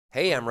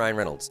Hey, I'm Ryan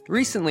Reynolds.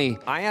 Recently,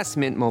 I asked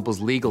Mint Mobile's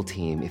legal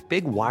team if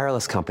big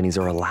wireless companies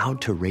are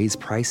allowed to raise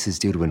prices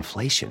due to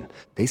inflation.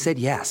 They said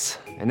yes.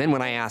 And then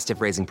when I asked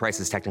if raising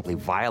prices technically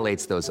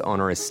violates those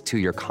onerous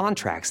two-year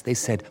contracts, they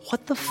said,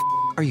 "What the f***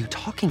 are you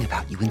talking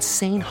about, you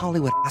insane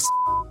Hollywood ass?"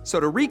 So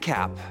to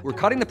recap, we're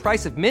cutting the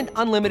price of Mint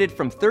Unlimited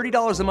from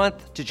 $30 a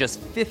month to just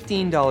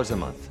 $15 a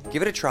month.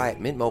 Give it a try at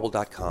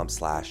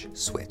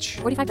mintmobile.com/switch.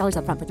 $45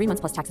 up front for 3 months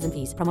plus taxes and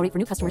fees. Promo rate for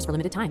new customers for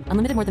limited time.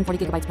 Unlimited more than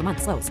 40 gigabytes per month.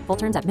 Slows full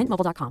terms at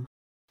mintmobile.com.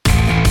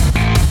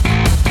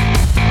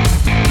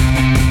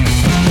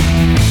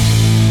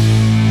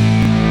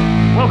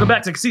 Welcome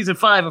back to Season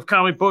 5 of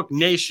Comic Book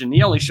Nation,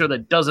 the only show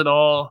that does it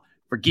all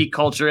for geek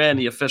culture and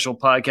the official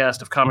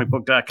podcast of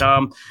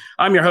comicbook.com.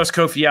 I'm your host,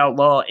 Kofi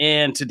Outlaw,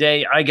 and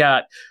today I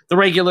got the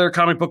regular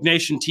Comic Book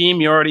Nation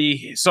team. You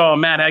already saw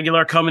Matt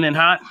Aguilar coming in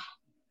hot.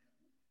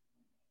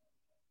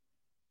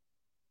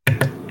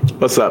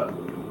 What's up?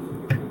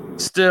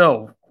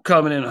 Still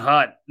coming in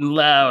hot and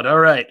loud. All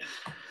right.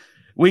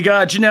 We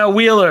got Janelle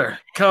Wheeler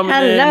coming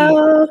in.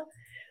 Hello.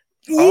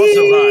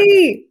 Also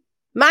hot.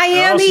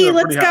 Miami, Also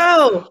let's pretty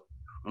hot. go.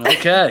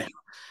 Okay.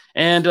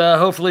 And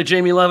hopefully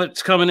Jamie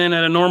Lovett's coming in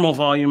at a normal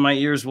volume my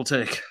ears will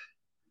take.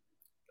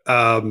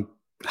 Hi.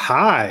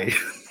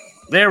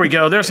 There we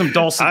go. There's some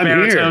dulcet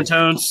baritone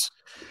tones.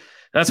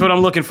 That's what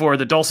I'm looking for,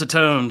 the dulcet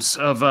tones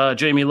of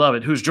Jamie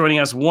Lovett, who's joining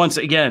us once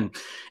again.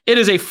 It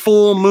is a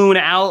full moon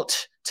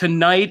out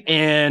tonight,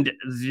 and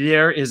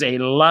there is a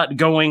lot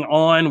going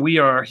on. We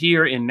are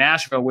here in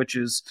Nashville, which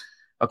is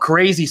a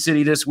crazy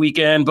city this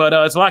weekend, but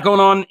there's a lot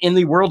going on in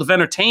the world of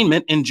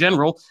entertainment in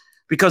general,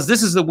 because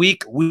this is the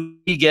week we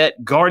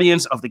get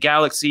Guardians of the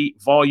Galaxy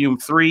Volume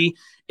 3.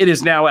 It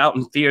is now out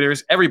in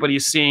theaters. Everybody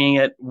is seeing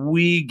it.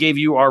 We gave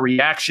you our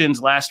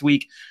reactions last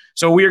week.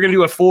 So we are going to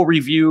do a full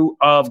review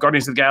of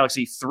Guardians of the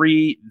Galaxy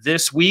 3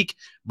 this week.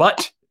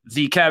 But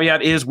the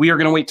caveat is we are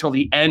going to wait till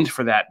the end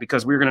for that,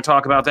 because we're going to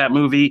talk about that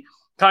movie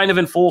kind of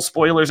in full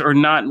spoilers, or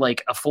not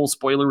like a full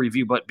spoiler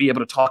review, but be able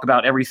to talk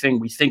about everything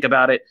we think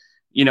about it,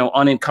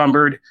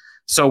 unencumbered.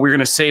 So we're going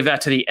to save that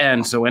to the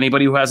end. So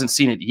anybody who hasn't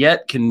seen it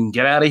yet can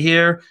get out of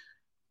here.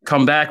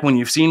 Come back when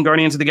you've seen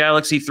Guardians of the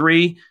Galaxy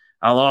 3.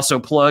 I'll also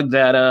plug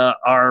that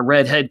our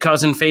redhead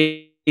cousin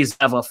phase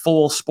have a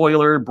full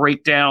spoiler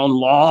breakdown,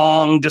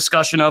 long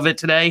discussion of it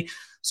today.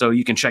 So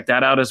you can check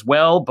that out as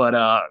well.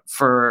 But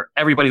for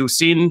everybody who's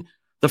seen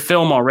the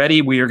film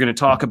already, we are going to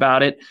talk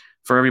about it.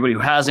 For everybody who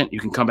hasn't, you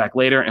can come back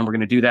later, and we're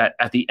going to do that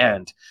at the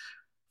end.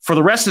 For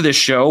the rest of this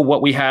show,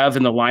 what we have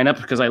in the lineup,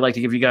 because I like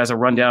to give you guys a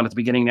rundown at the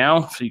beginning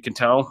now, so you can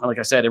tell, like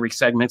I said, every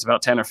segment's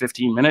about 10 or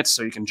 15 minutes,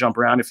 so you can jump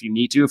around if you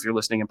need to, if you're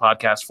listening in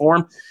podcast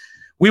form.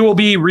 We will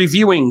be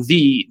reviewing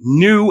the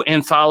new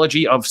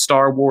anthology of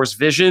Star Wars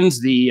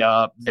Visions.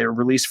 They're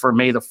released for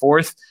May the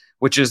 4th,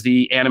 which is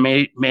the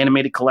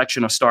animated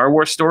collection of Star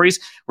Wars stories.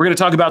 We're going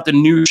to talk about the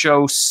new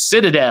show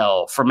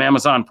Citadel from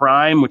Amazon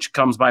Prime, which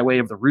comes by way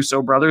of the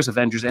Russo brothers,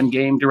 Avengers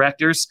Endgame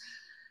directors.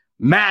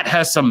 Matt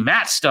has some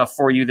Matt stuff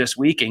for you this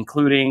week,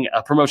 including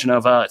a promotion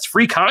of it's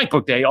Free Comic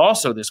Book Day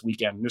also this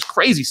weekend. There's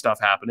crazy stuff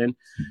happening.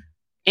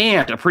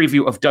 And a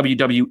preview of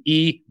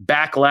WWE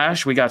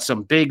Backlash. We got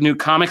some big new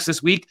comics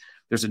this week.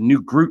 There's a new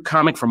Groot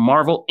comic from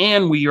Marvel,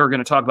 and we are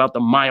going to talk about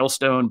the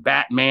milestone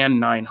Batman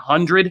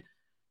 900.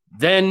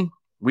 Then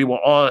we will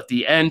all, at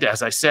the end,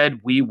 as I said,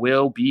 we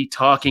will be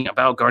talking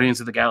about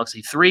Guardians of the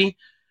Galaxy 3.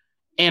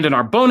 And in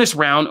our bonus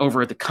round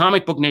over at the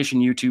Comic Book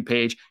Nation YouTube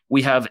page,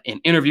 we have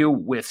an interview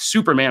with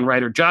Superman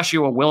writer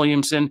Joshua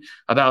Williamson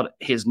about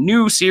his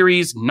new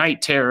series,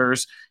 Night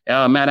Terrors.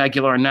 Matt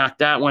Aguilar knocked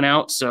that one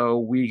out, so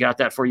we got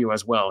that for you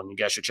as well, and you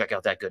guys should check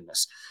out that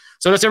goodness.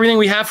 So that's everything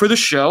we have for the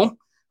show.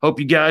 Hope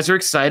you guys are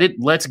excited.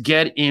 Let's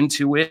get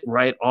into it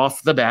right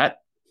off the bat.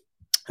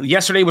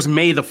 Yesterday was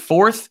May the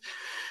 4th.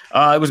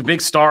 It was a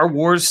big Star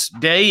Wars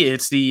day.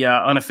 It's the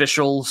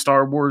unofficial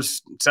Star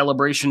Wars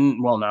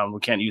celebration. Well, no, we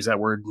can't use that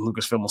word.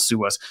 Lucasfilm will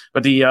sue us.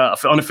 But the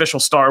unofficial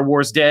Star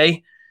Wars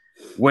day,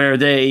 where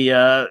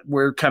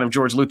where kind of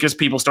George Lucas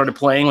people started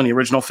playing when the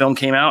original film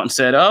came out and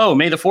said, "Oh,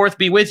 May the 4th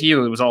be with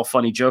you." It was all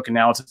funny joke, and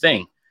now it's a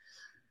thing.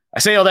 I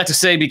say all that to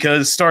say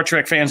because Star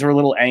Trek fans are a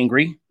little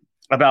angry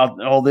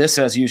about all this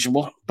as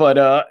usual.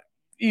 But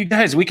you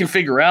guys, we can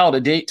figure out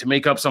a date to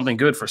make up something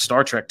good for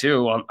Star Trek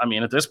too. I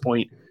mean, at this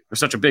point, there's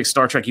such a big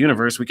Star Trek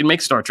universe. We can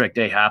make Star Trek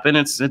Day happen.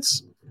 It's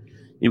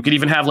you could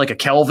even have like a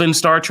Kelvin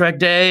Star Trek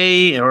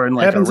Day or in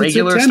like Happens a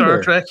regular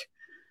Star Trek.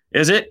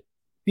 Is it?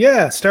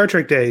 Yeah, Star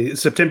Trek Day,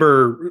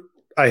 September.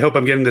 I hope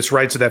I'm getting this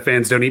right so that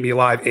fans don't eat me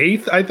alive.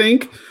 8th, I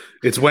think.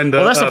 It's when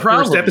the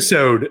first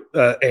episode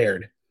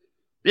aired.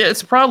 Yeah,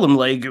 it's a problem.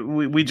 Like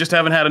we just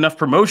haven't had enough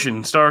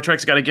promotion. Star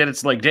Trek's got to get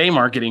its like day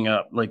marketing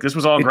up. Like this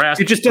was all grass.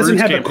 It just doesn't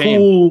have a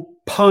cool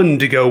pun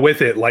to go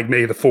with it, like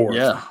May the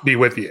 4th be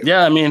with you.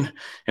 Yeah, I mean,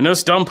 and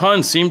those dumb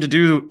puns seem to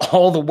do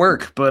all the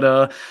work.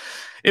 But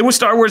it was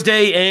Star Wars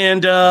Day,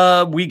 and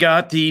we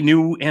got the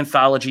new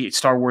anthology,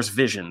 Star Wars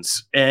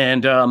Visions.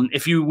 And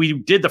we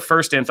did the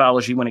first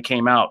anthology when it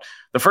came out.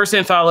 The first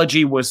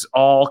anthology was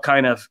all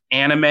kind of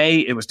anime.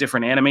 It was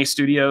different anime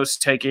studios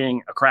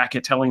taking a crack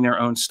at telling their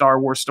own Star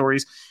Wars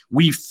stories.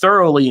 We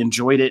thoroughly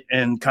enjoyed it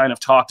and kind of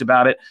talked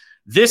about it.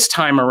 This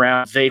time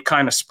around, they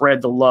kind of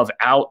spread the love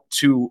out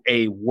to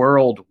a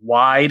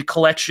worldwide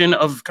collection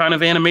of kind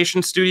of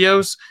animation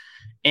studios.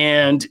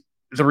 And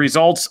the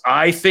results,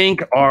 I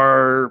think,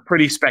 are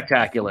pretty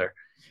spectacular.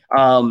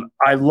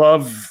 I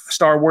love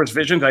Star Wars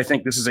Visions. I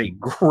think this is a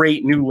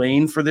great new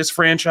lane for this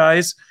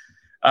franchise.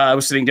 I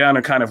was sitting down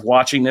and kind of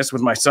watching this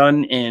with my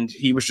son, and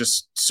he was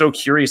just so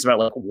curious about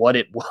like what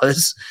it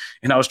was.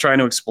 And I was trying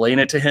to explain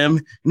it to him.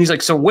 And he's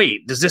like, so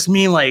wait, does this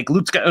mean like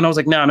Luke's got, and I was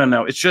like,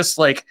 no. It's just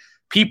like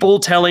people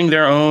telling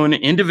their own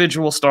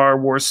individual Star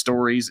Wars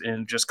stories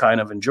and just kind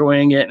of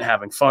enjoying it and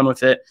having fun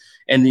with it.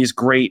 And these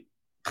great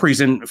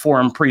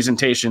forum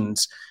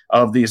presentations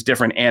of these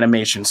different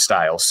animation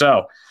styles.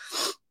 So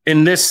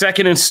in this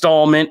second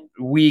installment,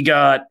 we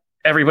got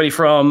everybody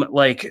from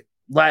like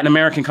Latin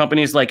American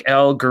companies like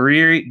El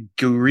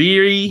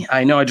Guerriri.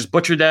 I know I just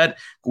butchered that.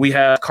 We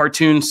have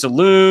Cartoon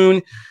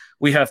Saloon.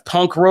 We have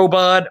Punk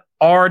Robot,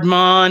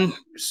 Aardman,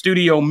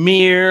 Studio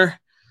Mir,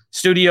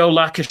 Studio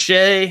La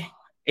Cache,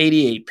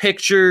 88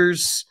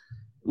 Pictures,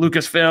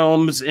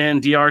 Lucasfilms,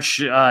 and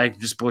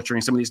just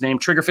butchering some of these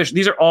names, Triggerfish.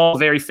 These are all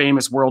very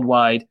famous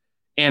worldwide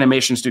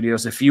animation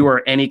studios. If you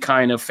are any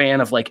kind of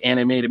fan of like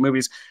animated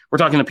movies, we're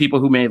talking to people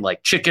who made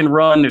like Chicken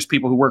Run. There's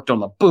people who worked on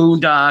the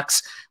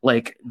Boondocks.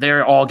 Like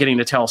they're all getting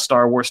to tell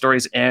Star Wars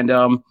stories. And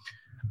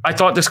I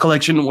thought this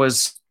collection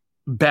was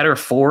better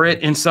for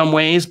it in some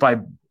ways. I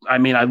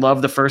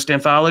love the first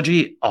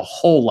anthology a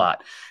whole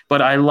lot.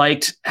 But I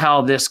liked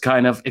how this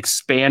kind of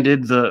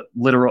expanded the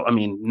literal,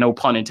 no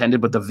pun intended,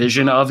 but the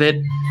vision of it.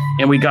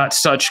 And we got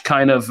such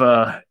kind of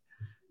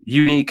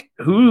unique,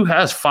 who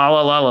has Fa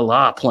La La La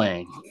La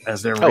playing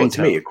as their ringtone? It's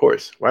me, of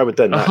course. Why would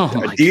that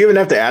not? Do you even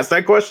have to ask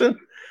that question?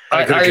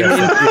 I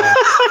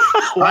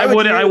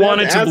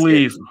wanted to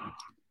believe.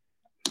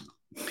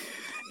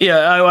 Yeah,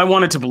 I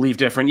wanted to believe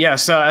different.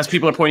 Yes, as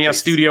people are pointing out,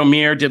 Studio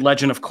Mir did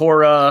Legend of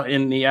Korra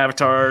in the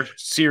Avatar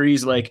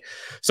series. Like,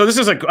 so this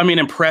is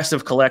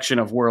impressive collection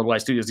of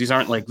worldwide studios. These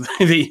aren't like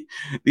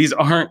these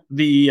aren't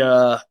the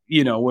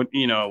what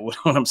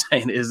I'm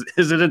saying is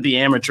it the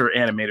amateur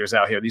animators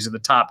out here. These are the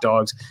top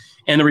dogs,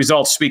 and the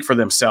results speak for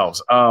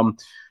themselves.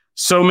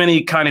 So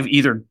many kind of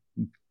either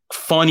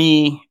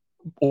funny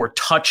or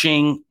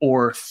touching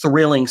or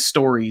thrilling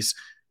stories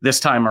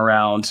this time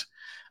around.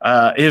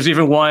 There's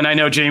even one, I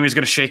know Jamie's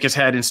going to shake his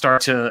head and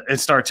start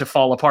to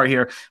fall apart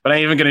here, but I'm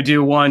even going to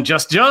do one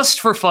just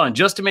for fun,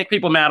 just to make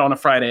people mad on a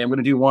Friday. I'm going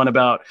to do one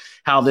about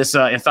how this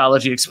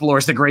anthology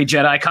explores the Grey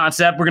Jedi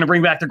concept. We're going to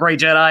bring back the Grey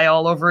Jedi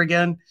all over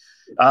again,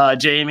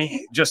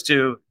 Jamie, just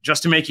to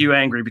make you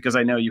angry because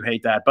I know you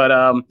hate that. But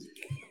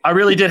I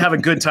really did have a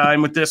good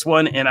time with this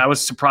one, and I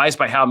was surprised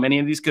by how many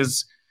of these,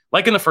 because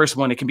like in the first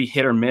one, it can be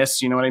hit or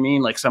miss. You know what I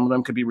mean? Like some of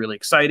them could be really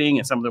exciting,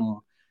 and some of them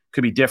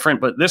could be different,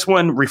 but this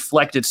one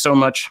reflected so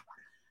much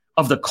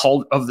of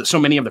so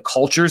many of the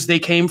cultures they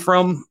came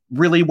from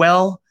really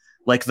well.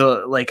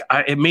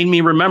 It made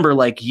me remember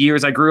like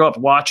years I grew up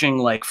watching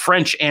like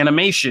French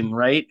animation,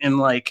 right? And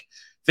like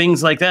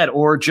things like that,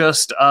 or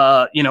just,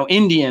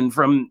 Indian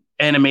from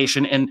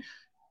animation. And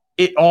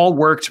it all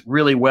worked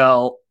really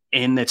well.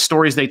 And the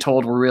stories they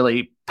told were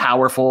really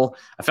powerful.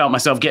 I felt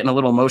myself getting a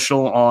little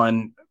emotional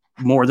on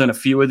more than a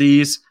few of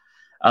these.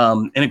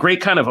 And a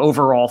great kind of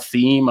overall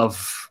theme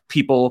of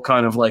people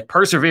kind of like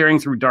persevering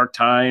through dark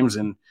times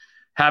and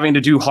having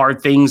to do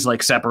hard things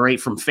like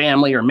separate from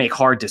family or make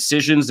hard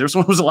decisions. This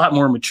one was a lot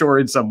more mature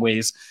in some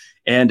ways,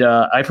 and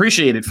I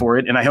appreciate it for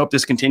it. And I hope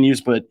this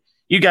continues, but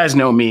you guys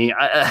know me.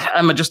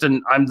 I'm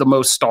the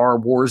most Star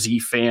Wars-y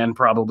fan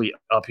probably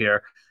up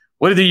here.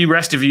 What do the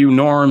rest of you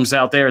norms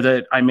out there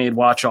that I made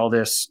watch all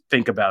this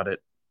think about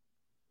it?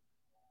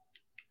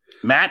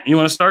 Matt, you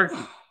want to start?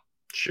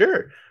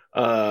 Sure.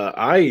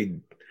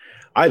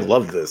 I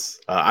love this.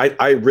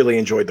 I really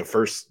enjoyed the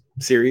first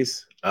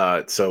series.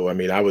 So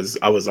I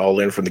was all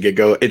in from the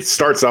get-go. It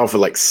starts off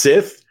with like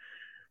Sith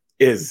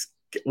is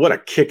what a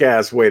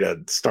kick-ass way to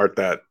start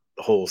that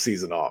whole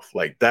season off.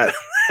 Like that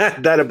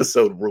that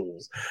episode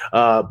rules.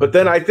 But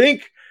then I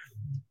think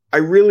I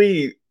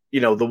really,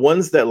 the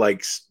ones that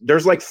like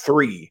there's like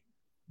 3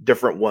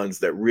 different ones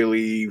that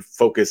really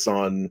focus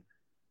on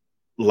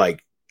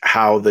like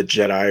how the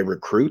Jedi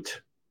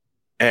recruit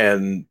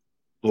and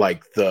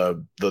like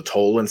the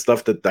toll and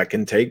stuff that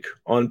can take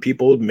on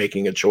people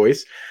making a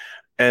choice.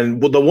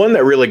 And the one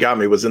that really got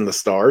me was in the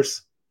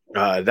Stars.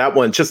 That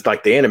one, just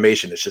like the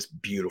animation is just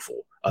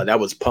beautiful. That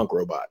was Punk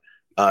Robot.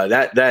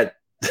 That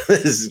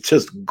is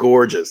just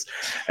gorgeous.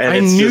 And I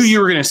knew you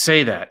were going to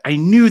say that. I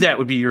knew that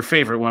would be your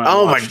favorite one.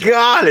 Oh my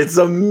God, it's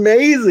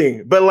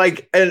amazing. But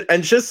like,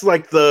 and just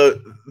like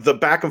the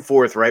back and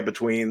forth, right,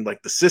 between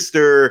like the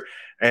sister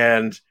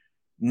and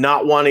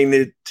not wanting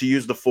to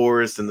use the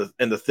Force and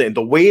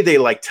the way they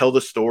like tell the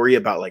story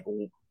about like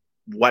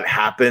what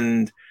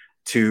happened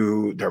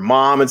to their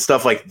mom and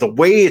stuff, like the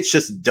way it's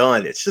just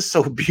done, it's just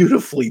so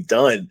beautifully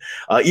done.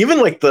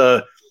 Even like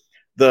the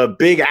the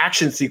big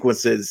action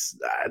sequences,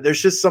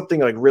 there's just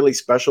something like really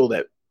special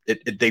that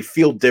they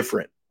feel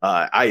different.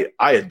 I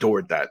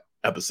adored that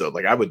episode.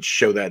 Like I would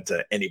show that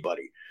to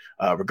anybody,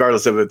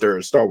 regardless of if they're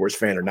a Star Wars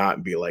fan or not,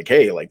 and be like,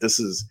 hey, like this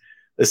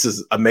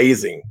is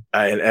amazing.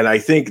 And I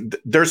think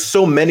there's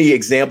so many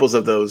examples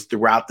of those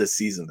throughout this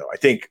season, though. I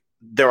think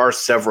there are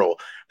several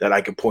that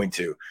I could point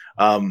to.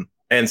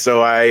 And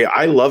so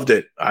I loved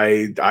it.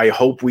 I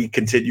hope we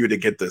continue to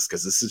get this,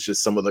 because this is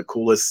just some of the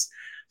coolest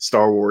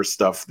Star Wars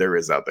stuff there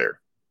is out there.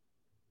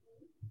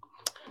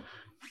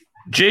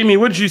 Jamie,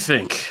 what did you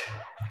think?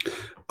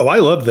 Oh, I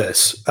love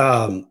this.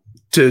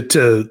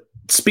 To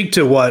speak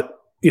to what,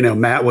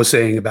 Matt was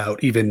saying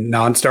about even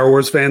non-Star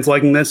Wars fans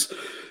liking this,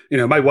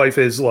 my wife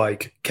is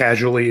like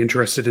casually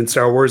interested in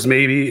Star Wars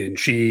maybe, and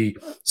she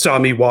saw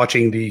me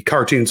watching the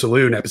Cartoon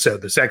Saloon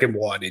episode, the second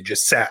one, and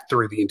just sat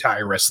through the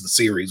entire rest of the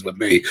series with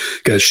me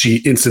because she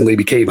instantly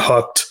became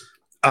hooked.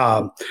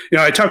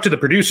 I talked to the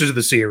producers of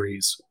the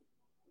series,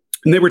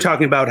 and they were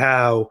talking about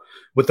how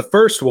with the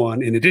first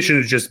one, in addition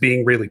to just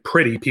being really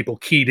pretty, people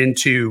keyed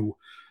into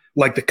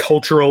like the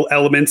cultural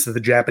elements that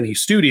the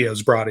Japanese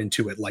studios brought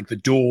into it, like the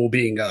duel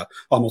being a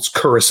almost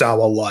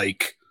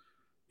Kurosawa-like,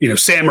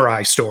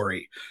 samurai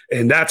story.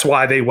 And that's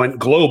why they went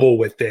global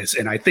with this.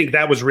 And I think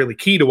that was really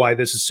key to why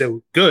this is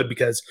so good,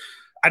 because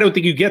I don't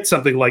think you get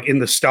something like In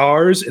the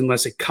Stars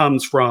unless it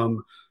comes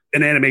from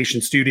an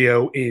animation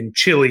studio in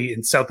Chile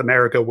in South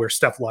America, where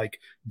stuff like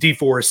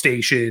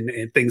deforestation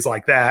and things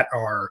like that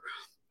are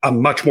a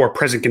much more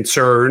present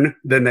concern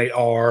than they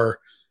are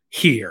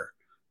here.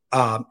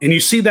 And you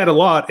see that a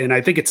lot. And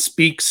I think it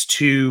speaks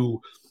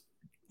to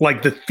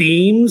like the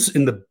themes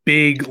and the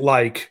big,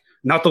 like,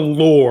 not the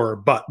lore,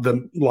 but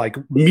the like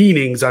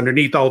meanings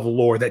underneath all the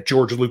lore that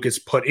George Lucas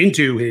put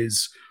into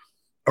his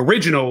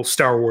original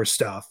Star Wars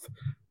stuff,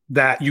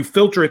 that you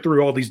filter it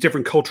through all these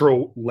different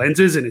cultural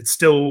lenses and it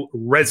still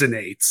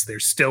resonates.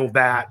 There's still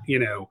that,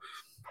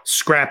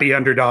 scrappy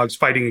underdogs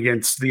fighting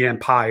against the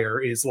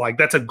Empire is like,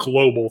 that's a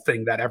global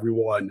thing that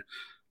everyone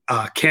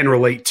can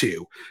relate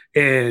to.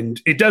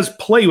 And it does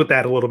play with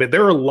that a little bit.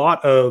 There are a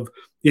lot of,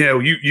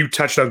 you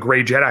touched on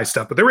Grey Jedi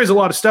stuff, but there is a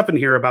lot of stuff in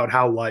here about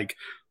how like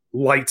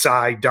light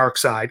side, dark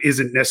side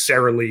isn't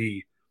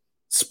necessarily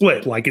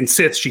split. Like in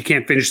Sith, she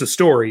can't finish the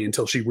story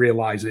until she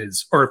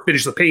realizes, or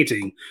finish the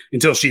painting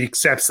until she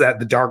accepts that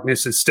the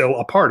darkness is still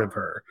a part of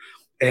her.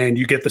 And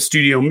you get the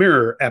Studio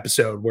Mirror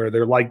episode where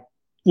they're like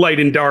light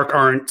and dark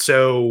aren't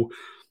so,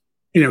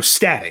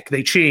 static.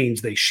 They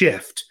change, they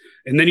shift.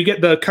 And then you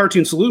get the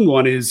Cartoon Saloon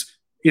one is,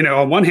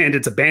 on one hand,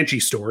 it's a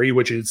Banshee story,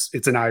 which is,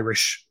 it's an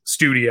Irish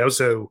studio.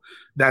 So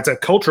that's a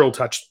cultural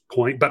touch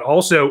point, but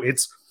also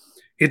it's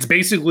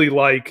basically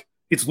like,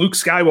 it's Luke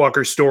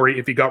Skywalker's story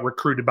if he got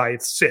recruited by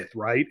its Sith,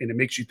 right? And it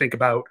makes you think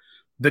about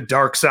the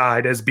dark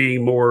side as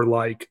being more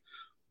like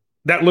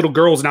that little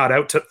girl's not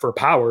out for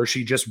power.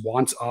 She just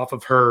wants off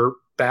of her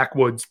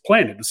backwoods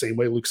planet the same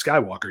way Luke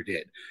Skywalker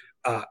did.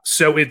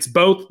 So it's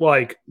both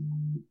like,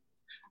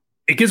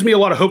 it gives me a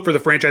lot of hope for the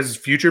franchise's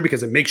future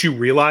because it makes you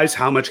realize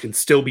how much can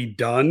still be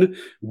done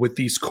with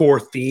these core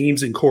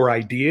themes and core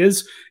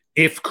ideas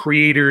if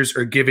creators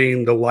are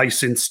giving the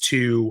license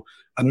to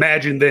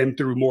imagine them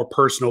through more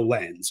personal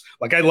lens.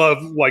 Like I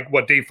love like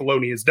what Dave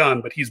Filoni has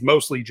done, but he's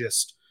mostly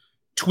just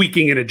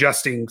tweaking and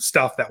adjusting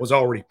stuff that was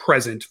already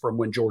present from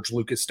when George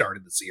Lucas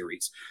started the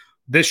series.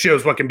 This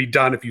shows what can be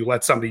done if you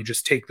let somebody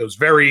just take those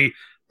very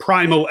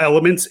primal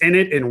elements in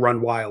it and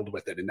run wild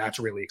with it. And that's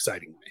really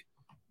exciting to me.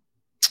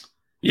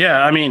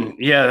 Yeah, I mean,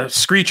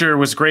 Screecher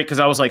was great because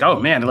I was like, oh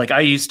man, like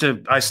I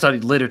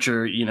studied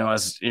literature,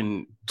 as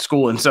in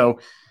school. And so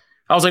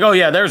I was like, oh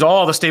yeah, there's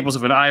all the staples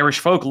of an Irish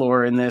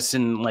folklore in this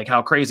and like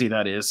how crazy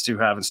that is to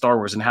have in Star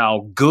Wars and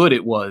how good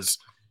it was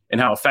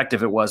and how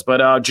effective it was. But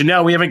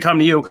Janelle, we haven't come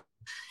to you.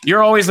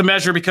 You're always the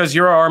measure because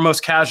you're our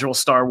most casual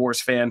Star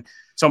Wars fan.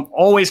 So I'm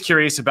always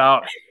curious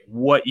about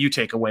what you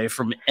take away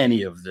from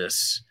any of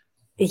this.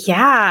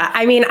 Yeah,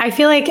 I mean, I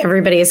feel like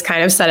everybody has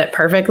kind of said it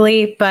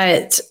perfectly,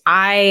 but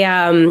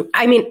I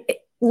mean,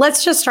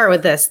 let's just start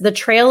with this. The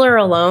trailer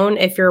alone,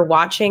 if you're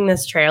watching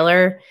this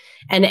trailer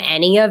and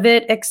any of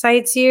it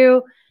excites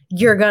you,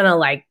 you're going to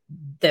like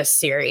this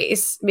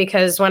series.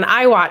 Because when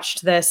I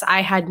watched this,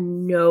 I had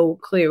no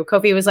clue.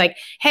 Kofi was like,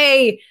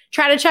 hey,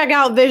 try to check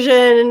out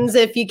Visions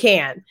if you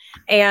can.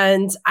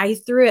 And I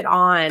threw it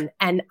on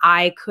and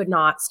I could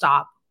not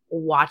stop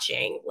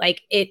watching.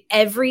 Like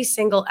every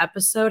single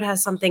episode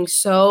has something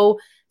so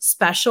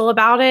special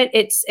about it.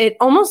 It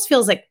almost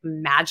feels like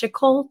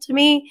magical to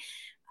me.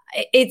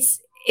 It's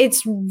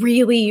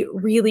really,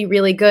 really,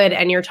 really good.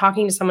 And you're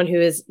talking to someone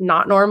who is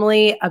not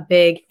normally a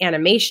big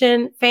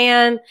animation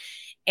fan.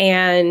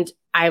 And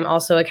I'm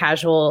also a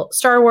casual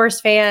Star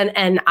Wars fan.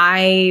 And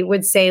I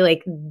would say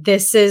like,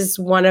 this is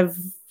one of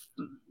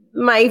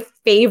my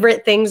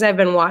favorite things I've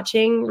been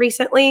watching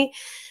recently.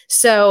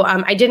 So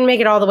I didn't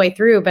make it all the way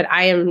through, but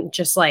I am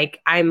just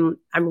like, I'm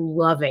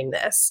loving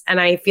this.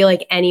 And I feel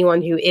like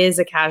anyone who is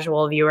a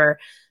casual viewer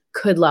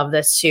could love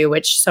this too,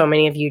 which so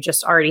many of you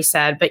just already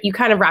said, but you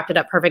kind of wrapped it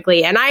up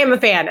perfectly. And I am a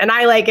fan and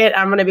I like it.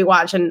 I'm going to be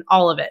watching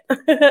all of it.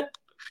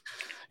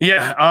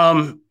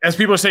 Yeah. As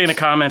people are saying in the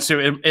comments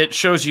too, it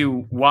shows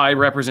you why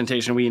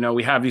representation.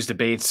 We have these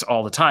debates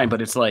all the time,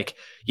 but it's like,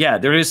 yeah,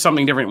 there is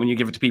something different when you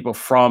give it to people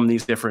from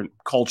these different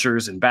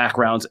cultures and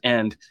backgrounds.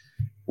 And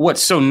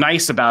what's so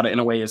nice about it in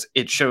a way is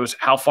it shows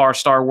how far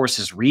Star Wars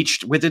has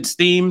reached with its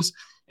themes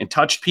and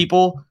touched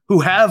people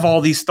who have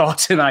all these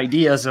thoughts and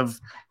ideas of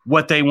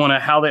what they want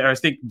to, I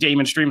think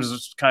Damon Streams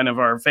was kind of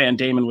our fan.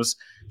 Damon was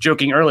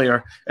joking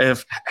earlier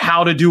of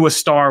how to do a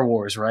Star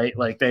Wars, right?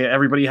 Like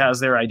everybody has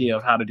their idea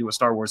of how to do a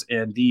Star Wars,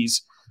 and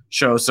these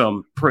show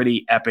some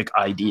pretty epic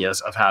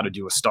ideas of how to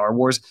do a Star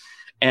Wars.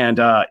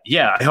 And I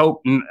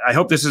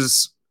hope this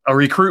is a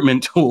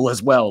recruitment tool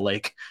as well,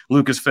 like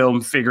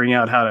Lucasfilm figuring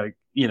out how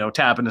to,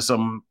 tap into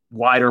some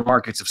wider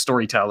markets of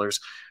storytellers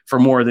for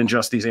more than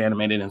just these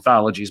animated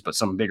anthologies, but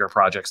some bigger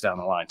projects down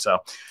the line. So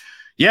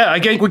yeah, I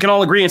think we can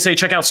all agree and say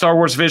check out Star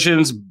Wars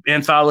Visions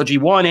Anthology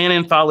 1 and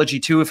Anthology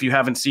 2 if you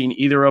haven't seen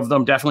either of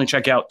them. Definitely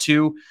check out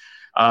 2.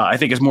 I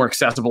think it's more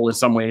accessible in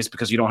some ways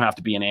because you don't have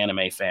to be an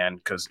anime fan,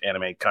 because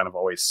anime kind of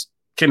always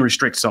can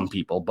restrict some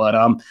people.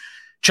 But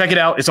check it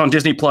out. It's on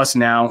Disney Plus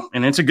now,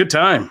 and it's a good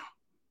time.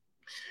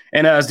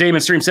 And as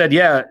Damon Stream said,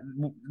 yeah,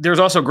 there's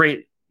also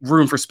great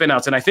room for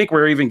spin-outs. And I think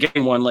we're even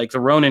getting one, like the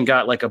Ronin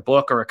got like a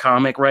book or a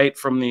comic, right,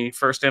 from the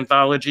first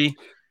anthology.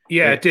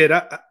 Yeah, it did.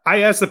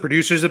 I asked the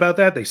producers about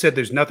that. They said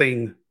there's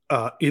nothing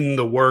in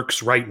the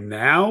works right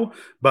now,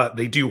 but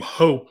they do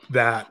hope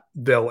that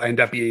they'll end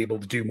up being able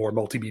to do more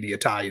multimedia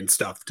tie-in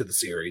stuff to the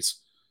series.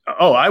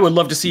 Oh, I would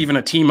love to see even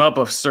a team up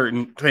of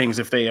certain things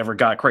if they ever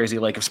got crazy.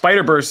 Like if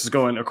Spider-Verse is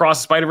going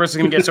across, Spider-Verse is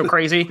going to get so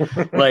crazy.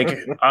 Like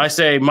I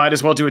say, might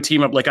as well do a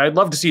team up. Like I'd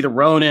love to see the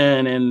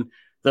Ronin and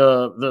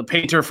the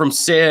painter from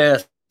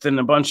Sith and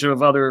a bunch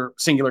of other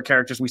singular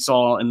characters we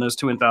saw in those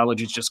 2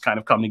 anthologies just kind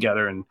of come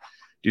together and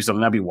do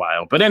something. That'd be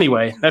wild. But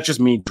anyway, that's just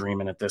me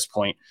dreaming at this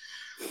point.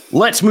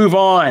 Let's move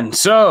on.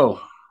 So,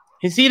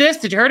 you see this?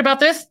 Did you heard about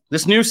this?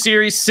 This new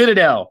series,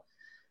 Citadel.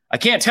 I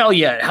can't tell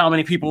yet how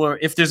many people are,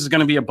 if this is going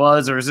to be a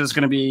buzz or is this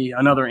going to be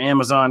another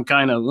Amazon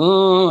kind of,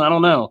 I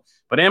don't know.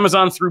 But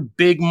Amazon threw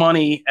big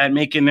money at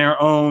making their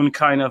own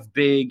kind of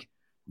big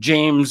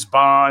James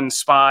Bond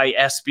spy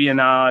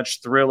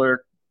espionage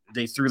thriller.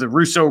 They threw the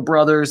Russo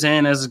brothers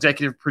in as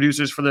executive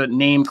producers for the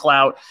name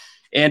clout,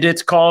 and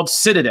it's called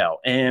Citadel.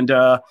 And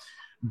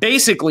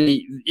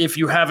basically, if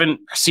you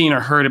haven't seen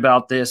or heard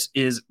about this,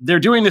 is they're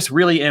doing this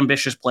really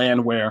ambitious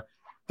plan where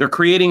they're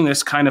creating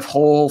this kind of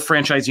whole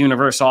franchise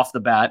universe off the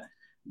bat.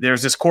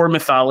 There's this core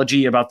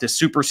mythology about this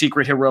super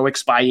secret heroic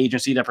spy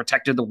agency that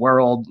protected the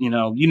world.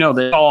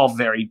 They're all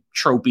very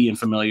tropey and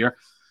familiar.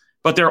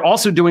 But they're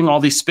also doing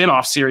all these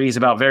spin-off series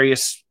about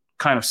various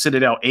kind of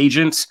Citadel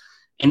agents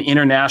in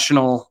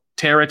international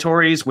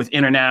territories with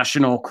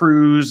international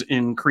crews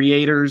and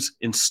creators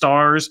and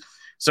stars.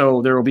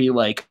 So there will be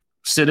like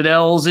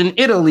Citadels in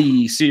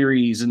Italy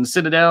series and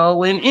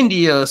Citadel in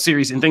India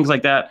series and things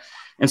like that.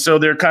 And so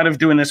they're kind of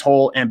doing this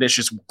whole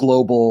ambitious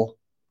global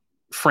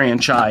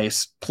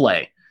franchise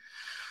play.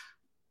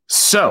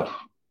 So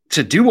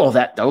to do all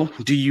that, though,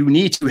 do you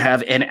need to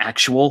have an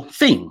actual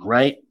thing,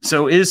 right?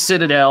 So is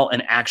Citadel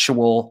an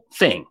actual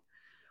thing?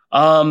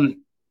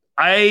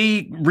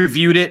 I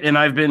reviewed it, and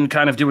I've been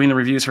kind of doing the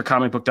reviews for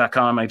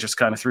comicbook.com. I just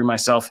kind of threw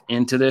myself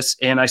into this,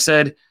 and I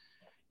said,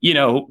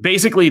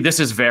 basically this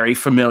is very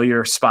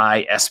familiar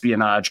spy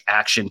espionage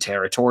action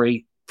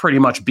territory, pretty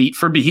much beat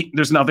for beat.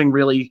 There's nothing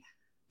really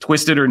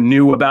twisted or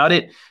new about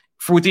it.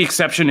 With the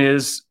exception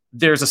is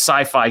there's a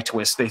sci-fi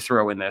twist they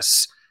throw in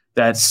this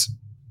that's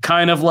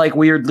kind of like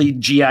weirdly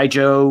G.I.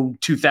 Joe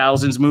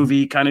 2000s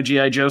movie kind of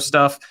G.I. Joe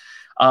stuff.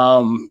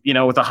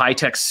 With the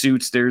high-tech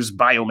suits, there's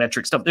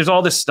biometric stuff. There's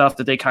all this stuff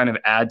that they kind of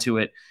add to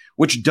it,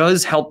 which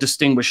does help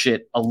distinguish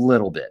it a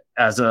little bit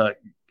as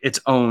its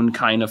own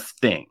kind of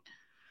thing.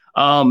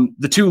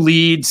 The 2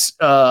 leads,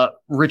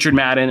 Richard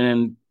Madden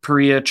and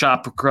Priya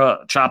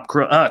Chopra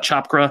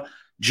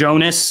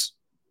Jonas,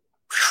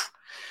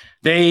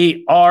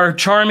 they are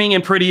charming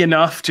and pretty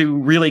enough to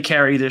really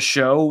carry this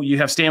show. You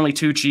have Stanley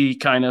Tucci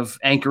kind of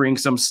anchoring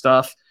some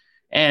stuff,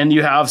 and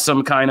you have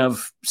some kind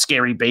of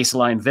scary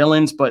baseline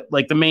villains, but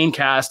like the main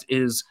cast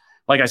is,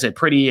 like I said,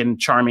 pretty and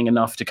charming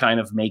enough to kind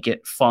of make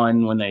it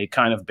fun when they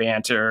kind of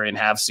banter and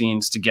have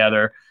scenes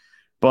together.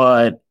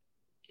 But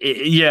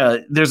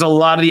there's a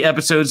lot of the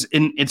episodes,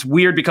 and it's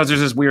weird because there's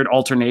this weird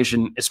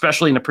alternation,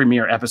 especially in the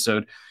premiere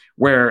episode,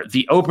 where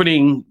the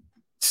opening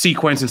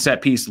sequence and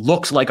set piece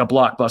looks like a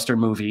blockbuster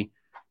movie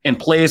and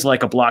plays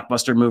like a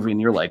blockbuster movie,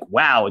 and you're like,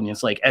 wow, and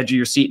it's like edge of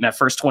your seat in that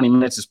first 20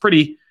 minutes is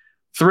pretty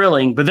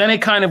thrilling. But then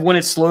it kind of, when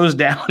it slows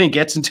down and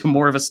gets into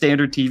more of a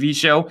standard TV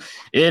show,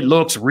 it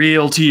looks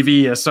real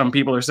TV, as some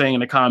people are saying in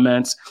the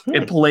comments.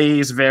 It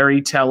plays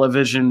very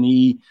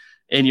television-y,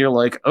 and you're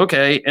like,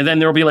 okay. And then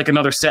there'll be like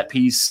another set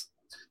piece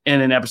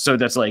in an episode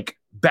that's like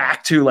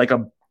back to like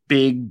a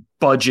big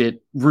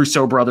budget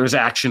Russo brothers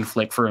action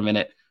flick for a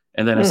minute.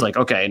 And then it's like,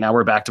 okay, now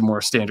we're back to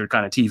more standard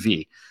kind of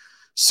TV.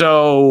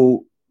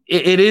 So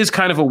it is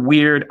kind of a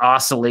weird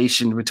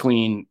oscillation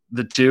between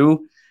the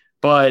two,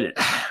 but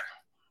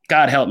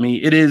God help me,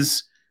 it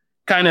is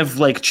kind of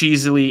like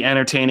cheesily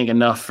entertaining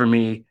enough for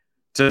me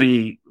to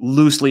be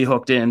loosely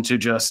hooked into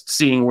just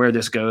seeing where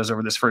this goes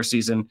over this first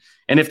season.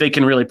 And if they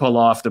can really pull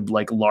off the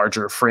like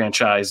larger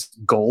franchise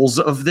goals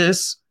of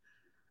this.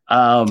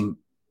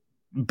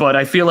 But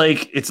I feel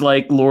like it's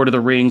like Lord of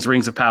the Rings,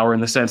 Rings of Power, in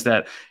the sense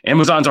that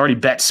Amazon's already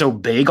bet so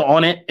big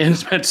on it and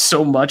spent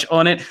so much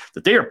on it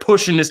that they are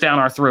pushing this down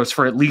our throats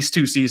for at least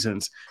 2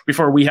 seasons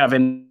before we have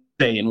any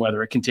say in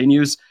whether it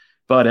continues.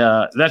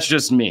 But that's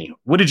just me.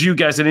 What did you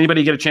guys, did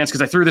anybody get a chance?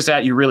 Because I threw this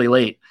at you really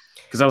late.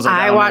 Because I was like,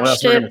 I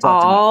watched it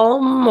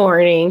all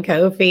morning,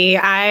 Kofi.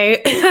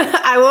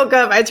 I woke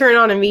up, I turned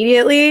on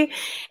immediately,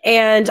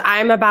 and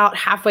I'm about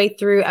halfway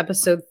through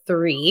episode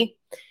 3.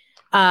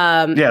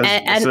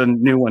 It's a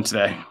new one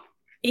today.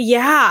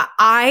 Yeah,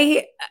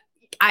 I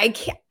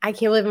can't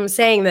believe I'm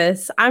saying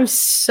this. I'm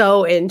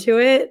so into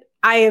it.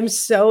 I am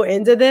so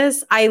into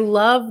this. I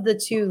love the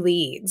 2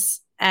 leads,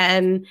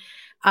 and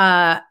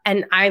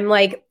I'm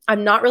like,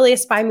 I'm not really a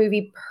spy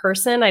movie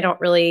person. I don't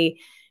really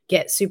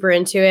get super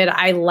into it.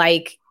 I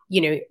like,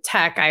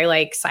 tech. I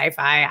like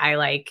sci-fi. I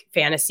like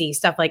fantasy,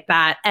 stuff like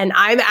that. And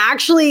I'm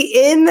actually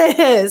in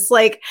this.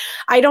 Like,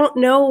 I don't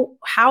know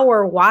how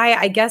or why.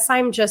 I guess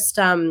I'm just,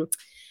 I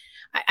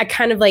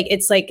kind of like,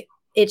 it's like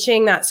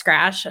itching that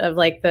scratch of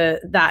like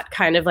that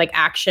kind of like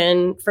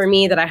action for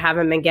me that I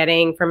haven't been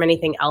getting from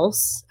anything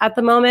else at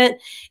the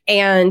moment.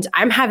 And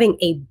I'm having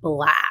a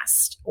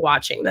blast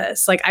watching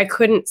this. Like, I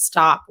couldn't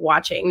stop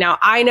watching. Now,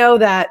 I know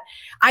that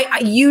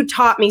you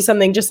taught me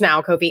something just now,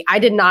 Kofi. I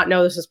did not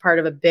know this was part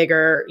of a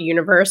bigger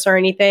universe or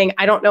anything.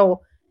 I don't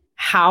know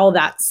how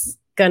that's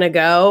gonna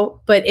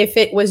go, but if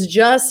it was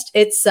just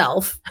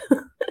itself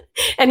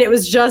and it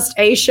was just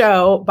a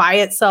show by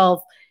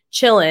itself,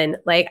 chilling,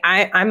 like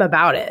I'm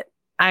about it.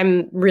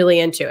 I'm really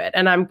into it.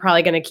 And I'm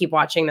probably going to keep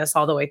watching this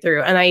all the way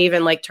through. And I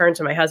even like turned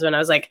to my husband. I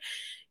was like,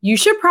 you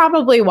should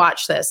probably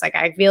watch this. Like,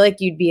 I feel like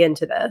you'd be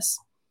into this.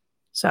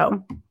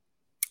 So,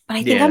 but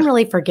I think I'm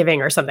really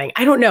forgiving or something.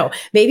 I don't know.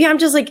 Maybe I'm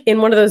just like in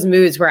one of those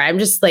moods where I'm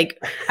just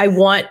like, I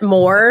want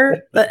more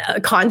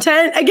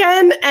content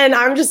again. And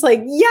I'm just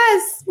like,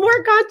 yes,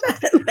 more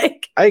content.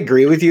 Like, I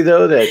agree with you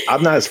though, that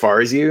I'm not as far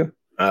as you.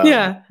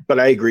 But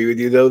I agree with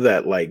you though,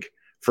 that like,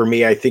 for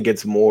me, I think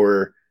it's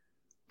more,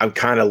 I'm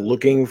kind of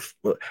looking,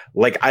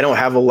 like, I don't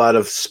have a lot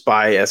of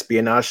spy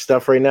espionage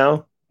stuff right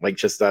now, like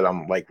just that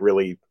I'm like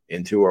really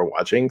into or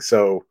watching.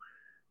 So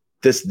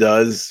this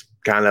does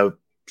kind of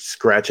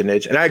scratch an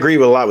itch. And I agree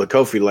with a lot with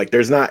Kofi. Like,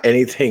 there's not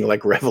anything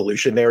like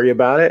revolutionary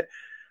about it,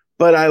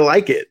 but I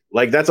like it.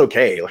 Like, that's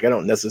okay. Like, I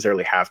don't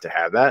necessarily have to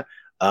have that.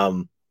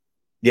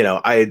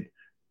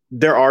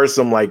 There are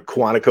some like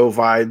Quantico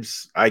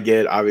vibes I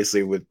get,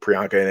 obviously, with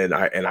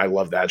Priyanka, and I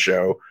love that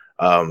show.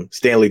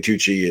 Stanley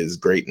Tucci is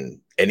great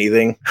in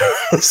anything.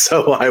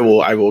 So I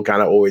will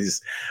kind of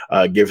always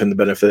give him the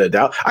benefit of the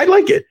doubt. I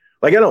like it.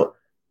 Like, I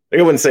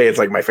wouldn't say it's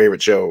like my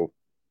favorite show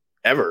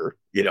ever,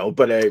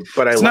 but it's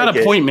like not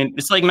appointment.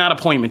 It's like not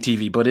appointment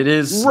TV, but it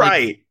is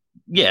right.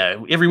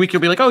 Like, every week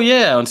you'll be like, oh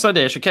yeah, on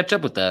Sunday I should catch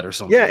up with that or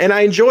something. Yeah, and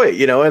I enjoy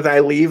it, as I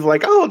leave,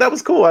 like, oh, that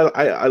was cool.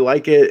 I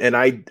like it, and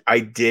I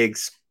dig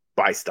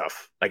spy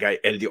stuff. Like,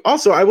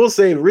 also, I will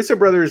say Russo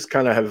brothers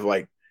kind of have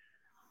like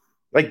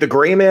The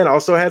Gray Man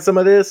also had some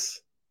of this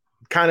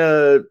kind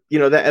of,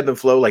 that ebb and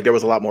flow. Like, there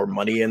was a lot more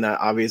money in that,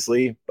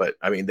 obviously, but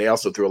I mean, they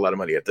also threw a lot of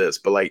money at this.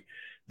 But like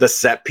the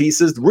set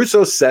pieces,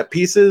 Russo's set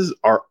pieces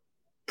are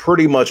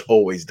pretty much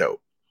always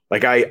dope.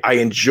 Like, I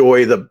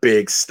enjoy the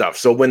big stuff.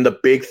 So when the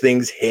big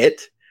things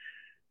hit,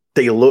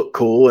 they look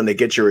cool and they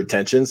get your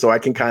attention. So I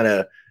can kind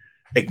of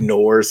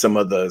ignore some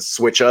of the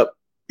switch up,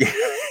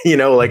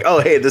 like,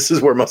 oh, hey, this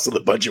is where most of the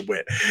budget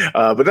went.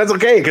 But that's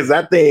okay, because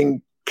that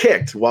thing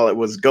kicked while it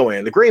was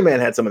going. The Gray Man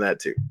had some of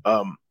that too.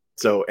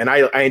 And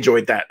I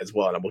enjoyed that as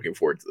well, and I'm looking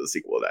forward to the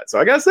sequel of that. So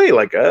I gotta say,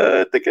 like,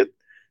 I think it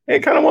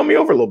kind of won me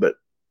over a little bit.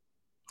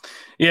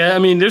 Yeah, I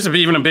mean, there's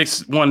even a big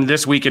one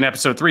this week in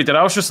episode 3 that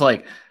I was just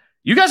like,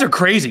 you guys are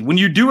crazy. When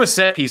you do a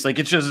set piece, like,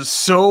 it's just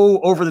so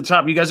over the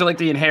top. You guys are like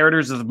the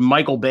inheritors of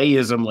Michael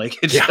Bayism. Like,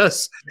 it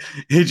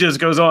just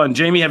goes on.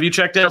 Jamie, have you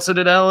checked out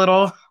Citadel at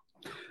all?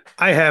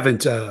 I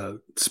haven't.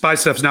 Spy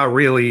stuff's not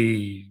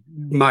really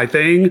my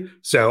thing,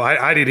 so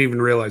I didn't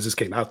even realize this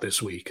came out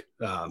this week.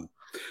 But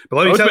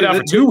let me tell you, it's been out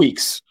for 2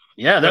 weeks.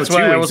 Yeah, that's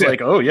why I was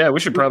like, oh yeah, we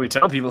should probably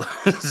tell people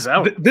this is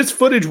out. This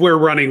footage we're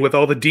running with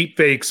all the deep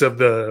fakes of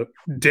the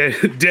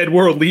dead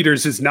world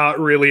leaders is not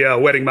really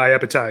whetting my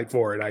appetite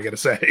for it, I gotta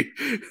say.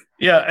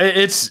 Yeah,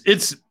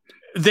 it's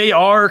they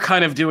are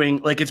kind of doing,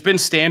 like, it's been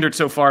standard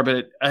so far,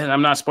 but and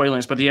I'm not spoiling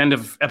this, but the end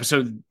of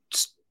episode,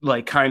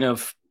 like, kind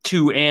of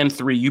 2 and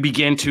 3, you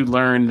begin to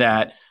learn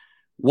that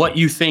what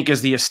you think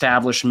is the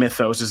established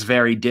mythos is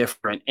very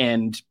different,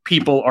 and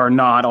people are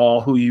not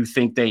all who you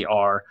think they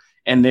are,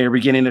 and they're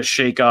beginning to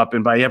shake up.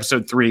 And by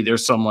episode 3,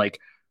 there's some like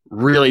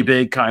really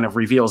big kind of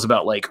reveals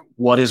about like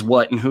what is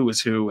what and who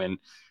is who, and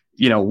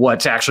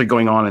what's actually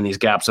going on in these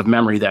gaps of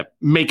memory that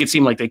make it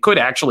seem like they could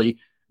actually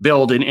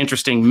build an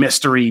interesting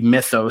mystery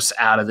mythos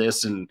out of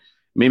this and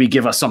maybe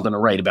give us something to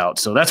write about.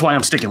 So that's why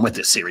I'm sticking with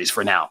this series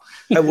for now.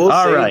 I will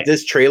say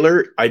this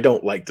trailer, I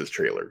don't like this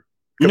trailer.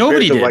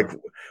 Nobody did.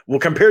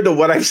 Compared to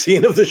what I've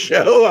seen of the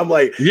show, I'm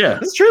like,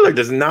 this trailer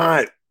does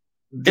not.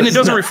 And it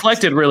doesn't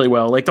reflect it really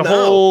well. Like the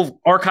whole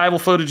archival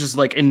footage is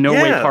like in no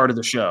way part of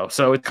the show.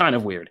 So it's kind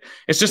of weird.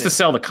 It's just to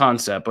sell the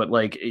concept, but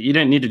like you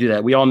didn't need to do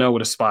that. We all know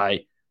what a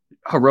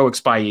heroic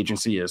spy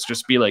agency is.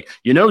 Just be like,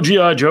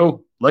 G.I.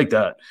 Joe, like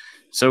that.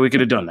 So we could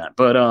have done that.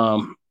 But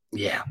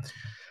yeah.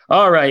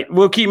 All right.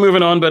 We'll keep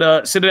moving on.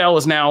 But Citadel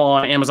is now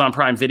on Amazon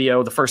Prime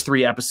Video. The first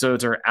 3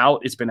 episodes are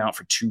out. It's been out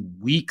for 2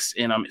 weeks.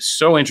 And I'm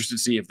so interested to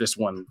see if this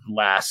one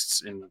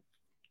lasts, and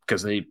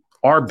because they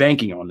are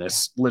banking on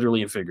this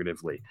literally and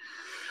figuratively.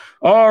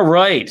 All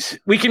right.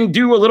 We can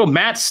do a little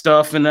Matt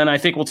stuff, and then I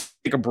think we'll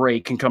take a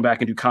break and come back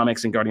and do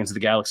comics and Guardians of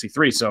the Galaxy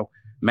 3. So,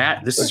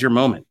 Matt, this is your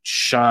moment.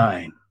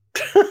 Shine.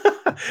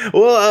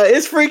 Well,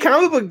 it's Free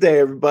Comic Book Day,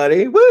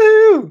 everybody.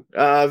 Woo!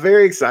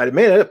 Very excited.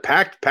 Man, a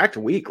packed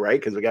week, right?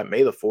 Because we got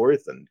May the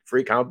 4th and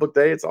Free Comic Book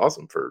Day. It's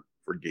awesome for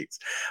geeks.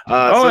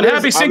 And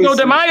happy Cinco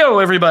de Mayo,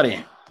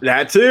 everybody.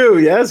 That too,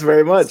 yes,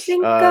 very much.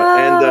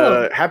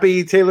 And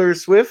happy Taylor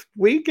Swift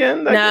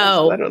weekend.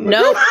 No.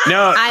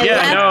 I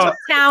left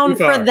town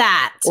for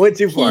that. Way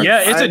too far.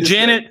 Yeah, it's a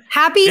Janet.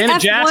 Happy Janet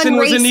F1 Jackson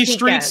was in these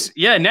weekend. streets.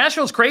 Yeah,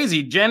 Nashville's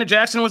crazy. Janet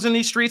Jackson was in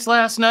these streets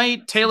last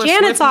night. Taylor Janet's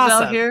Swift is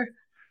awesome. out here.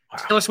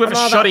 Taylor Swift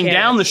is shutting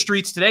down the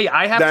streets today.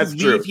 I have to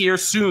leave here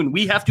soon.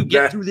 We have to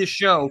get through this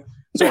show.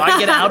 So I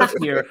get out of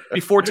here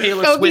before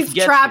Taylor Swift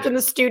gets trapped here. in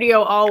the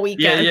studio all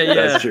weekend. Yeah.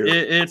 That's true.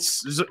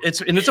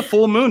 It's a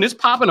full moon. It's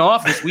popping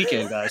off this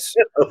weekend, guys.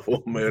 A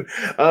full moon.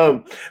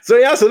 So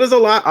there's a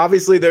lot.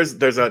 Obviously,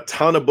 there's a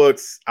ton of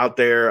books out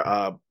there.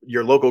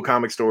 Your local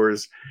comic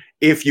stores,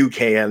 if you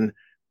can.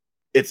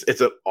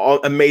 It's an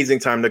amazing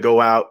time to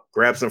go out,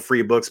 grab some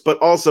free books, but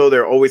also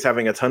they're always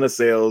having a ton of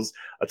sales,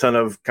 a ton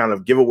of kind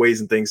of giveaways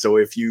and things. So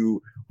if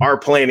you are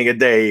planning a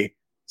day,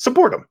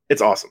 support them.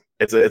 It's awesome.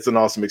 It's an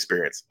awesome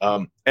experience.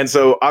 And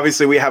so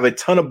obviously we have a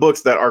ton of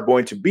books that are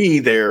going to be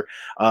there,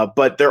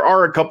 but there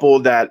are a couple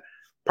that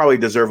probably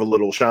deserve a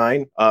little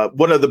shine.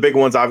 One of the big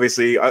ones,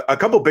 obviously, a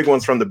couple big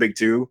ones from the big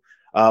two.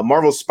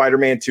 Marvel's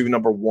Spider-Man 2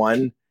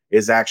 #1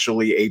 is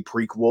actually a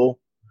prequel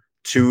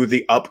to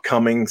the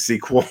upcoming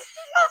sequel.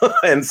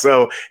 And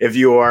so if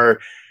you are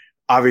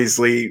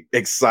obviously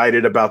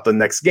excited about the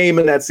next game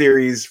in that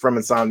series from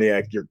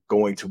Insomniac, you're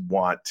going to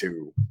want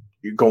to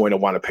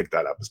pick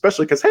that up,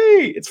 especially because,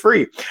 hey, it's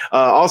free.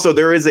 Also,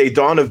 there is a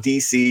Dawn of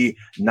DC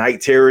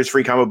Night Terrors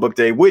Free Comic Book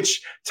Day, which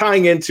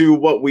tying into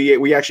what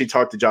we actually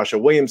talked to Joshua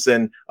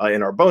Williamson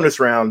in our bonus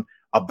round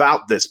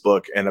about this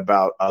book and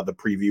about the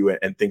preview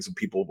and things that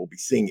people will be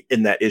seeing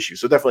in that issue.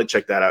 So definitely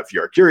check that out if you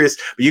are curious.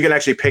 But you can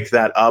actually pick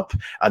that up.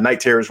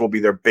 Night Terrors will be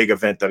their big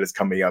event that is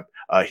coming up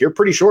here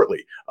pretty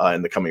shortly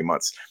in the coming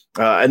months.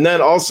 And then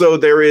also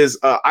there is,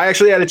 I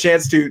actually had a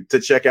chance to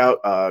check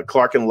out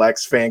Clark and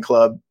Lex Fan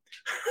Club.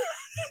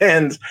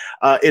 And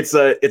there are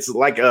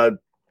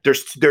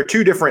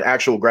 2 different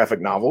actual graphic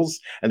novels,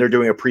 and they're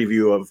doing a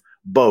preview of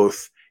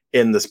both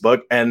in this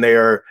book, and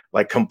they're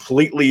like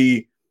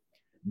completely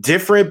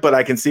different, but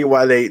I can see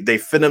why they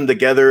fit them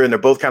together, and they're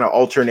both kind of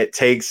alternate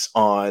takes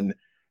on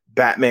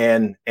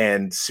Batman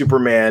and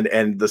Superman.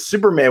 And the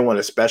Superman one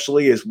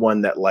especially is one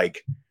that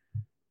like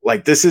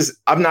this is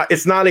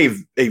it's not a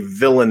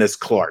villainous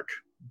Clark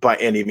by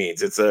any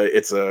means. It's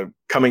a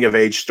coming of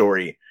age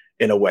story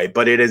in a way,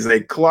 but it is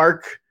a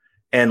Clark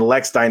and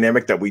Lex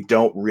dynamic that we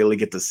don't really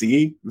get to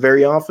see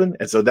very often.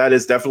 And so that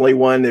is definitely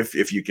one,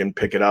 if you can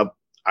pick it up,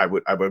 I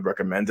would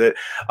recommend it.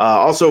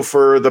 Also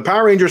for the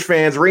Power Rangers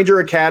fans, Ranger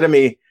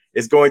Academy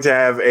is going to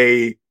have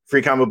a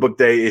Free Comic Book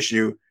Day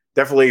issue.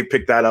 Definitely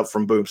pick that up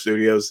from Boom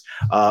Studios.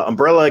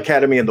 Umbrella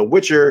Academy and The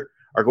Witcher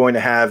are going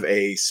to have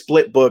a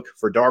split book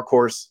for Dark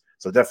Horse.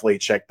 So definitely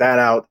check that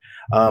out.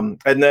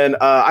 And then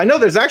I know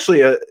there's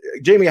actually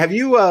Jamie, have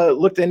you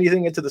looked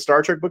anything into the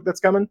Star Trek book that's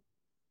coming?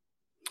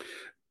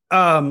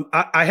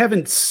 I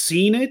haven't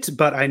seen it,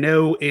 but I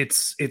know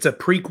it's a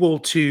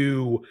prequel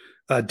to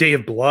Day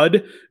of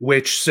Blood,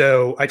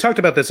 so I talked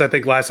about this, I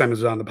think last time it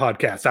was on the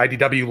podcast.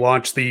 IDW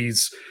launched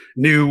these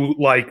new,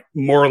 like,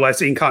 more or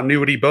less in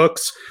continuity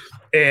books,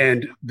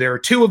 and there are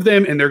 2 of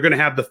them, and they're going to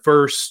have the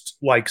first,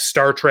 like,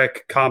 Star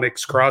Trek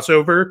comics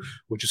crossover,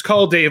 which is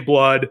called Day of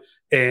Blood,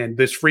 and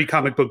this Free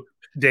Comic Book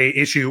Day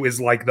issue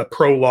is like the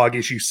prologue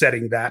issue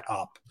setting that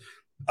up.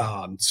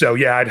 So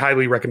yeah, I'd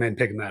highly recommend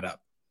picking that up.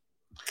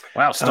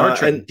 Wow, Star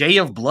Trek Day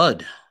of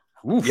Blood.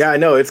 Oof. Yeah, I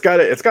know it's got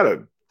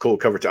a cool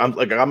cover too.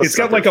 It's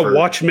got like a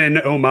Watchmen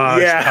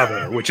homage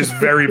cover, which is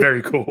very,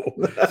 very cool.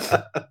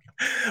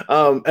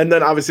 And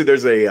then obviously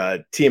there's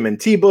a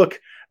TMNT book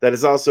that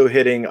is also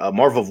hitting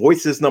Marvel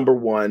Voices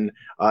 #1.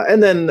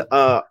 And then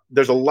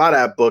there's a lot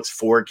of books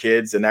for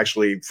kids, and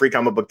actually Free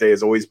Comic Book Day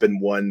has always been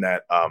one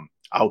that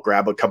I'll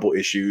grab a couple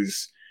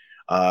issues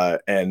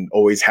and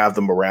always have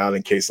them around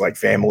in case like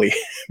family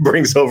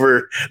brings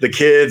over the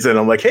kids, and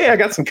I'm like, hey, I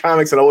got some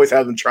comics, and I always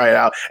have them try it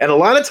out. And a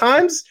lot of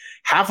times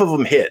half of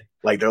them hit.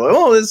 Like they're like,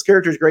 oh, this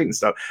character is great and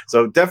stuff.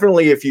 So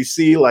definitely if you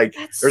see like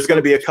there's going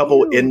to be a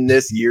couple in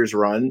this year's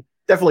run,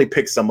 definitely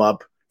pick some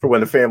up for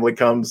when the family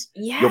comes.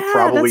 Yeah, you'll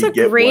probably that's a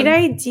get great one.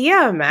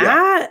 idea,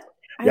 Matt.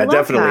 Yeah,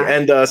 definitely.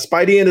 That. And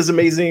Spidey and His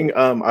Amazing.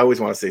 I always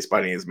want to say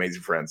Spidey and His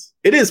Amazing Friends.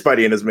 It is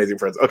Spidey and His Amazing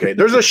Friends. Okay,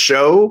 there's a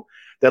show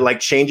that like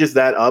changes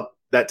that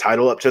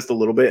title up just a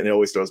little bit, and it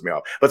always throws me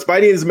off. But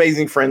Spidey and His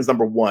Amazing Friends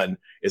 #1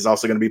 is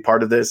also going to be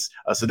part of this,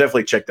 so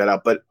definitely check that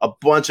out. But a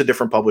bunch of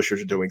different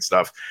publishers are doing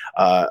stuff.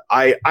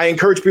 I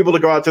encourage people to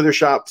go out to their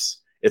shops.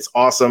 It's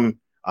awesome.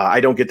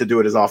 I don't get to do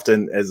it as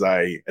often as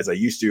I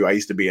used to. I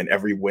used to be an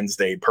every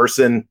Wednesday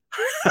person,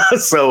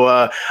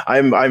 so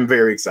I'm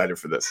very excited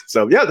for this.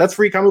 So yeah, that's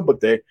Free Comic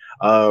Book Day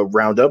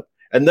roundup,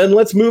 and then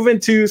let's move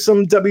into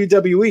some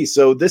WWE.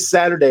 So this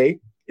Saturday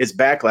is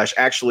Backlash.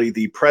 Actually,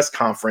 the press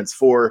conference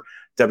for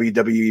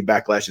WWE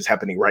Backlash is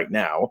happening right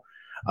now,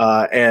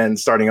 and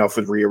starting off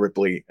with Rhea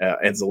Ripley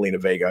and Zelina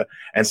Vega,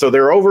 and so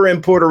they're over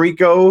in Puerto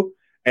Rico,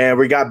 and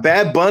we got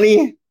Bad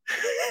Bunny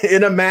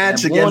in a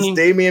match against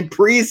Damian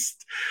Priest.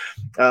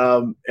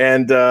 And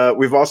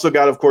we've also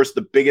got, of course,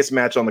 the biggest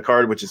match on the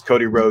card, which is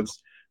Cody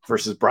Rhodes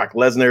versus Brock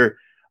Lesnar.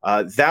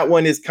 That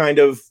one is kind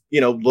of,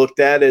 looked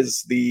at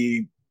as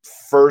the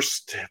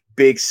first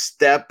big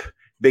step,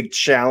 big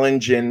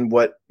challenge in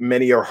what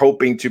many are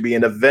hoping to be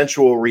an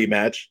eventual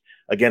rematch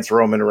against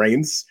Roman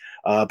Reigns.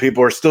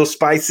 People are still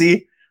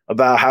spicy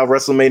about how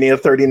WrestleMania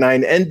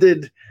 39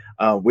 ended.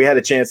 I had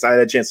a chance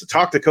to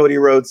talk to Cody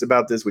Rhodes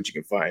about this, which you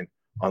can find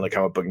on the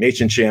Comic Book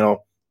Nation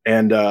channel.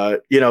 And,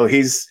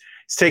 he's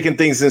taking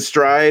things in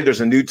stride.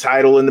 There's a new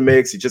title in the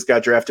mix. He just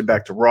got drafted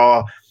back to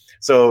Raw.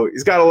 So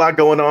he's got a lot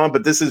going on,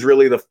 but this is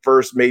really the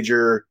first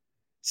major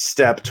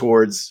step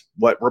towards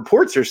what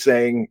reports are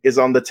saying is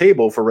on the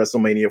table for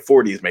WrestleMania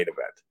 40's main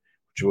event,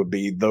 which would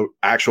be the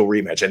actual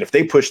rematch. And if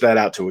they push that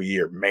out to a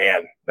year,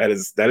 man, that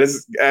is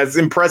as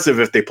impressive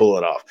if they pull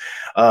it off.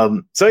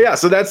 So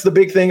that's the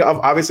big thing.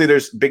 Obviously,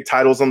 there's big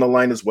titles on the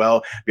line as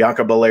well.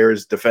 Bianca Belair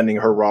is defending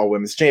her Raw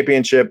Women's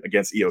Championship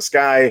against Io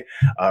Sky.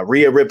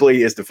 Rhea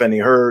Ripley is defending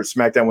her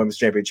SmackDown Women's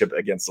Championship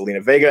against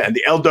Zelina Vega. And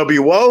the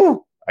LWO,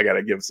 I got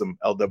to give some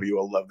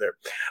LWO love there.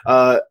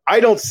 I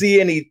don't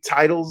see any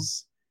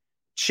titles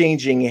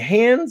changing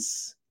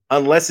hands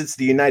unless it's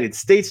the United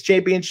States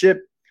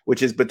Championship,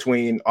 which is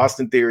between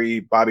Austin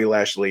Theory, Bobby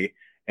Lashley,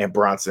 and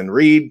Bronson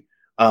Reed.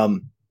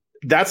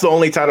 That's the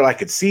only title I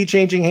could see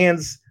changing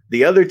hands.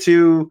 The other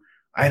two,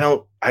 I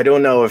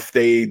don't know if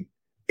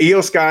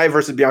Io Sky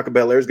versus Bianca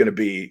Belair is going to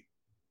be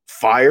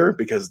fire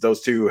because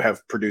those two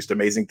have produced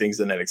amazing things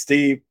in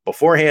NXT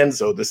beforehand.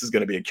 So this is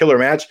going to be a killer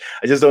match.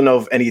 I just don't know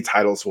if any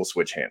titles will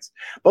switch hands,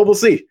 but we'll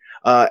see.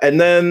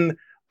 And then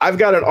I've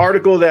got an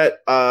article that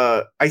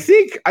I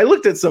think I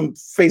looked at some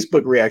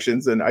Facebook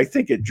reactions and I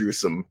think it drew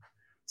some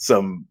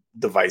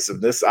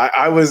divisiveness.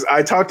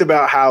 I talked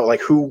about how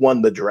who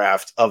won the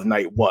draft of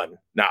night 1.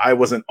 Now I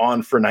wasn't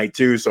on for night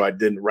 2, so I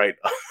didn't write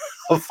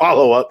a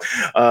follow-up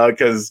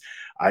because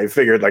I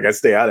figured I'd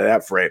stay out of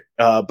that fray.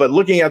 But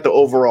looking at the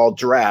overall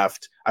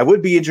draft, I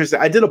would be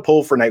interested. I did a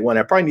poll for night 1.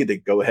 I probably need to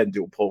go ahead and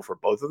do a poll for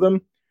both of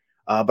them.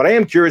 But I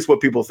am curious what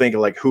people think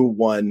of who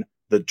won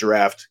the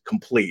draft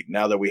complete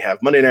now that we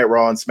have Monday Night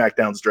Raw and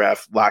SmackDown's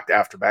draft locked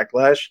after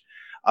Backlash.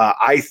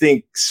 I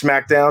think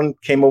SmackDown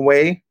came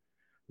away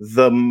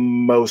the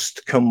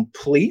most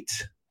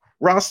complete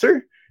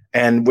roster,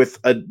 and with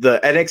the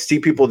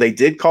NXT people they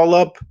did call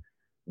up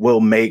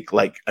will make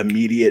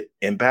immediate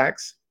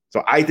impacts.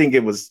 So I think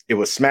it was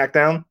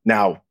SmackDown.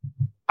 Now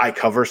I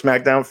cover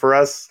SmackDown for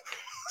us,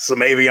 so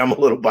maybe I'm a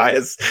little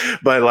biased,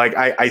 but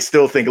I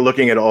still think,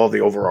 looking at all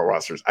the overall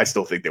rosters, I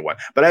still think they won.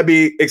 But I'd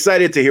be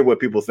excited to hear what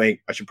people think.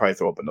 I should probably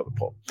throw up another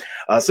poll.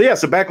 So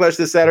Backlash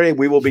this Saturday,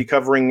 we will be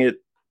covering it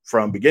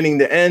from beginning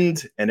to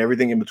end and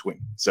everything in between.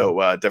 So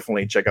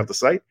definitely check out the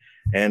site.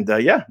 And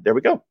there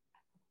we go.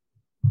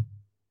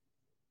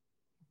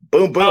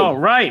 Boom, boom. All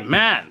right,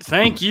 Matt.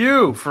 Thank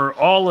you for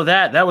all of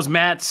that. That was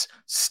Matt's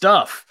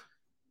stuff,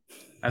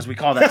 as we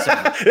call that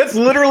segment. That's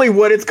literally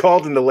what it's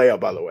called in the layout,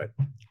 by the way.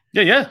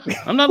 Yeah.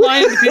 I'm not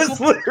lying to people. It's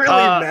literally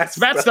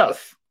Matt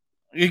stuff.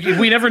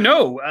 We never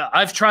know.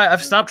 I've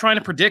stopped trying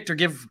to predict or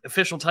give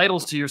official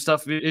titles to your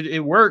stuff. It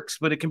works,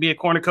 but it can be a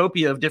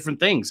cornucopia of different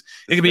things.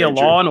 It could be a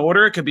Law and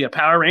Order. It could be a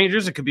Power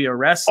Rangers. It could be a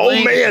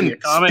wrestling. Oh man!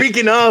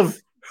 Speaking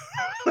of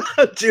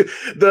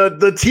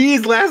the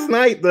tease last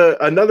night,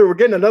 we're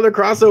getting another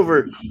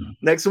crossover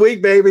next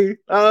week, baby.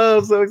 Oh,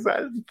 I'm so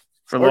excited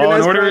for Law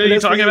and Order. Are you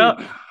talking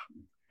about?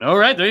 All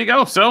right, there you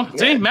go. So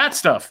see, Matt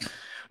stuff.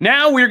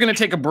 Now we're going to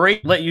take a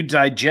break, let you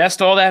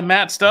digest all that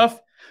Matt stuff.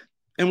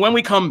 And when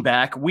we come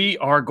back, we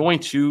are going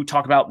to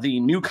talk about the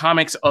new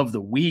comics of the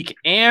week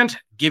and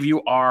give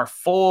you our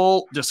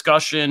full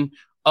discussion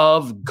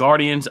of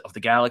Guardians of the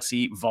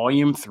Galaxy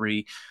Volume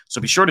 3.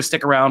 So be sure to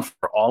stick around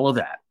for all of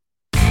that.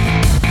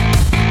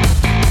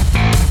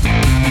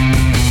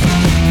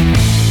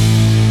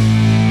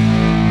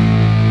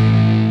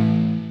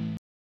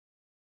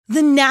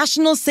 The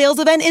national sales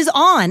event is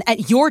on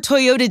at your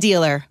Toyota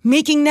dealer,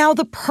 making now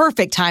the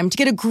perfect time to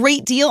get a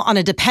great deal on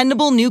a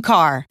dependable new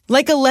car.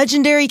 Like a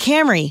legendary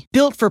Camry,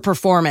 built for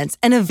performance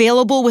and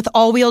available with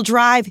all-wheel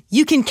drive,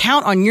 you can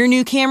count on your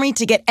new Camry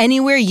to get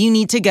anywhere you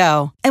need to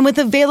go. And with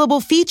available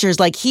features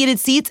like heated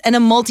seats and a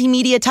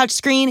multimedia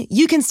touchscreen,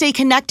 you can stay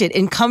connected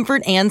in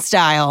comfort and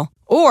style.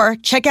 Or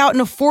check out an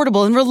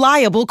affordable and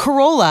reliable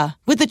Corolla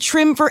with a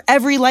trim for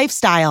every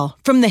lifestyle,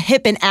 from the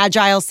hip and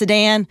agile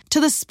sedan to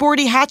the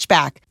sporty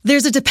hatchback.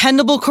 There's a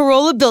dependable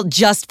Corolla built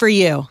just for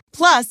you.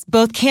 Plus,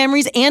 both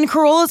Camrys and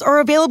Corollas are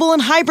available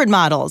in hybrid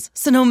models,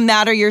 so no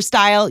matter your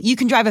style, you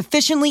can drive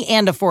efficiently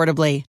and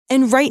affordably.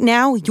 And right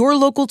now, your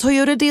local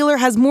Toyota dealer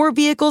has more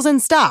vehicles in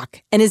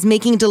stock and is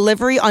making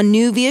delivery on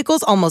new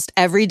vehicles almost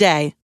every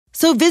day.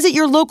 So visit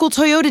your local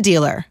Toyota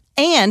dealer.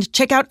 And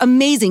check out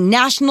amazing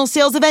national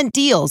sales event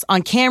deals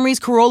on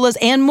Camrys, Corollas,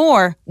 and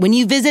more when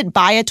you visit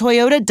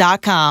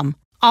buyatoyota.com.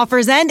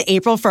 Offers end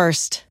April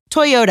 1st.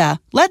 Toyota,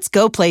 let's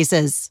go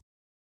places.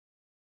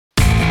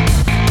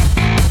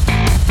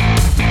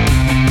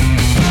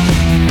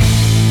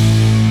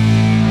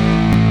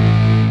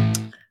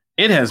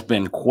 It has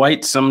been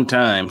quite some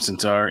time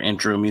since our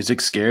intro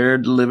music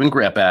scared the living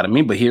crap out of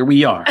me, but here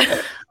we are.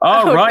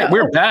 All right, no.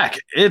 We're back.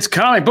 It's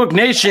Comic Book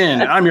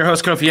Nation. I'm your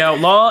host, Kofi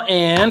Outlaw,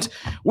 and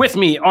with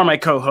me are my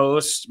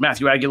co-hosts,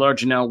 Matthew Aguilar,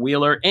 Janelle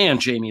Wheeler,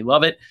 and Jamie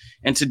Lovett.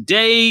 And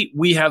today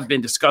we have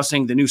been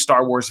discussing the new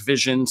Star Wars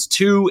Visions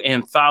 2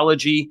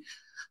 anthology.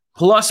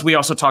 Plus, we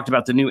also talked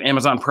about the new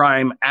Amazon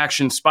Prime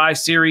action spy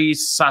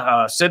series,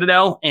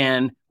 Citadel,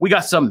 and we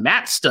got some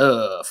Matt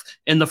stuff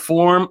in the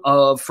form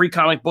of Free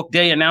Comic Book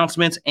Day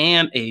announcements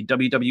and a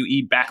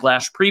WWE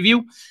Backlash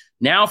preview.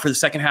 Now, for the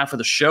second half of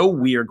the show,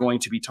 we are going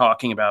to be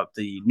talking about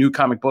the new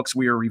comic books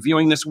we are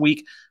reviewing this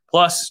week,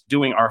 plus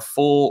doing our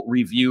full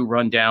review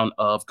rundown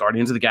of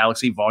Guardians of the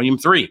Galaxy Volume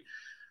 3.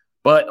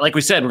 But like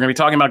we said, we're going to be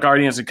talking about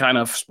Guardians and kind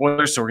of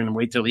spoilers, so we're going to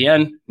wait till the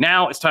end.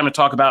 Now it's time to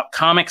talk about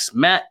comics.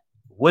 Matt,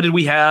 what did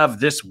we have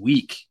this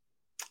week?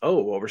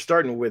 Oh, well, we're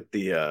starting with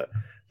the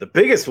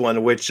biggest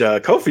one, which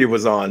Kofi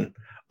was on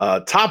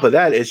top of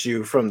that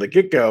issue from the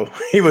get-go.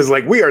 He was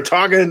like, we are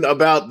talking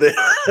about this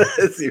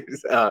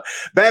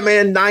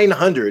Batman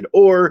 900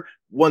 or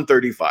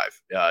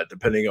 135,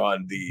 depending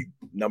on the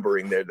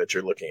numbering there that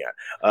you're looking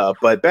at.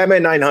 But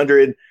Batman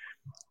 900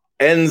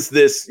 ends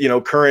this,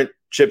 current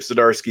Chip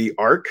Zdarsky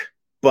arc,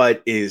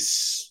 but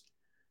is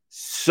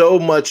so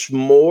much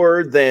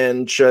more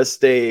than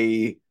just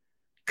a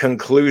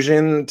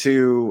conclusion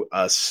to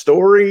a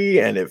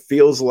story, and it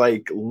feels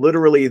like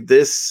literally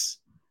this.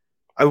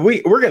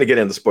 We're gonna get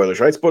into spoilers,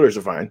 right? Spoilers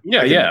are fine.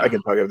 Yeah, I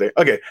can talk everything.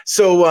 Okay,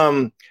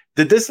 so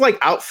did this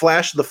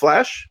outflash the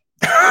Flash?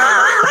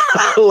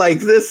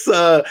 Like this,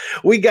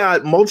 we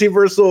got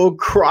multiversal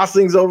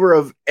crossings over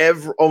of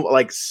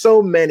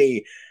so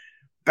many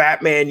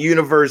Batman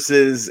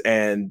universes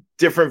and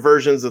different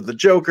versions of the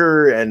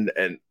Joker, and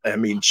I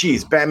mean,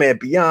 geez, Batman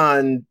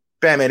Beyond,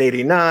 Batman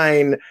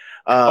 89.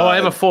 I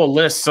have a full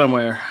list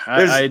somewhere.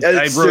 I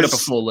wrote up a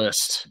full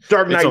list.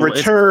 Dark Knight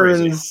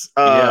Returns.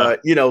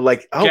 Gotham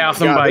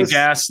by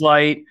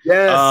Gaslight.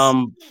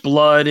 Yes.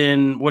 Blood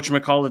in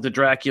whatchamacallit, the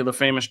Dracula,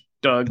 famous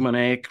Doug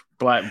Monet,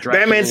 Black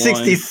Dracula. Batman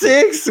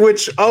 66,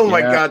 which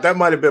my god, that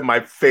might have been my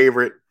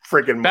favorite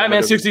freaking.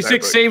 Batman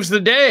 66 saves the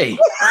day.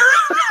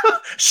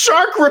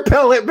 Shark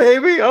repellent,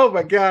 baby. Oh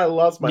my god, I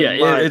lost my mind.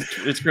 Yeah,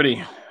 it's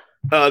pretty.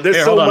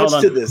 There's so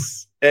much to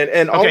this,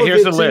 and all of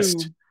here's it the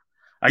list.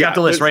 I got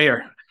the list right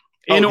here.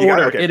 In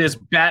order, it is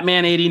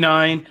Batman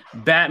 89,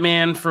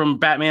 Batman from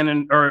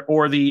Batman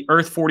or the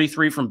Earth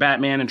 43 from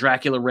Batman and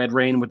Dracula Red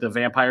Reign with the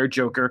Vampire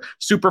Joker,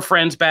 Super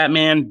Friends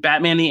Batman,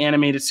 Batman the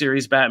Animated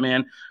Series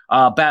Batman,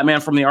 Batman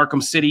from the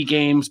Arkham City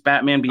games,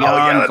 Batman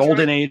Beyond,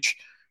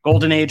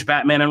 Golden Age,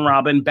 Batman and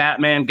Robin,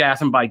 Batman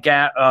Gotham by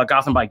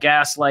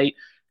Gaslight,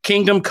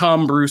 Kingdom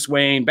Come Bruce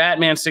Wayne,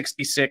 Batman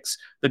 66,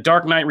 The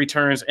Dark Knight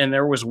Returns, and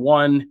there was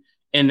one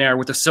in there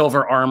with the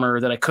silver armor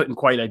that I couldn't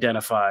quite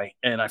identify,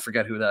 and I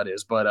forget who that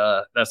is,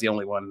 but that's the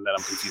only one that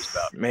I'm confused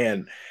about.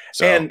 Man,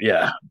 so,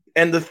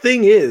 and the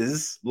thing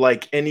is,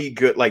 like any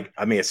good,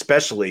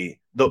 especially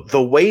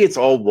the way it's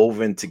all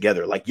woven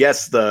together. Like,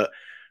 yes, the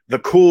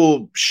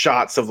cool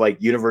shots of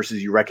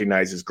universes you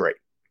recognize is great,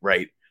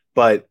 right?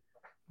 But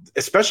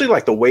especially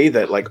the way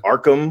that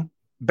Arkham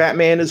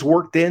Batman is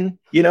worked in,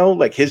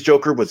 his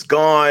Joker was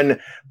gone,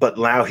 but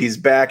now he's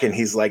back, and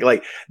he's like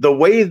the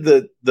way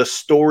the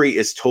story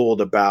is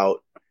told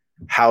about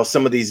how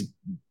some of these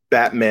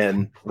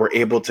Batmen were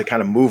able to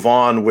kind of move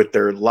on with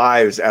their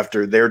lives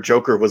after their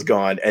Joker was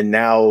gone, and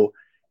now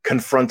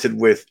confronted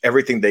with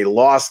everything they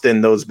lost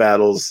in those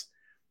battles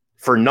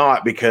for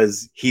naught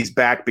because he's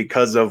back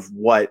because of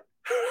what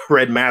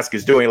Red Mask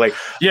is doing. We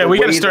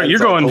got to start. You're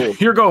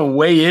going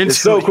way into.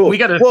 It's so cool. We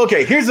got to. Well,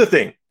 okay. Here's the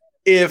thing.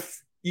 If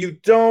you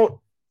don't,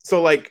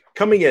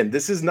 coming in,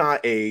 this is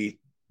not a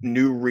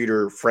new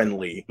reader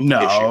friendly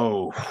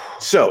issue.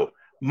 So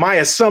my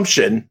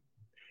assumption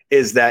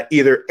is that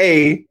either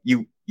A,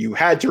 you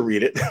had to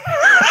read it,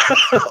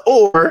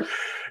 or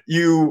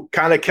you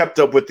kind of kept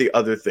up with the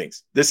other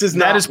things. This is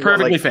not that is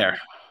perfectly fair.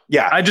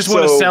 Yeah, I just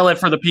want to sell it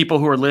for the people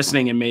who are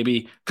listening, and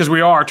maybe because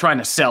we are trying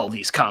to sell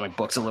these comic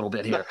books a little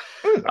bit here.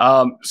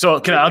 I'll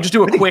just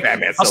do a quick.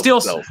 I'll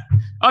steal.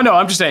 Oh no,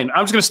 I'm just saying.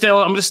 I'm going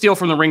to steal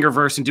from the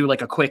Ringerverse and do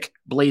like a quick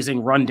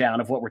blazing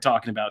rundown of what we're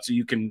talking about, so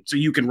you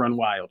can run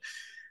wild.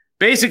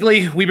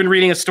 Basically, we've been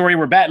reading a story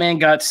where Batman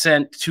got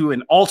sent to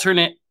an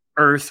alternate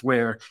Earth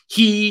where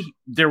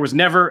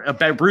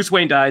Bruce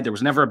Wayne died. There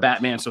was never a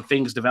Batman, so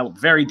things developed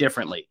very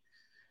differently.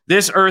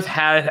 This Earth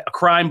had a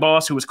crime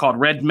boss who was called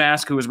Red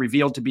Mask, who was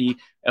revealed to be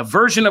a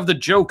version of the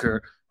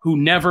Joker who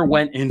never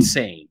went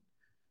insane.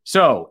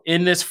 So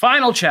in this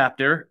final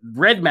chapter,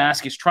 Red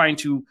Mask is trying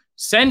to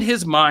send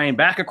his mind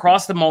back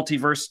across the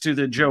multiverse to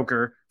the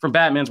Joker from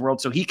Batman's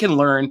world so he can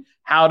learn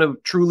how to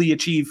truly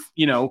achieve,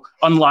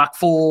 unlock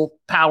full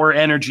power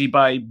energy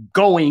by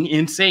going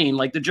insane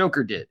like the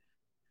Joker did.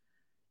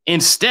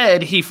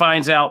 Instead, he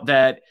finds out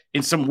that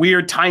in some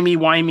weird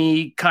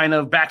timey-wimey kind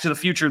of Back to the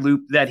Future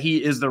loop that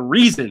he is the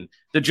reason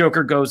the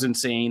Joker goes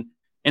insane.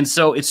 And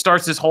so it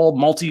starts this whole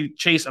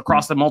chase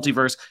across the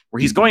multiverse where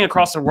he's going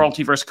across the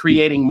multiverse,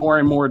 creating more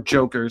and more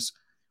Jokers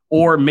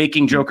or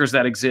making Jokers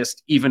that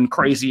exist even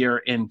crazier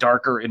and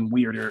darker and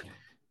weirder.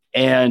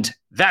 And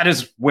that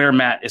is where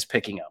Matt is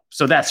picking up.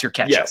 So that's your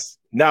catch-up. Yes.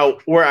 Now,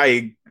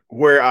 my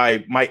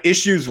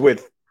issues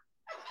with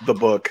the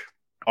book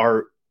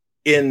are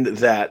in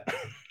the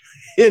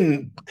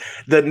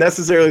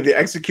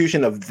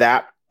execution of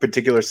that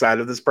particular side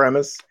of this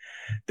premise.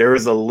 There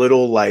is a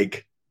little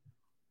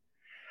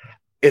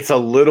it's a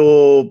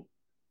little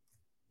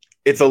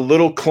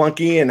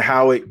clunky in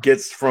how it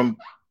gets from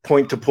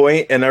point to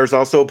point. And there's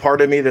also a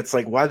part of me that's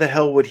like, why the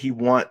hell would he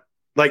want,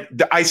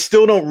 I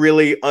still don't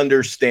really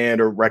understand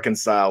or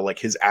reconcile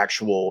his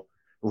actual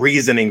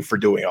reasoning for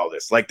doing all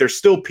this. There's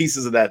still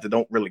pieces of that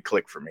don't really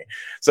click for me.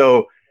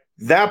 So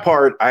that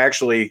part I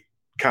actually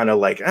kind of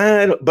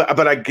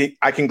but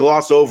I can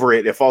gloss over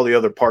it if all the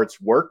other parts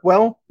work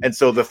well. And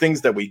so the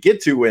things that we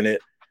get to in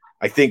it,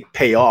 I think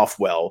pay off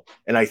well.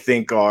 And I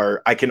think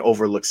I can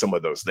overlook some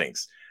of those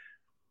things.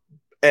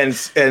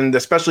 And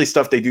especially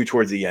stuff they do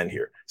towards the end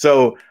here.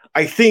 So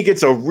I think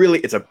it's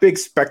a big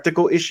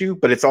spectacle issue,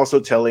 but it's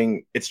also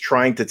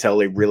trying to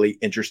tell a really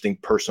interesting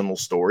personal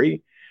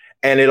story.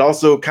 And it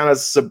also kind of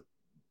subverts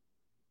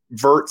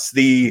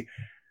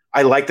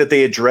I like that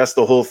they address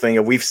the whole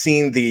thing. We've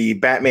seen the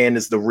Batman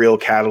is the real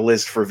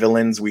catalyst for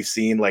villains. We've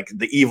seen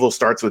the evil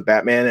starts with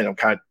Batman, and I'm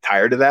kind of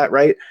tired of that,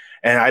 right?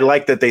 And I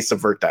like that they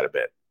subvert that a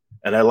bit.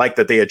 And I like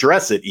that they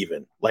address it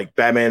even.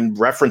 Batman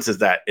references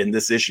that in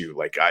this issue.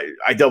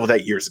 I dealt with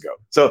that years ago.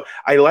 So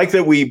I like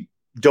that we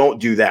don't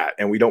do that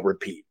and we don't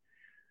repeat.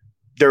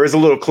 There is a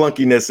little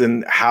clunkiness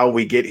in how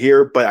we get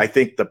here, but I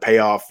think the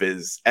payoff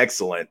is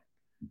excellent.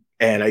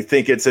 And I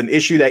think it's an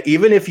issue that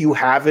even if you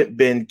haven't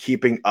been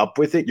keeping up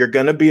with it, you're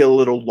going to be a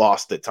little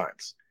lost at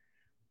times.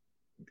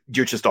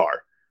 You just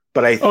are.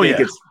 But I think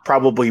it's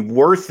probably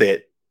worth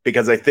it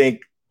because I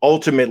think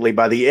ultimately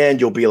by the end,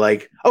 you'll be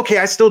like, okay,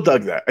 I still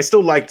dug that. I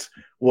still liked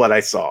what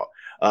I saw.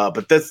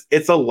 But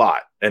it's a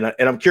lot. And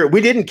I'm curious. We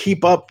didn't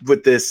keep up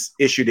with this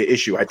issue to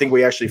issue. I think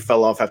we actually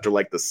fell off after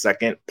the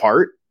second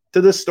part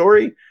to this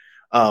story.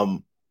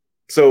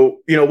 So,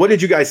 what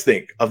did you guys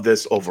think of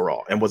this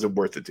overall? And was it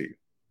worth it to you?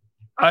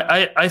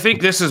 I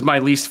think this is my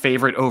least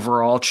favorite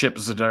overall Chip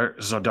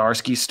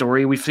Zdarsky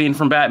story we've seen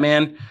from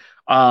Batman.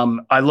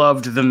 I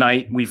loved The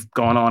Knight. We've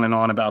gone on and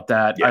on about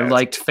that. Yeah, I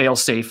liked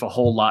Failsafe a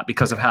whole lot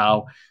because of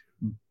how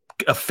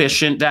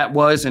efficient that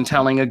was in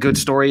telling a good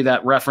story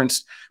that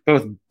referenced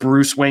both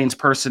Bruce Wayne's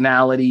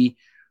personality,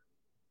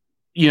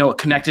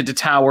 connected to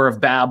Tower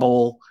of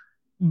Babel,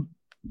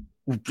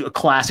 a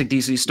classic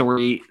DC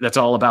story that's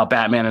all about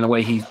Batman and the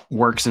way he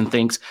works and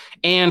thinks,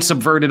 and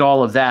subverted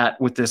all of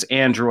that with this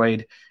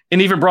android.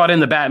 And even brought in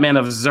the Batman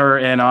of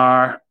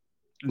Zur-En-Arrh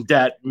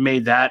that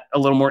made that a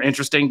little more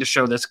interesting to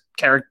show this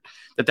character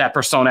that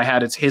persona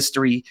had its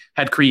history,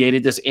 had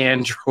created this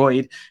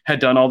android, had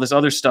done all this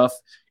other stuff.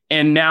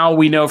 And now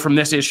we know from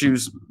this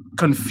issue's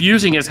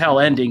confusing as hell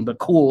ending, but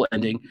cool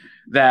ending,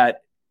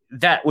 that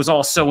was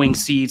all sowing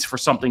seeds for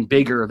something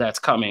bigger that's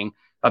coming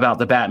about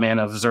the Batman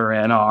of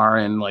Zur-En-Arrh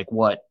and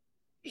what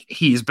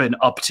he's been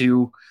up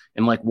to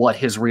and what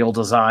his real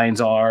designs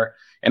are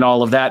and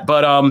all of that.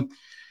 But,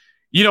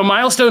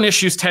 milestone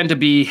issues tend to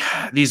be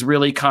these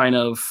really kind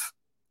of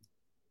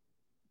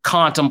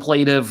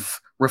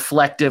contemplative,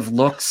 reflective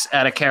looks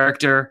at a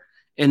character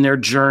in their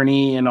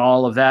journey and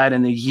all of that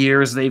and the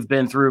years they've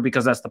been through,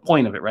 because that's the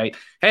point of it, right?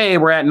 Hey,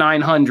 we're at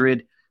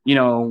 900.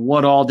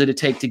 What all did it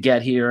take to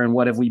get here and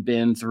what have we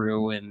been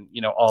through and,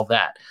 all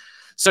that.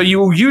 So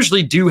you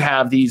usually do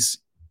have these,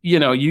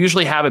 you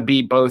usually have it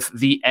be both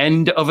the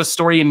end of a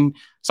story, and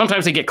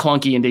sometimes they get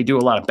clunky and they do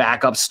a lot of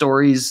backup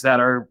stories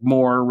that are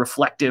more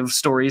reflective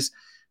stories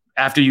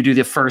after you do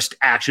the first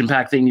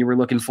action-packed thing you were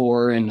looking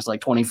for, and it's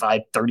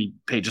 25, 30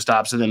 pages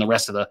tops, and then the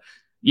rest of the,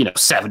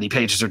 70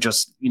 pages are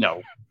just,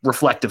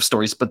 reflective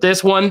stories. But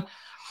this one,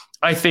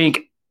 I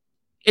think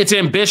it's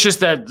ambitious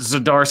that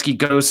Zdarsky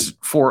goes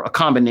for a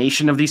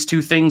combination of these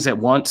two things at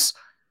once.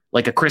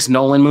 like a Chris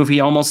Nolan movie,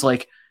 almost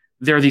like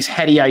there are these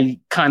heady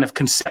kind of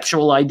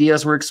conceptual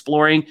ideas we're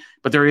exploring,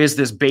 but there is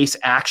this base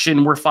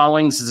action we're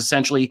following. This is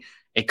essentially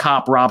a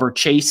cop robber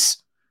chase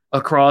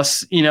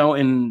across,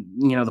 and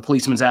the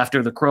policeman's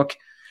after the crook,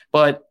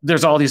 but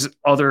there's all these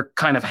other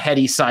kind of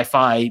heady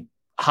sci-fi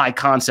high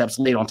concepts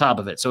laid on top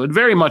of it. So it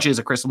very much is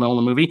a Chris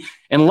Nolan movie,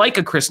 and like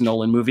a Chris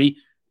Nolan movie,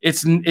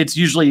 it's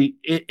usually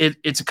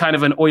it's kind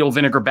of an oil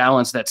vinegar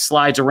balance that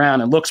slides around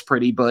and looks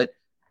pretty, but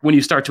when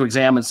you start to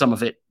examine some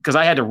of it, because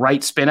I had to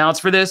write spin outs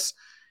for this,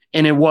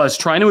 and it was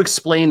trying to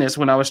explain this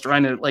when I was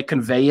trying to like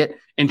convey it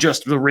in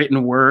just the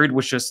written word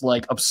was just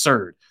like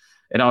absurd.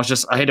 And I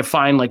had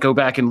to go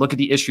back and look at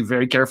the issue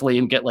very carefully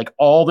and get like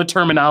all the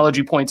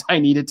terminology points I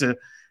needed to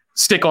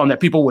stick on that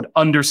people would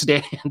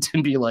understand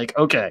and be like,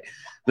 okay,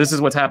 this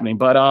is what's happening.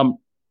 But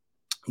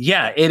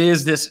it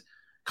is this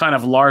kind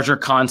of larger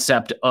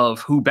concept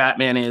of who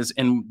Batman is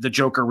and the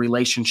Joker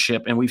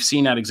relationship. And we've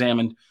seen that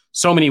examined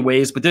so many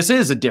ways, but this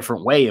is a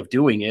different way of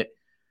doing it.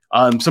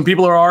 Some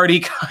people are already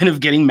kind of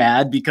getting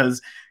mad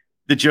because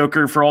the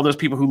Joker, for all those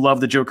people who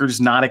love the Joker,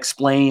 is not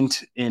explained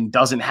and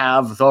doesn't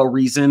have the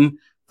reason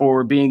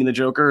for being the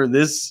Joker.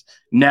 This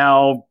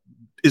now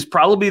is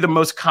probably the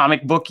most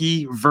comic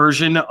booky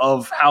version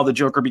of how the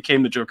Joker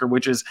became the Joker,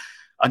 which is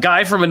a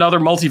guy from another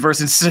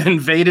multiverse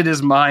invaded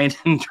his mind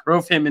and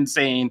drove him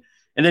insane,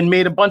 and then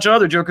made a bunch of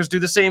other Jokers do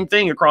the same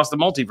thing across the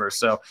multiverse.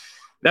 So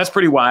that's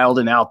pretty wild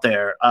and out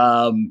there.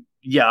 I'm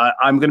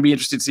going to be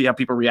interested to see how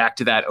people react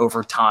to that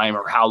over time,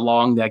 or how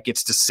long that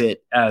gets to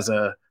sit as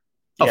a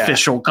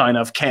official kind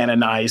of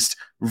canonized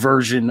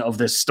version of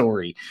this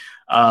story.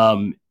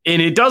 And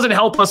it doesn't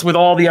help us with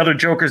all the other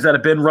Jokers that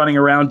have been running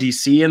around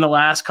DC in the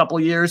last couple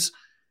of years.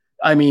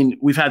 I mean,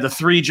 we've had the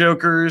 3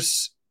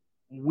 Jokers.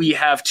 We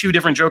have 2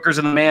 different Jokers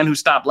and the Man Who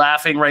Stopped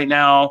Laughing right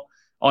now.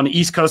 On the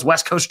East Coast,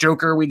 West Coast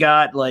Joker, we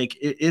got like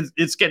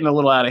it's getting a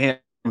little out of hand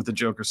with the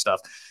Joker stuff.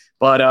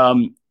 But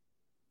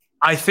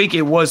I think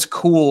it was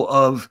cool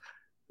of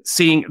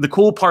seeing the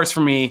cool parts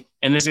for me,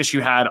 and this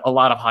issue had a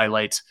lot of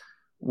highlights,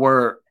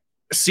 were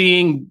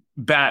seeing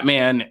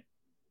Batman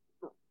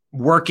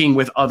working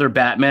with other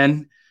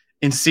Batmen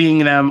and seeing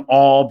them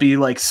all be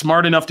like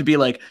smart enough to be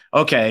like,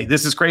 okay,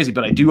 this is crazy,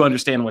 but I do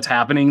understand what's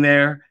happening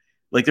there.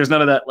 Like, there's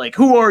none of that, like,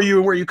 who are you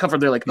and where you come from?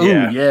 They're like, oh,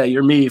 yeah,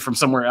 you're me from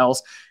somewhere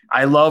else.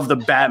 I love the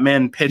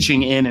Batman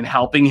pitching in and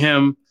helping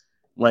him.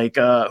 Like,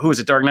 who is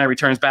it? Dark Knight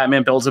Returns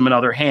Batman builds him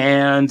another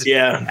hand.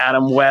 Yeah.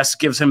 Adam West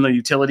gives him the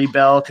utility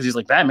belt because he's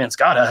like, Batman's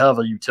got to have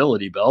a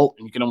utility belt.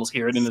 And you can almost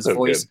hear it in his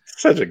voice. Good.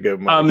 Such a good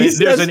movie.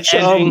 There's an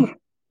ending.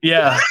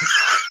 Yeah.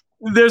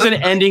 There's an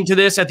ending to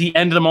this at the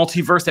end of the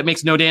multiverse that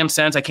makes no damn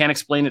sense. I can't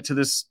explain it to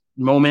this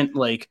moment.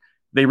 Like,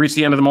 they reach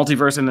the end of the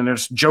multiverse and then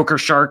there's Joker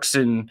sharks,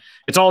 and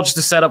it's all just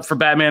a setup for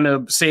Batman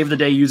to save the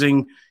day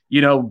using,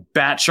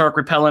 bat shark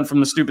repellent from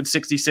the stupid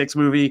 66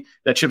 movie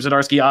that Chip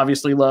Zdarsky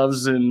obviously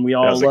loves, and we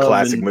all love. That was a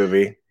classic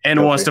movie.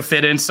 And wants to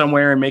fit in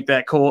somewhere and make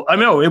that cool. I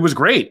know, it was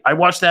great. I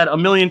watched that a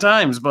million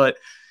times, but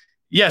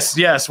yes.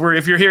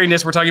 If you're hearing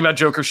this, we're talking about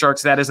Joker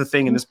sharks. That is a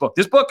thing in this book.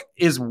 This book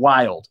is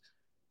wild.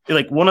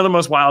 Like, one of the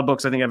most wild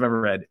books I think I've ever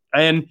read.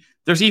 And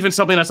there's even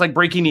something that's like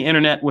breaking the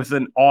internet with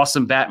an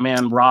awesome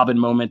Batman Robin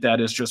moment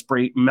that is just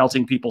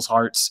melting people's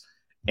hearts.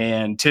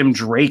 And Tim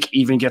Drake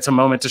even gets a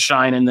moment to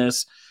shine in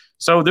this.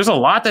 So there's a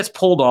lot that's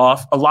pulled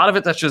off, a lot of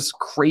it that's just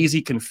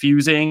crazy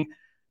confusing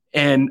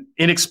and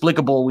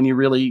inexplicable when you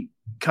really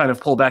kind of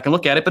pull back and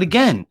look at it. But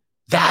again,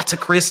 that's a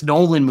Chris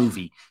Nolan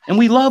movie, and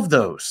we love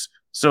those.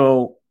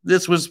 So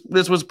this was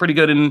pretty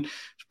good, and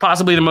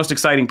possibly the most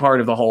exciting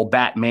part of the whole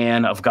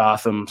Batman of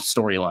Gotham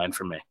storyline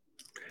for me.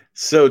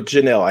 So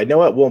Janelle, I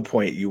know at one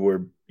point you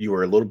were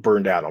a little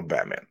burned out on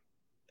Batman,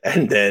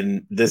 and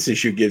then this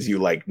issue gives you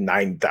like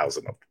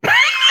 9,000 of them.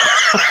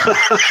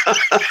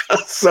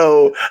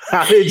 So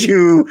how are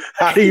you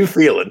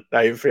feeling? How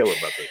are you feeling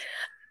about this?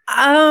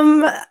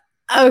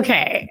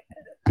 Okay.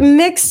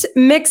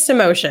 Mixed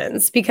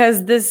emotions,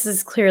 because this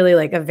is clearly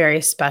like a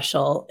very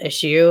special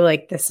issue.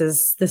 Like, this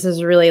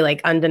is really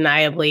like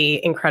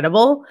undeniably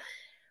incredible,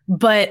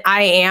 but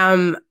I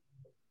am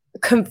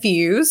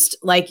confused.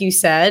 Like you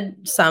said,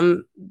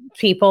 some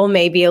people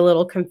may be a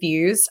little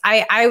confused.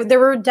 There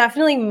were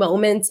definitely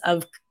moments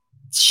of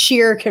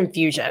sheer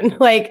confusion.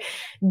 Like,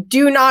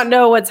 do not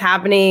know what's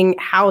happening.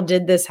 How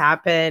did this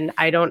happen?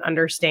 I don't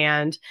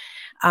understand.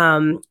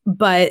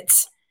 But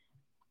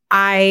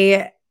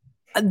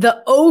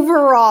the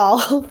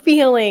overall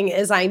feeling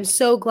is I'm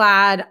so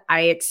glad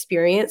I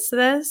experienced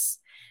this.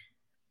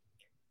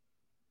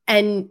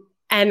 And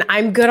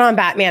I'm good on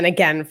Batman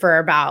again for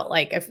about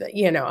like,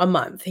 a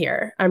month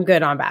here. I'm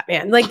good on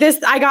Batman. Like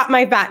this, I got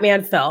my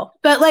Batman fill,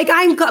 but like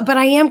I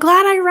am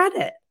glad I read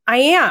it. I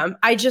am.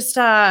 I just,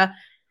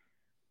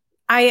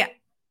 I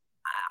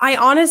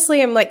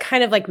honestly am like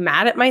kind of like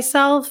mad at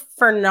myself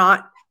for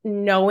not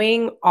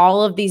knowing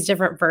all of these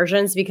different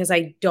versions because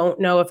I don't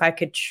know if I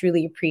could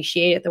truly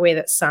appreciate it the way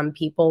that some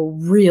people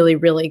really,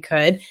 really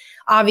could.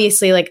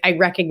 Obviously, like I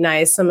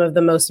recognize some of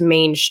the most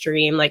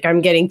mainstream, like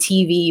I'm getting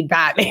TV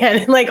Batman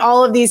and like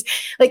all of these,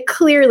 like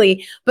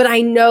clearly, but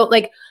I know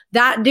like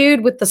that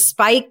dude with the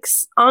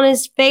spikes on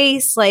his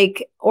face,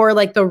 like, or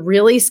like the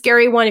really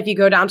scary one. If you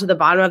go down to the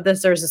bottom of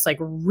this, there's this like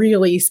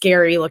really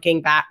scary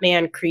looking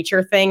Batman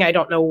creature thing. I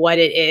don't know what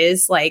it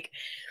is. Like,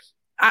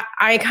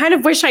 I kind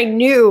of wish I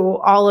knew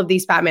all of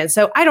these Batman.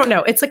 So I don't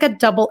know. It's like a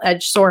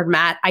double-edged sword,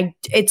 Matt.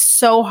 It's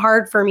so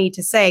hard for me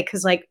to say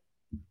because like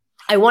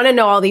I want to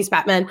know all these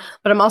Batman,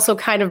 but I'm also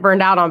kind of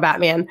burned out on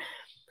Batman.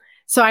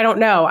 So I don't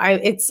know.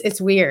 It's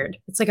weird.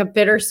 It's like a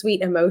bittersweet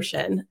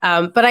emotion.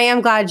 But I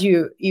am glad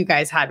you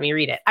guys had me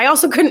read it. I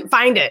also couldn't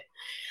find it.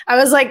 I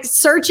was like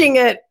searching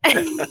it.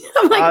 I'm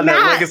like,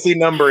 Matt, legacy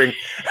numbering.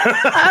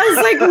 I was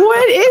like,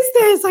 what is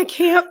this? I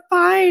can't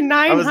find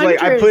 900. I was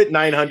like, I put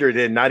 900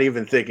 in, not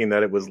even thinking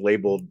that it was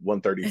labeled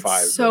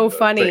 135. It's so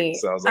funny.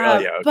 So I was like, oh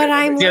yeah. Okay, but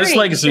I'm this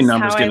legacy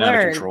number's getting out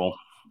of control.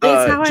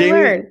 It's how Jamie, I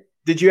learned.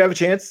 Did you have a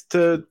chance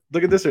to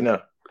look at this or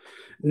no?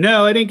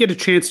 No, I didn't get a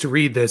chance to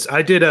read this.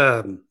 I did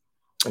I'm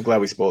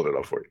glad we spoiled it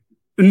all for you.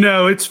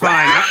 No, it's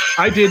fine.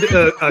 I did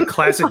a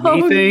classic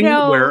me thing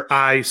where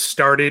I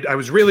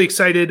was really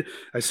excited.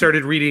 I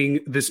started reading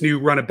this new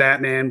run of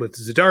Batman with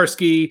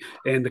Zdarsky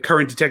and the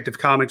current Detective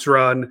Comics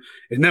run.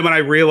 And then when I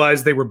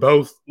realized they were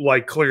both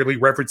like clearly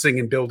referencing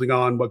and building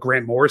on what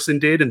Grant Morrison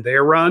did in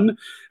their run,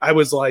 I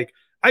was like,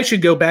 I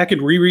should go back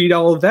and reread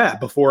all of that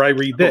before I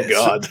read this.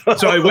 Oh, God.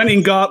 So I went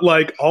and got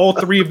like all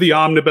 3 of the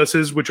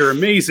omnibuses, which are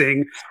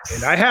amazing.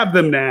 And I have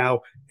them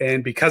now.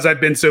 And because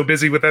I've been so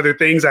busy with other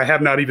things, I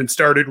have not even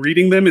started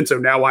reading them. And so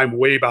now I'm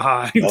way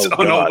behind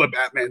on all the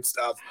Batman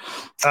stuff.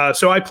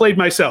 So I played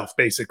myself,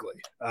 basically.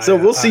 So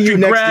we'll see you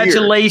next year.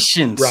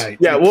 Congratulations. Right.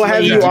 Yeah, we'll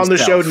have you on the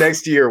show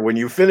next year when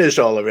you finish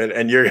all of it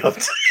and you're up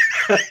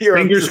to,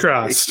 fingers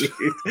crossed.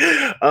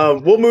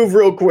 We'll move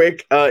real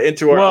quick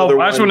into our other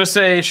one. I just want to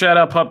say shout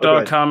out Pup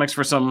Dog Comics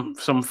for some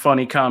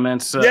funny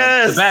comments.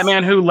 Yes. The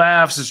Batman who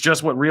laughs is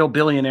just what real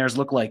billionaires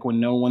look like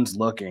when no one's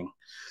looking.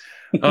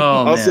 Oh,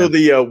 also,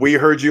 man. we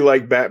heard you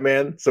like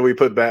Batman, so we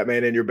put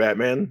Batman in your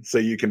Batman, so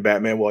you can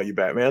Batman while you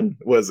Batman.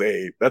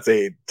 That's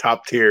a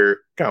top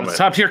tier comment.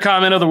 Top tier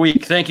comment of the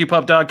week. Thank you,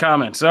 Pup Dog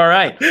Comments. All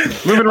right,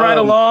 moving right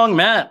along,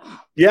 Matt.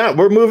 Yeah,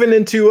 we're moving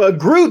into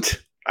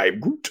Groot.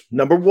 Groot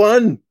number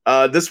 1.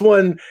 This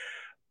one,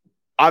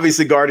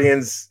 obviously,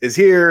 Guardians is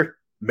here.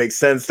 Makes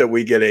sense that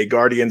we get a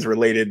Guardians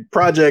related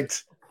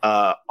project.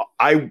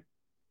 I've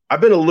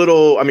been a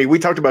little. I mean, we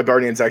talked about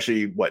Guardians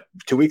actually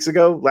 2 weeks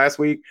ago, last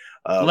week.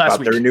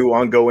 About their new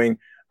ongoing.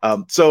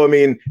 So, I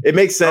mean, it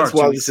makes sense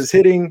while this is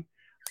hitting.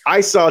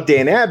 I saw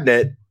Dan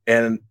Abnett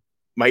and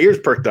my ears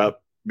perked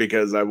up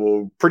because I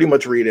will pretty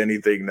much read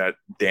anything that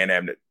Dan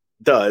Abnett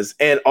does.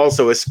 And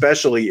also,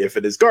 especially if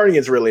it is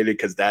Guardians related,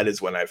 because that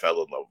is when I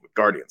fell in love with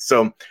Guardians.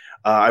 So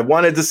I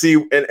wanted to see,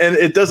 and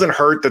it doesn't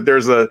hurt that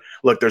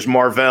there's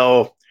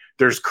Marvel,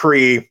 there's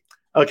Kree.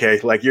 Okay,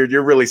 like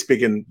you're really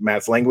speaking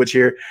Matt's language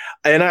here.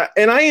 And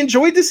I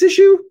enjoyed this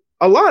issue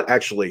a lot,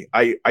 actually.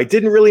 I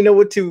didn't really know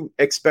what to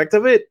expect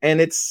of it,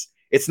 and it's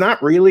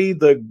not really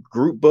the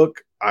Groot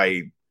book.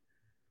 I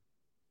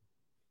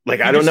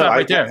don't know.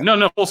 Right there.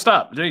 No, full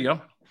stop. There you go.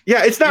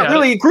 Yeah, it's not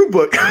really a Groot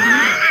book.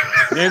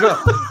 There you go.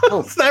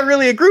 Oh. It's not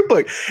really a Groot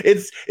book.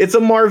 It's a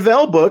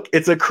Marvel book.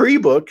 It's a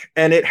Kree book,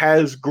 and it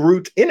has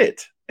Groot in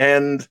it.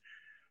 And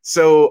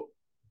so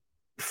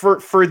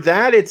for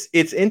that,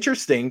 it's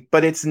interesting,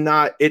 but it's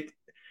not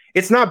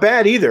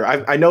bad either.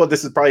 I know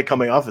this is probably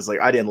coming off as like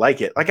I didn't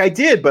like it. Like I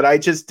did, but I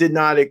just did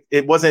not.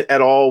 It wasn't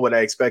at all what I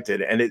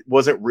expected, and it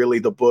wasn't really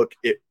the book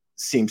it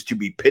seems to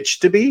be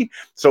pitched to be.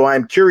 So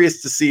I'm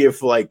curious to see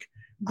if like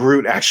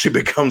Groot actually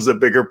becomes a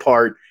bigger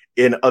part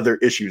in other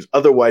issues.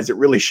 Otherwise, it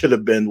really should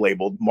have been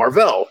labeled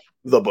Marvel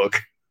the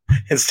book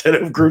instead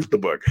of Groot the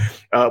book.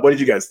 What did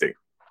you guys think?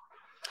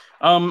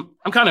 I'm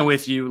kind of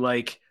with you.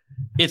 Like,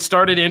 it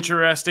started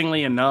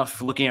interestingly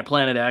enough looking at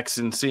Planet X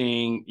and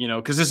seeing,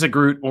 because this is a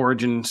Groot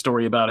origin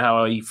story about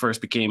how he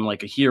first became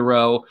like a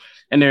hero.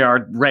 And they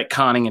are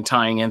retconning and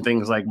tying in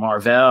things like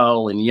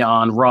Marvel and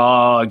Jan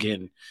Rog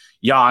and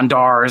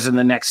Yondar's in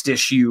the next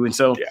issue. And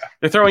so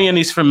they're throwing in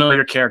these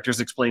familiar characters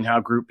to explain how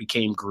Groot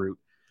became Groot.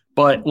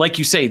 But like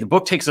you say, the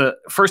book takes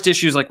first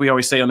issues, like we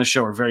always say on the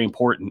show, are very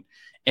important.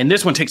 And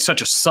this one takes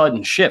such a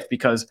sudden shift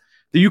because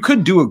you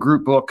could do a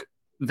Groot book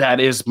that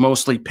is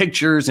mostly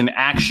pictures and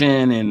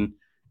action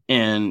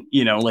and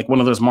like one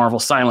of those Marvel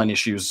silent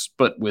issues,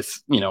 but with,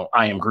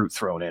 I Am Groot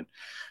thrown in.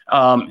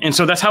 And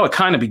so that's how it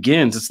kind of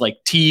begins. It's like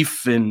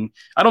Teef, and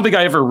I don't think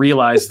I ever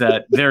realized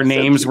that their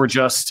names were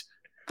just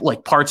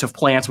like parts of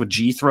plants with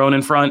G thrown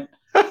in front.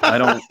 I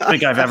don't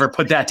think I've ever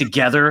put that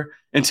together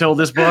until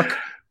this book.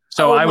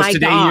 So I was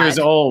today years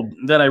old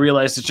that I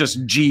realized it's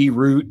just G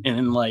root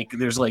and like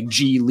there's like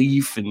G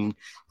leaf and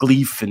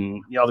gleef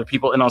and other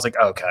people. And I was like,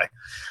 okay.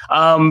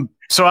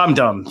 So I'm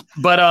dumb.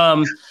 But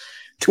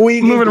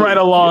moving right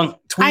along.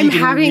 I'm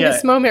having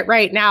this moment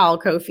right now,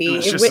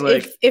 Kofi.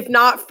 If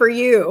not for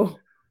you.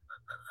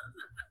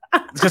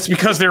 That's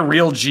because they're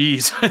real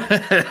G's.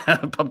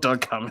 Pub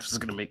Dog Comics is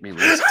going to make me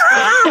lose.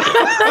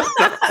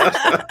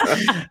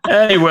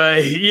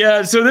 Anyway,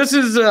 yeah. So this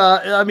is,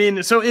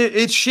 so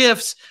it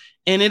shifts,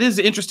 and it is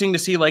interesting to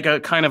see like a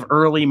kind of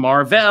early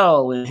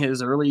Marvel and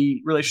his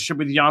early relationship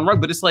with Jan Rugg.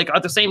 But it's like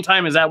at the same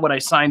time, is that what I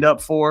signed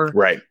up for?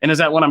 Right. And is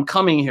that what I'm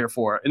coming here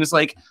for? And it's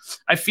like,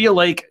 I feel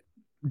like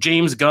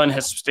James Gunn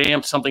has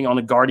stamped something on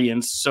the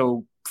Guardians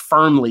so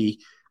firmly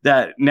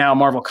that now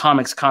Marvel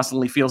Comics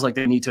constantly feels like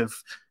they need to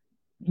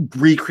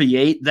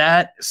recreate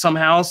that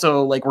somehow.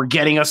 So like we're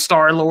getting a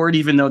Star-Lord,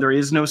 even though there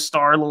is no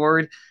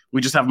Star-Lord. We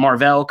just have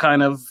Marvel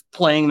kind of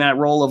playing that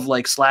role of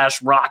like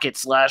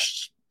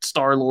 /Rocket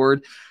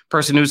 /Star-Lord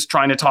person who's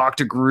trying to talk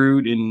to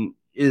Groot and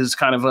is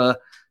kind of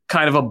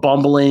a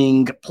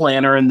bumbling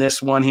planner in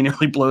this one. He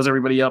nearly blows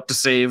everybody up to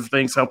save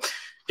things. So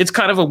it's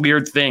kind of a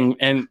weird thing.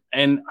 And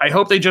I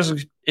hope they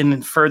just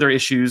in further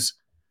issues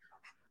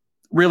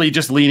really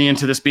just leaning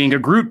into this being a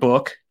Groot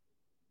book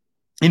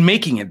in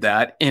making it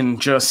that,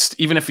 and just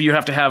even if you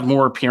have to have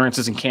more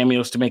appearances and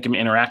cameos to make him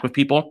interact with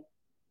people,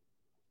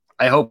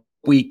 I hope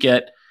we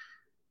get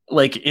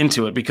like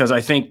into it, because I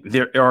think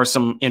there are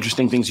some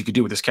interesting things you could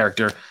do with this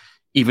character.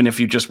 Even if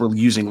you just were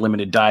using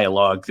limited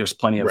dialogue, there's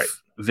plenty of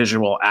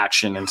visual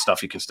action and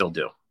stuff you can still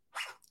do.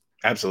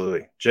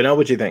 Absolutely. Janelle,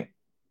 what do you think?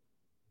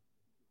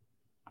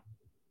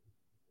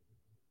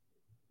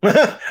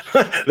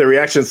 The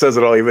reaction says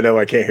it all, even though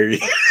I can't hear you.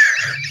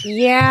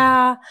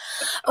 Yeah.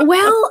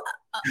 Well,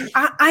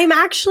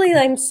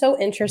 I'm so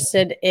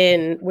interested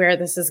in where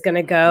this is going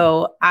to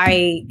go.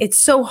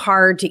 It's so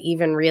hard to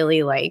even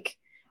really like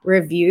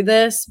review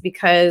this,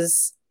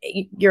 because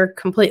you're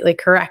completely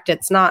correct.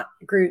 It's not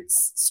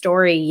Groot's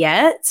story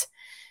yet.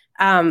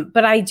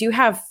 But I do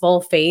have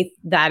full faith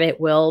that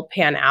it will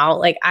pan out.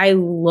 Like I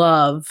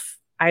love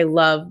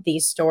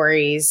these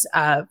stories,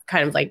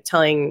 kind of like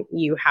telling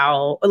you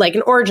how, like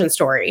an origin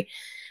story.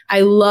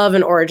 I love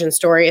an origin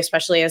story,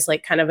 especially as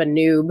like kind of a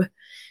noob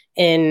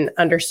in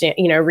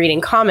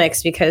reading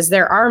comics, because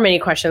there are many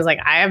questions. Like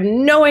I have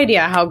no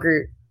idea how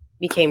Groot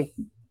became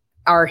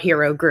our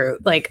hero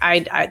Groot. Like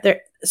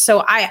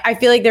so I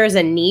feel like there's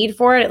a need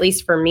for it, at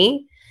least for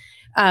me.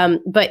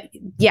 But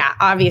yeah,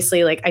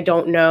 obviously, like I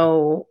don't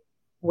know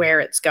where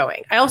it's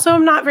going. I also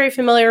am not very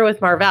familiar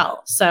with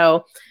Marvel.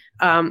 So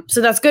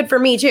that's good for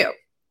me too,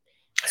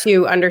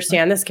 to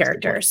understand this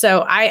character.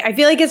 So I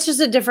feel like it's just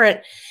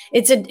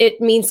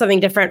it means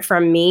something different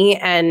from me.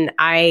 And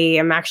I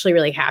am actually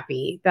really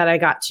happy that I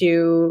got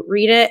to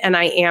read it. And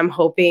I am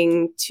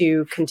hoping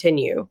to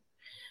continue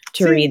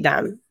to read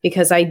them,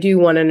 because I do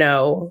want to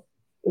know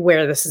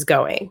where this is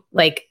going,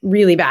 like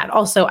really bad.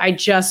 Also, I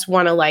just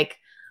want to like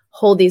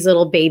hold these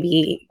little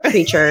baby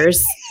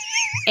creatures.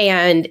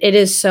 And it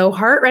is so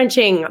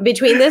heart-wrenching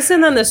between this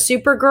and then the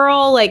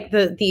Supergirl, like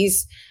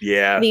these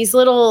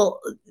little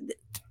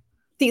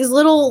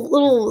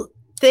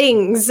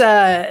things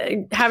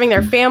having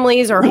their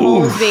families or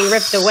homes being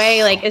ripped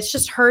away. Like it's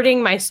just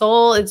hurting my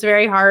soul. It's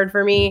very hard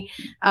for me.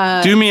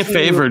 Do me a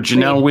favor,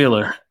 Janelle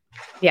Wheeler.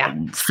 Yeah.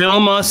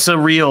 Film us a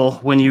reel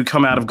when you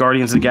come out of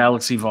Guardians of the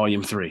Galaxy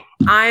Volume 3.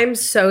 I'm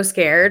so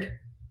scared.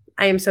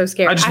 I am so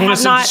scared. I just want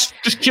to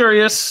just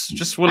curious.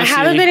 Just want to see. I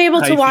haven't been able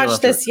to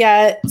watch this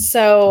yet.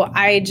 So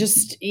I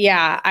just,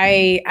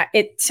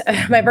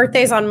 my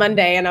birthday's on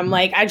Monday and I'm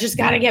like, I just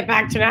got to get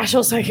back to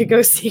Nashville so I could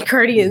go see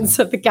Guardians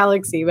of the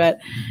Galaxy.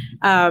 But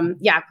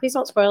please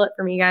don't spoil it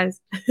for me,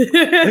 guys.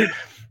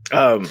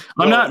 I'm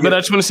not, but I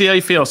just want to see how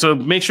you feel. So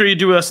make sure you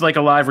do us like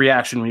a live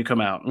reaction when you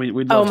come out.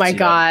 We'd love to see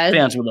that.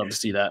 Fans would love to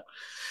see that.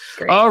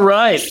 Great. All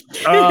right.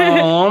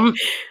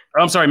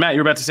 I'm sorry, Matt, you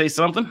were about to say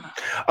something?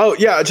 Oh,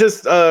 yeah,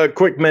 just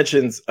quick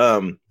mentions.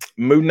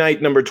 Moon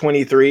Knight number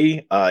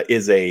 23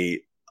 is a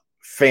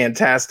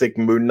fantastic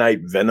Moon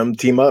Knight Venom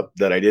team up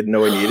that I didn't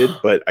know I needed,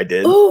 but I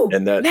did. Ooh,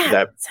 and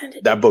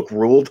that book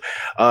ruled.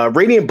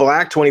 Radiant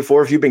Black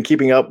 24, if you've been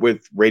keeping up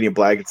with Radiant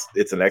Black,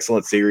 it's an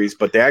excellent series,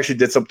 but they actually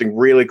did something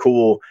really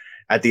cool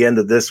at the end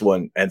of this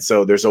one. And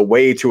so there's a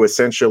way to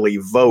essentially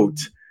vote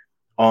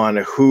on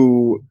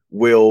who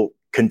will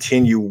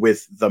continue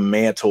with the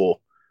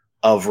mantle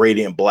of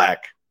Radiant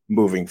Black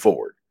moving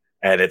forward.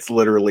 And it's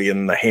literally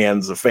in the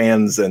hands of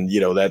fans. And,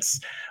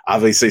 that's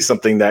obviously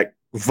something that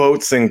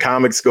votes in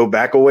comics go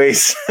back a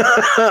ways.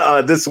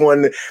 This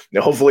one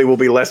hopefully will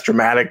be less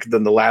dramatic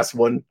than the last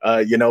one,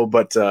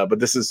 but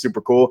this is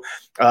super cool.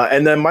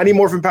 And then Mighty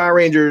Morphin Power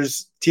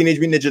Rangers Teenage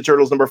Mutant Ninja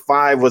Turtles number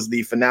 5 was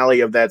the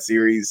finale of that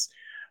series.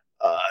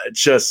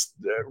 Just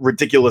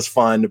ridiculous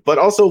fun, but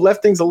also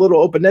left things a little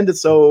open-ended.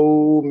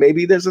 So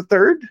maybe there's a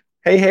third.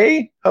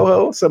 Hey, ho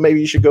ho. So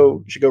maybe you should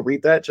go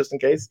read that just in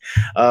case.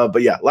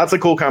 But yeah, lots of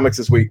cool comics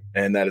this week,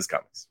 and that is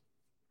comics.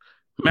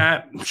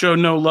 Matt showed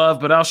no love,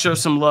 but I'll show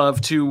some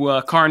love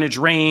to Carnage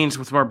Reigns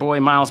with our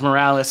boy Miles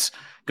Morales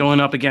going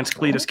up against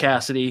Cletus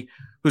Cassidy,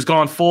 who's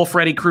gone full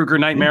Freddy Krueger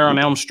Nightmare on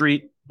Elm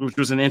Street, which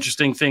was an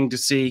interesting thing to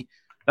see.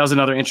 That was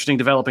another interesting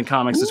developing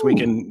comics this week,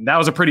 and that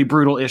was a pretty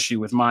brutal issue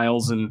with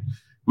Miles and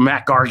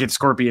Matt Gargett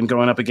Scorpion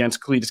going up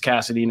against Cletus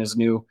Cassidy and his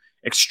new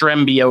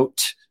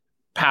Extrembiote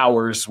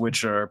powers,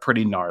 which are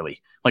pretty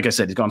gnarly. like I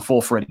said, he's gone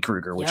full Freddy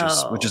Krueger, which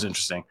is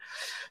interesting.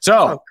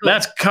 So cool.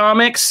 That's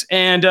comics.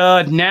 And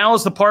now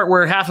is the part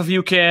where half of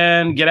you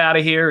can get out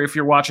of here if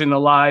you're watching the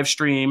live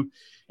stream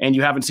and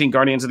you haven't seen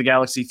Guardians of the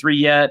Galaxy 3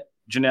 yet.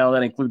 Janelle,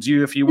 that includes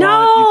you if you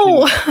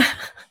want.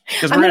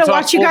 I'm going to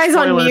watch you guys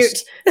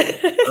spoilers. On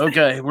mute.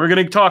 Okay, we're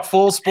going to talk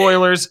full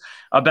spoilers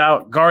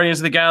about Guardians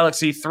of the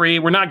Galaxy 3.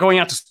 We're not going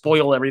out to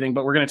spoil everything,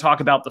 but we're going to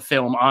talk about the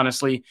film,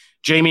 honestly.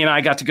 Jamie and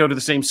I got to go to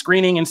the same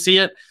screening and see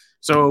it.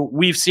 So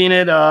we've seen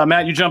it.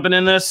 Matt, you jumping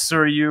in this,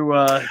 or you?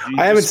 I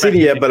haven't seen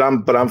it yet, but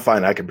I'm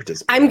fine. I can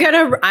participate. I'm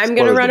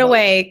gonna run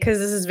away because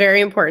this is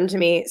very important to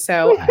me.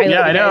 So I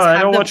know.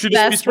 I don't want you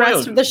to be spoiled.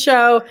 Rest of the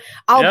show.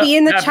 I'll be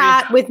in the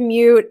chat with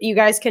mute. You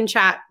guys can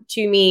chat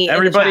to me.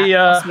 Everybody,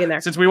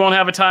 since we won't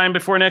have a time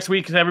before next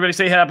week, everybody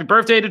say happy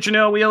birthday to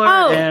Janelle Wheeler.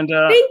 And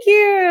thank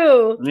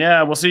you.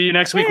 Yeah, we'll see you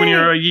next week when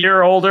you're a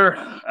year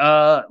older,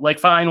 like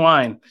fine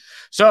wine.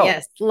 So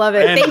yes, love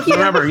it. Thank you.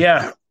 Remember,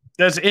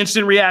 there's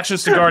instant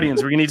reactions to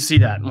Guardians. We're going to need to see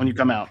that when you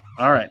come out.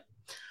 All right.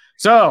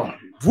 So,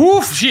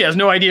 she has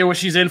no idea what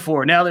she's in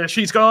for. Now that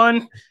she's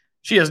gone,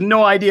 she has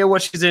no idea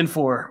what she's in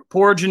for.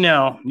 Poor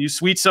Janelle, you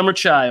sweet summer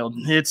child.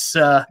 It's,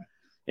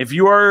 if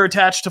you are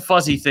attached to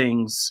fuzzy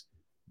things,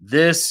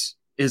 this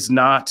is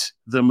not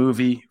the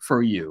movie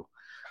for you.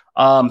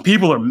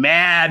 People are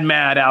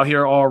mad out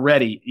here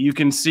already. You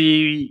can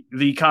see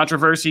the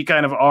controversy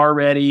kind of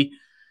already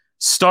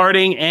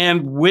starting,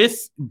 and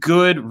with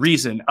good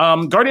reason.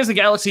 Guardians of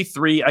the Galaxy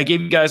 3, I gave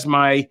you guys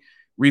my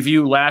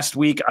review last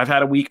week. I've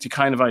had a week to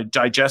kind of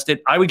digest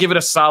it. I would give it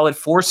a solid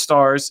 4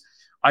 stars.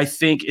 I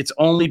think it's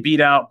only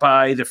beat out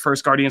by the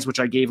first Guardians, which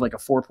I gave like a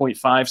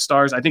 4.5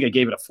 stars. I think I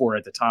gave it a 4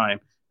 at the time.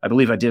 I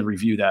believe I did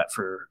review that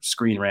for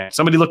Screen Rant.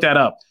 Somebody look that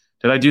up.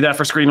 Did I do that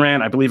for Screen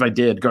Rant? I believe I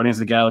did. Guardians of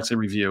the Galaxy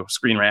review,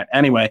 Screen Rant.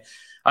 Anyway,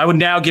 I would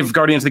now give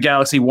Guardians of the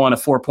Galaxy 1 a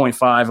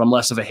 4.5. I'm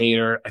less of a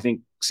hater. I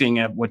think seeing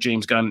what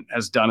James Gunn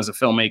has done as a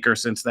filmmaker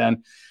since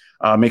then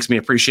makes me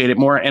appreciate it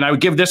more. And I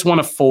would give this one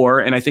a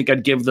 4, and I think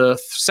I'd give the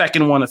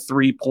second one a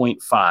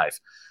 3.5.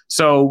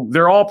 So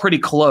they're all pretty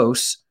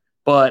close,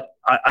 but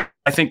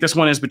I think this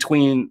one is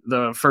between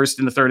the first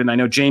and the third. And I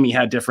know Jamie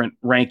had different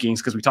rankings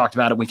because we talked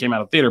about it when we came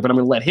out of theater, but I'm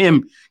going to let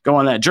him go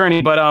on that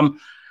journey. But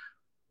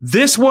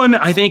this one,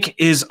 I think,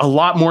 is a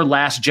lot more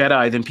Last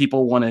Jedi than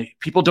people want to.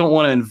 People don't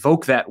want to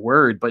invoke that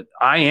word, but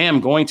I am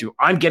going to.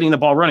 I'm getting the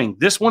ball running.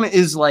 This one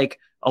is like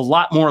a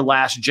lot more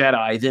Last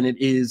Jedi than it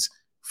is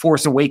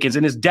Force Awakens,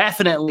 and is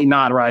definitely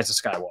not Rise of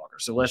Skywalker.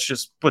 So let's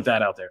just put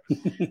that out there.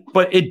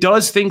 But it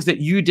does things that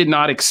you did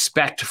not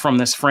expect from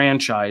this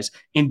franchise,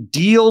 and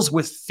deals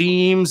with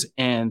themes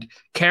and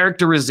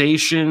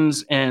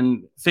characterizations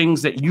and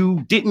things that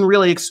you didn't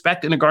really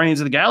expect in a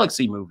Guardians of the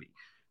Galaxy movie.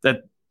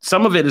 That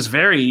some of it is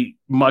very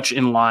much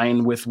in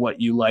line with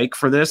what you like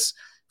for this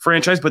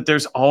franchise, but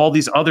there's all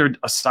these other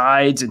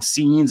asides and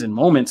scenes and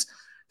moments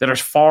that are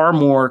far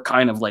more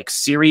kind of like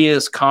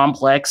serious,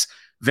 complex,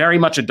 very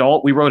much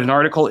adult. We wrote an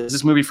article, is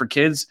this movie for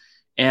kids?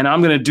 And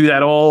I'm going to do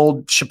that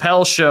old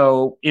Chappelle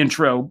Show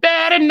intro.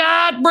 Better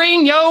not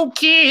bring your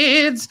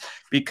kids,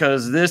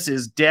 because this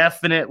is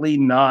definitely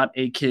not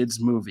a kid's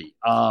movie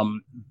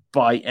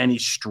by any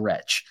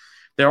stretch.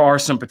 There are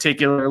some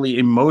particularly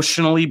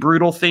emotionally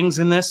brutal things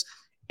in this,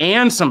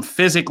 and some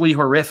physically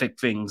horrific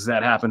things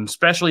that happen,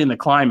 especially in the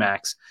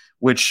climax,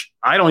 which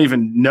I don't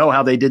even know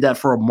how they did that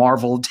for a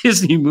Marvel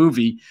Disney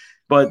movie.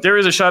 But there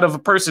is a shot of a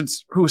person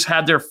who's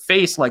had their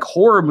face like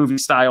horror movie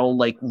style,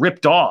 like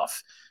ripped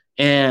off.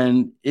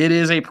 And it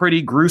is a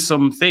pretty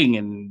gruesome thing.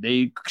 And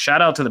they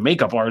shout out to the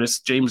makeup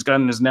artist. James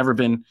Gunn has never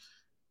been,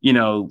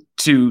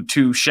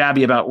 too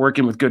shabby about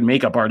working with good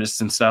makeup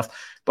artists and stuff.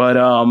 But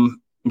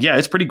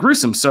it's pretty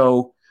gruesome.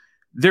 So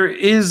there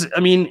is,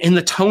 in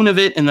the tone of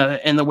it and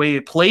the way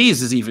it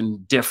plays is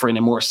even different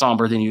and more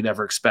somber than you'd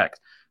ever expect.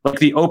 Like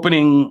the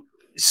opening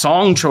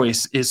song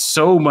choice is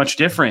so much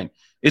different.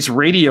 It's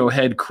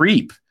Radiohead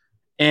Creep,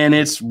 and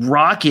it's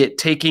Rocket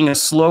taking a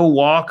slow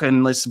walk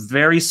and this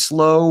very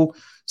slow,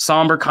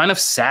 somber, kind of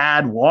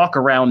sad walk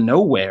around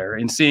nowhere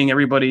and seeing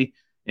everybody,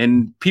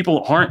 and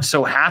people aren't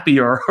so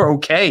happy or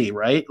okay,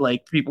 right?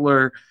 Like people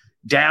are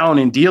down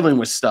and dealing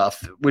with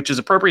stuff, which is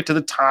appropriate to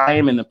the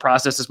time and the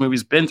process this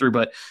movie's been through.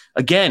 But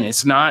again,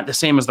 it's not the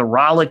same as the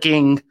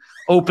rollicking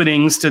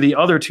openings to the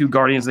other 2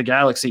 Guardians of the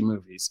Galaxy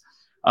movies.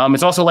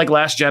 It's also like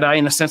Last Jedi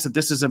in the sense that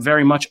this is a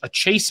very much a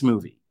chase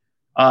movie.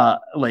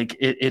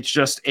 It's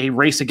just a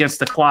race against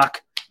the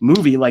clock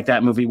movie, like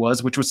that movie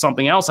was, which was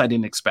something else I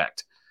didn't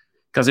expect,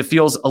 because it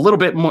feels a little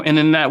bit more, and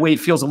in that way, it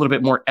feels a little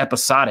bit more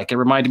episodic. It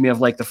reminded me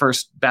of like the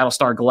first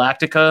Battlestar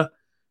Galactica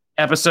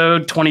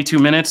episode, 22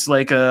 minutes,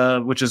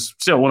 which is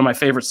still one of my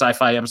favorite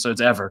sci-fi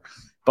episodes ever.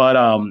 But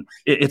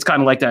it's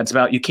kind of like that. It's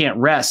about, you can't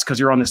rest because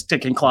you're on this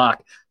ticking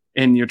clock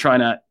and you're trying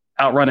to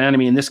outrun an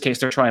enemy. In this case,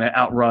 they're trying to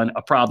outrun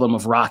a problem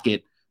of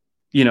Rocket,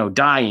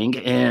 dying,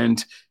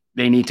 and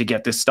they need to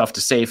get this stuff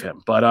to save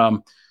him.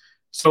 But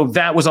so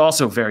that was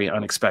also very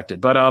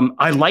unexpected. But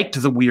I liked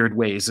the weird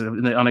ways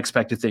and the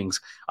unexpected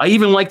things. I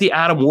even like the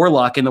Adam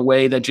Warlock in the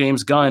way that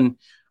James Gunn,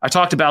 I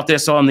talked about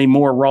this on the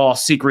more raw,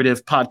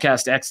 secretive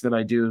podcast X that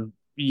I do,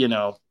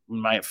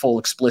 my full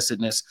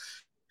explicitness.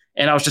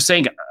 And I was just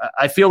saying,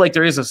 I feel like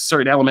there is a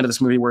certain element of this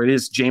movie where it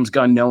is James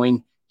Gunn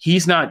knowing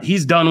he's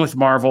done with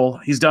Marvel.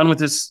 He's done with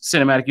this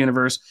cinematic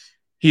universe.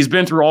 He's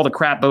been through all the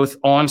crap, both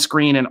on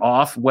screen and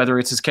off, whether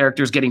it's his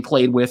characters getting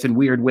played with in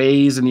weird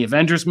ways in the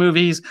Avengers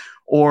movies,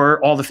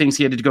 or all the things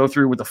he had to go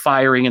through with the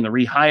firing and the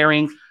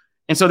rehiring.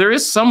 And so there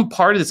is some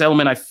part of this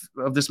element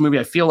of this movie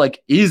I feel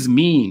like is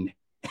mean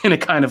in a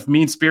kind of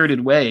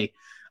mean-spirited way,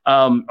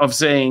 of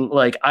saying,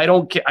 like, I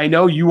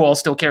know you all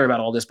still care about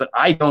all this, but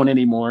I don't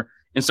anymore.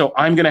 And so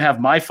I'm going to have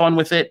my fun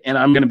with it, and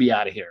I'm going to be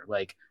out of here.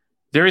 Like,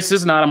 this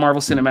is not a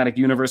Marvel Cinematic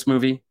Universe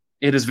movie.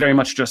 It is very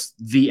much just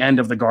the end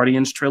of the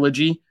Guardians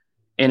trilogy,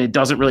 and it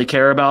doesn't really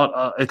care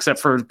about, except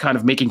for kind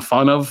of making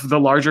fun of the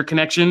larger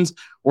connections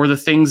or the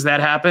things that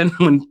happen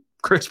when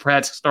Chris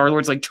Pratt's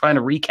Star-Lord's like trying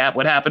to recap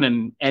what happened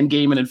in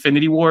Endgame and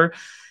Infinity War.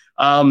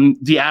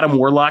 The Adam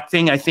Warlock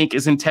thing, I think,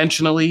 is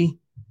intentionally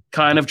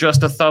kind of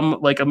just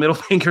a middle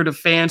finger to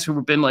fans who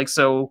have been like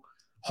so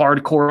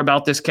hardcore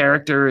about this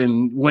character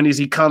and when is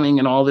he coming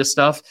and all this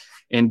stuff.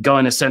 And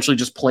Gunn essentially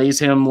just plays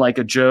him like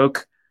a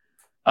joke.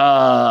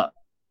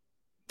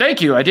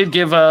 Thank you. I did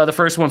give the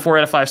first one 4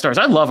 out of 5 stars.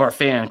 I love our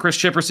fan. Chris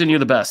Chipperson, you're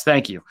the best.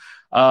 Thank you.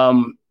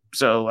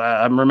 So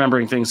I'm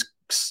remembering things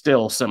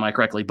still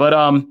semi-correctly.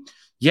 But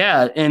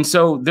yeah, and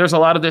so there's a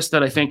lot of this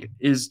that I think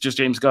is just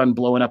James Gunn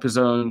blowing up his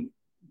own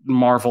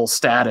Marvel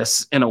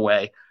status in a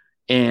way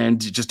and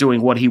just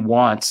doing what he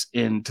wants,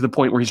 and to the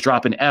point where he's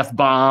dropping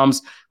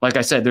F-bombs. Like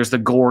I said, there's the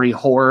gory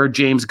horror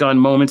James Gunn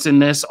moments in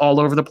this all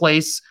over the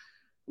place,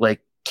 like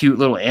cute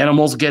little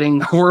animals getting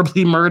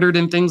horribly murdered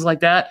and things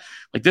like that.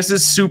 Like, this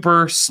is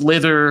super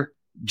Slither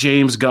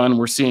James Gunn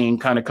we're seeing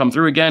kind of come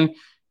through again.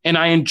 And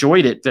I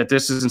enjoyed it that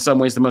this is in some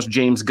ways the most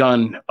James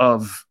Gunn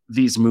of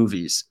these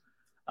movies.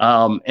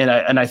 And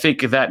I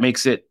think that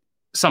makes it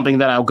something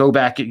that I'll go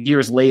back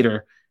years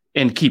later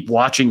and keep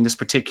watching this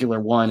particular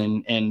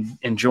one and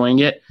enjoying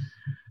it.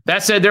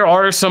 That said, there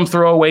are some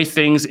throwaway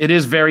things. It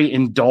is very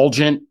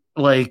indulgent,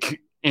 like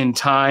in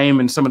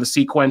time and some of the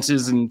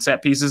sequences and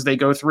set pieces they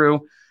go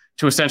through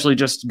to essentially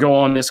just go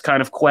on this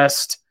kind of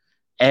quest.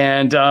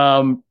 And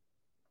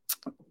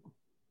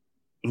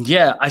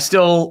yeah, I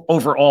still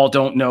overall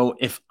don't know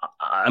if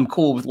I'm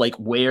cool with like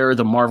where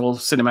the Marvel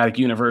Cinematic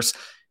Universe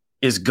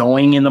is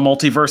going in the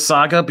multiverse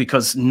saga,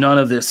 because none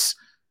of this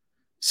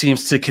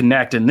seems to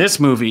connect. And this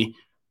movie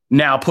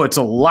now puts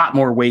a lot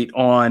more weight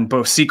on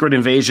both Secret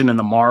Invasion and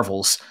the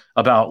Marvels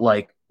about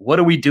like, what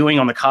are we doing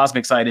on the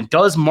cosmic side? And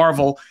does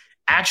Marvel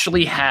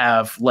actually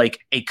have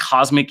like a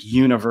cosmic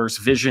universe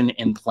vision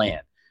and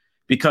plan?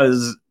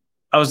 Because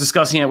I was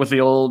discussing it with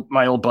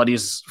my old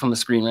buddies from the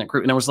Screen Rant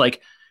crew, and I was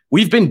like,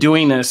 we've been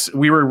doing this.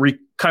 We were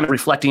kind of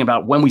reflecting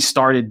about when we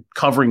started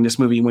covering this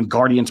movie, when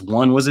Guardians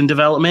 1 was in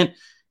development,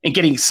 and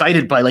getting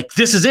excited by like,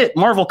 this is it,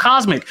 Marvel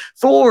Cosmic,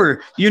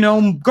 Thor,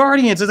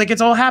 Guardians. It's like,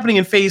 it's all happening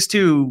in phase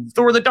 2,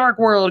 Thor, the Dark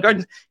World,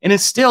 Guardians. And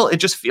it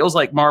just feels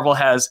like Marvel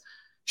has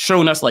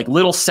shown us like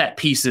little set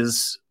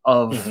pieces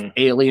of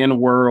alien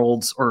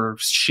worlds or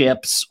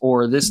ships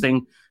or this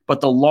thing, but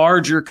the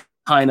larger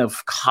kind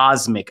of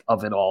cosmic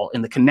of it all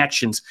and the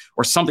connections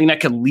or something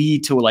that could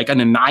lead to like an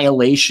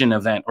annihilation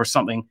event or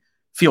something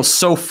feels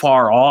so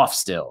far off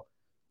still.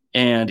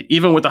 And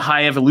even with the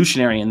High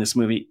Evolutionary in this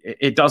movie,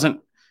 it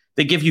doesn't.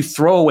 They give you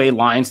throwaway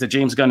lines that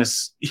James Gunn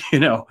is,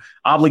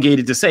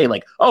 obligated to say,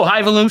 like, oh, High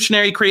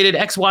Evolutionary created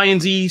X, Y,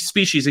 and Z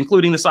species,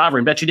 including the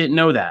Sovereign. Bet you didn't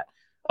know that.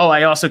 Oh,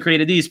 I also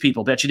created these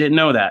people. Bet you didn't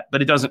know that.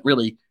 But it doesn't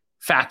really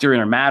factor in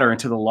or matter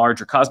into the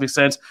larger cosmic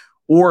sense,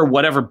 or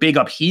whatever big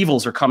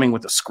upheavals are coming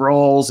with the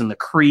Skrulls and the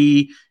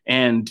Kree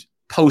and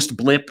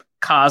post-blip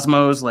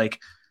cosmos.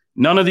 Like,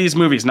 none of these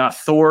movies, not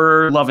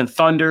Thor, Love and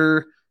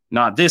Thunder,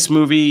 not this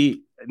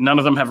movie, none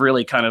of them have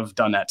really kind of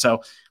done that.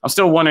 So I'm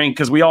still wondering,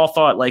 because we all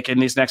thought like in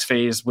this next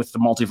phase with the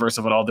multiverse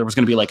of it all, there was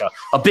going to be like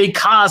a big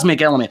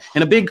cosmic element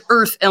and a big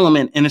Earth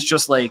element. And it's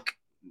just like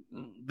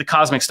the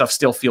cosmic stuff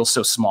still feels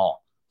so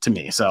small to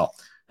me. So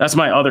that's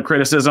my other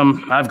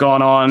criticism. I've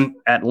gone on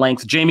at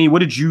length. Jamie, what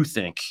did you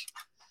think?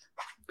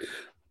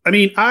 I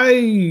mean,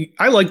 I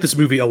like this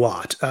movie a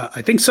lot.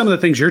 I think some of the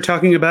things you're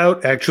talking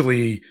about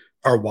actually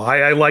are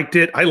why I liked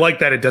it. I like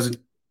that it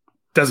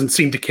doesn't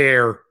seem to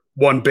care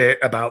one bit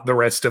about the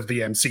rest of the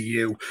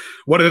MCU.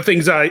 One of the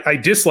things I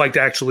disliked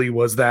actually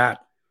was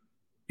that,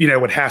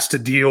 it has to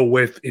deal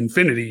with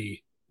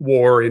Infinity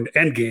War and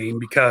Endgame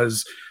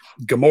because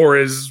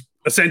Gamora is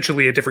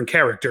essentially a different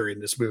character in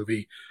this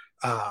movie.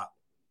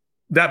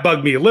 That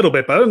bugged me a little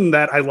bit, but other than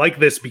that, I like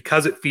this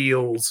because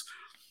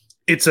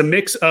it's a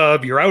mix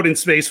of you're out in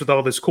space with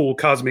all this cool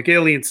cosmic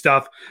alien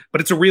stuff,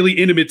 but it's a really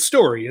intimate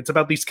story. It's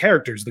about these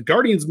characters. The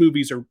Guardians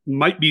movies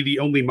might be the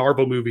only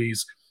Marvel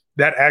movies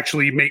that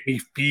actually make me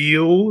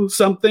feel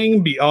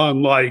something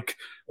beyond like,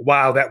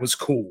 wow, that was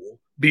cool.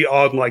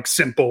 Beyond like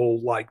simple,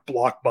 like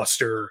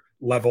blockbuster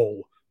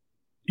level,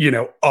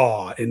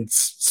 awe and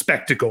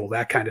spectacle,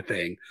 that kind of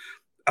thing.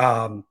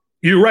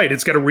 You're right.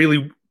 It's got a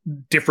really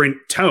different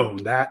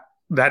tone. That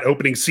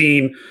opening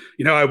scene,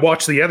 I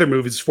watched the other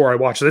movies before I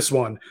watched this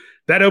one.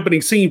 that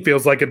opening scene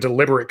feels like a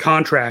deliberate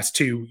contrast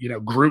to,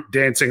 Groot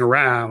dancing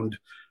around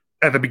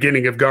at the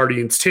beginning of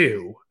Guardians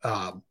 2.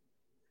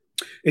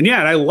 And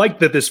I like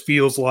that this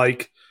feels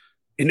like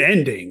an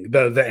ending.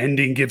 The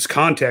ending gives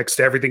context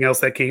to everything else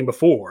that came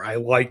before. I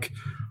like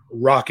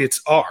Rocket's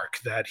arc,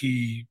 that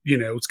he,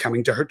 is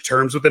coming to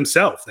terms with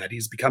himself, that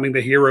he's becoming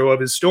the hero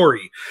of his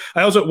story.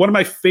 I also, one of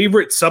my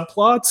favorite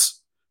subplots,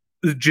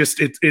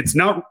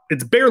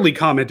 it's barely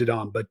commented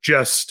on, but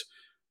just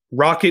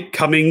Rocket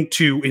coming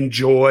to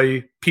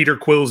enjoy Peter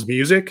Quill's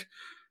music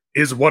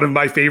is one of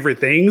my favorite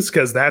things,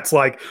 because that's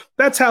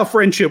how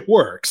friendship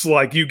works.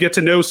 Like, you get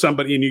to know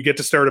somebody and you get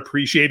to start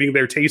appreciating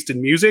their taste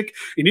in music.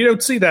 And you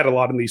don't see that a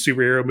lot in these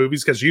superhero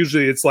movies, because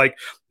usually it's like,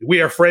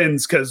 we are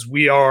friends because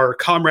we are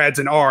comrades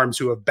in arms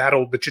who have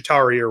battled the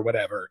Chitauri or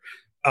whatever.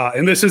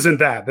 And this isn't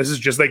that. This is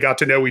just they got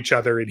to know each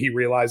other and he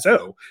realized,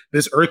 oh,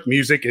 this Earth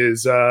music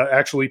is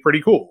actually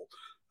pretty cool.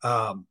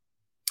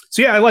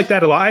 So I like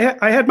that a lot.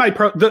 I had my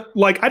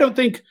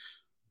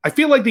I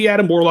feel like the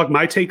Adam Warlock,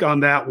 my take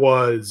on that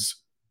was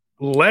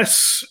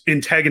less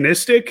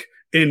antagonistic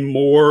and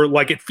more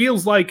like, it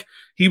feels like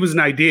he was an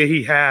idea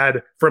he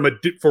had for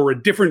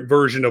a different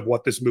version of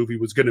what this movie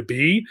was going to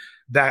be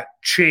that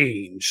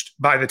changed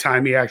by the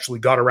time he actually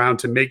got around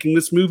to making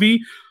this movie.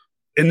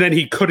 And then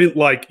he couldn't,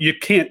 you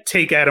can't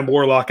take Adam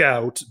Warlock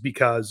out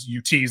because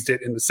you teased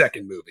it in the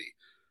second movie.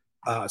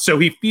 So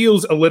he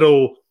feels a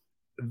little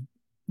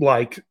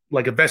like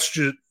a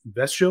vestigial,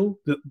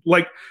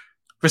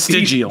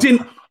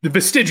 the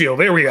vestigial,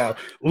 there we go,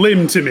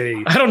 limb to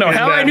me. I don't know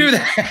how I knew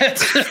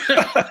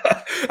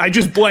that. I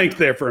just blanked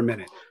there for a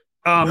minute.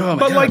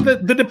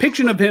 The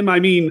depiction of him, I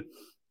mean,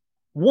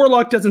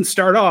 Warlock doesn't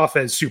start off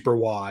as super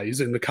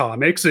wise in the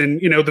comics, and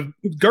the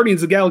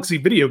Guardians of the Galaxy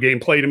video game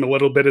played him a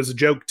little bit as a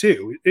joke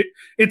too.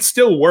 It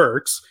still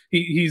works.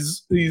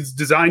 He's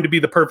designed to be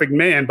the perfect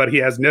man, but he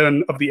has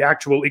none of the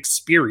actual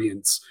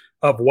experience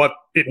of what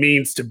it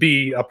means to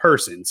be a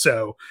person.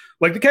 So,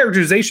 the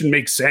characterization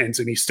makes sense,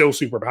 and he's still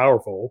super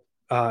powerful.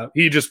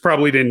 He just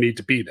probably didn't need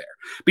to be there.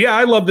 But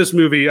I love this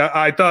movie.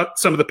 I thought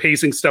some of the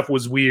pacing stuff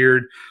was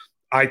weird.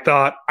 I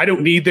thought I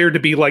don't need there to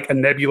be a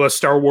Nebula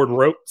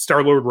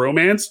Star-Lord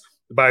romance,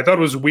 but I thought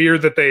it was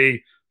weird that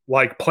they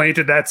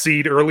planted that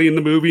seed early in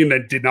the movie and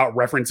then did not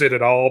reference it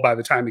at all by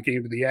the time it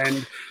came to the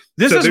end.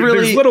 There's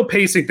little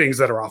pacing things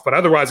that are off, but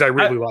otherwise I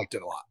really liked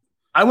it a lot.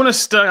 I want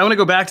to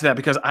go back to that,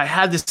 because I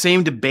had the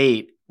same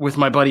debate with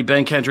my buddy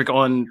Ben Kendrick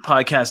on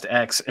Podcast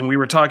X, and we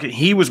were talking.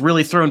 He was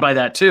really thrown by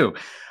that too.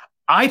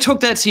 I took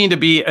that scene to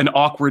be an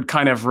awkward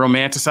kind of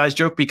romanticized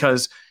joke,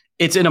 because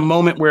it's in a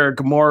moment where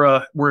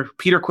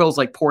Peter Quill's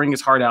pouring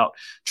his heart out,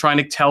 trying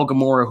to tell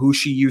Gamora who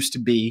she used to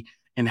be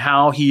and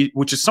how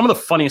which is some of the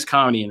funniest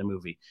comedy in the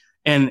movie,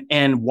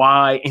 and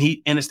why,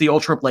 and it's the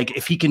old trope,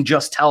 if he can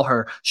just tell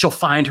her, she'll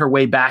find her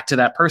way back to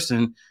that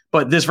person.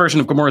 But this version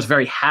of Gamora is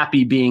very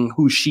happy being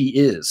who she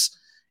is,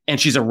 and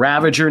she's a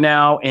Ravager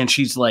now, and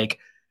she's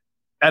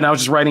and I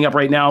was just writing up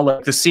right now,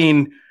 the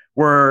scene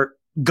where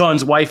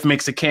Gunn's wife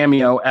makes a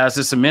cameo as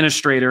this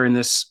administrator in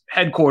this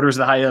headquarters of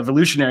the High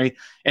Evolutionary.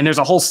 And there's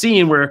a whole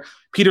scene where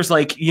Peter's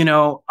I'm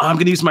going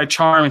to use my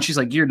charm. And she's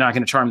like, you're not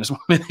going to charm this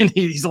woman. And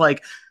he's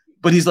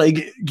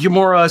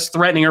Gamora is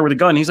threatening her with a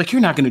gun. He's like,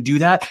 you're not going to do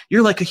that.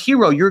 You're a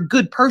hero. You're a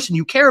good person.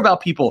 You care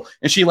about people.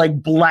 And she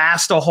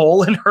blasts a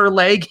hole in her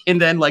leg. And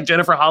then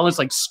Jennifer Holland's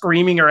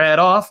screaming her head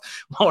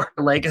off, while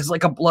her leg has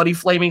a bloody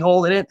flaming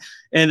hole in it.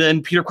 And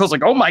then Peter Quill's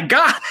oh my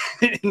God.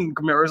 And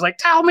Gamora's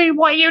tell me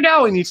what you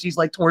know. And she's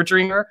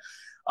torturing her.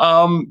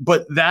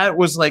 But that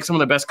was some of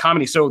the best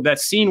comedy. So that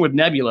scene with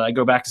Nebula, I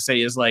go back to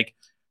say, is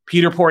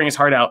Peter pouring his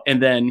heart out.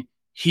 And then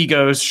she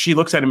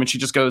looks at him and she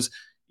just goes,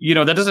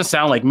 that doesn't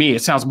sound like me.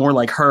 It sounds more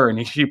like her.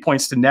 And she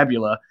points to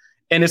Nebula.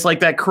 And it's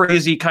that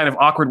crazy kind of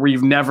awkward where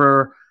you've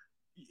never,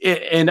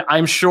 and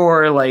I'm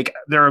sure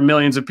there are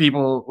millions of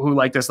people who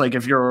like this.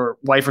 If your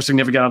wife or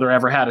significant other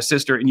ever had a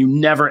sister and you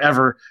never,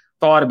 ever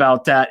thought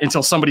about that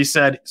until somebody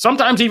said,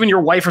 sometimes even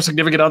your wife or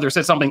significant other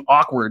said something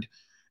awkward,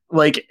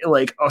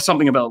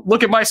 something about,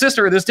 look at my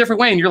sister in this different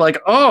way. And you're what?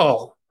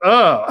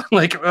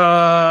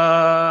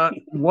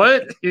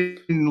 And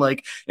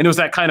it was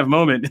that kind of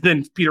moment. And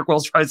then Peter Quill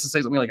tries to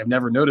say something I've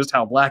never noticed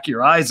how black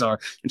your eyes are.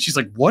 And she's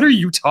like, what are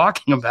you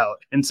talking about?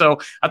 And so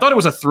I thought it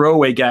was a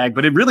throwaway gag,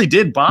 but it really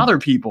did bother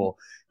people.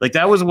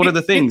 That was one of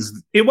the things.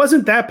 It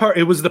wasn't that part.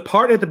 It was the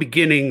part at the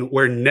beginning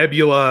where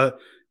Nebula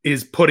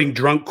is putting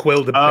drunk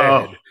Quill to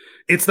bed.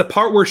 It's the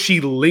part where she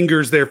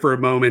lingers there for a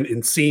moment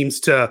and seems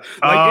to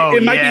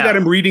it might be that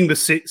I'm reading the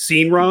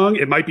scene wrong.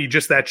 It might be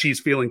just that she's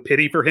feeling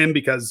pity for him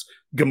because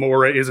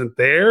Gamora isn't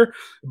there,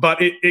 but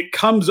it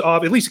comes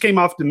off, at least it came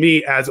off to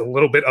me as a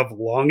little bit of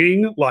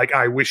longing.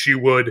 I wish you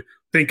would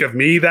think of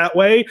me that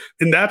way.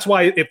 And that's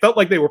why it felt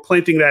like they were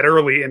planting that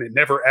early and it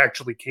never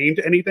actually came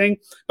to anything,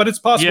 but it's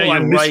possible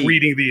I'm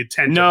misreading the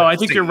intent. No, I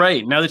think you're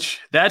right. Now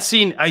that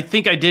scene, I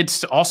think I did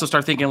also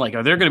start thinking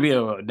are there going to be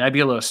a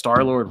Nebula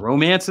Star-Lord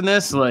romance in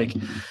this?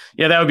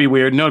 Yeah, that would be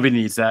weird. Nobody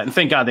needs that. And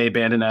thank God they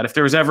abandoned that. If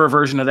there was ever a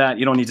version of that,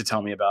 you don't need to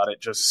tell me about it.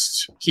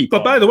 Just keep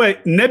But by the way,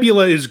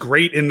 Nebula is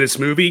great in this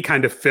movie,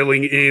 kind of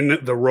filling in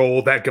the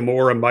role that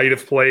Gamora might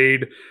have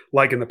played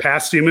like in the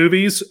past two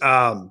movies.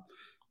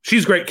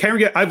 She's great.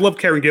 I've loved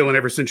Karen Gillan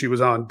ever since she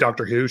was on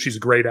Doctor Who. She's a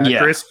great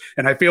actress. Yeah.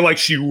 And I feel like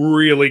she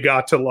really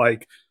got to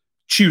like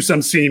chew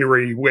some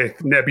scenery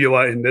with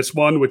Nebula in this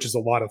one, which is a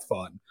lot of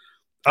fun.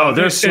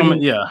 There's some,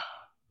 yeah.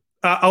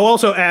 I'll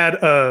also add,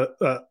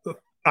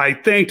 I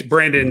thanked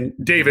Brandon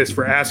Davis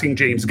for asking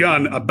James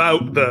Gunn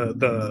about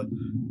the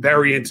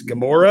variant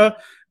Gamora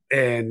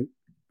and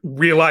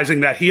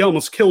realizing that he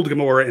almost killed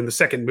Gamora in the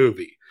second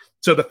movie.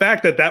 So the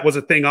fact that that was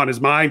a thing on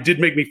his mind did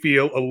make me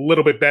feel a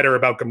little bit better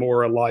about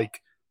Gamora,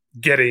 like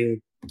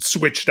getting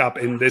switched up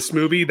in this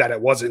movie, that it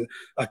wasn't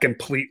a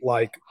complete,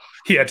 like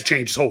he had to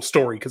change his whole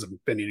story because of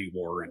Infinity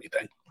War or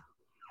anything.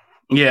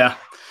 Yeah.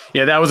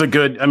 Yeah, that was a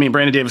good,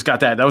 Brandon Davis got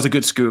that. That was a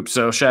good scoop.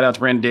 So shout out to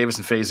Brandon Davis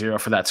and Phase Zero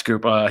for that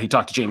scoop. He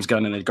talked to James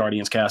Gunn and the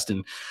Guardians cast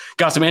and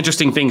got some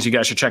interesting things you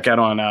guys should check out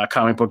on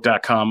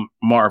comicbook.com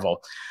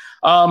Marvel.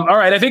 All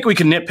right, I think we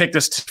can nitpick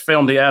this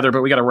film together,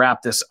 but we got to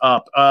wrap this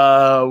up.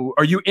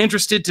 Are you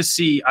interested to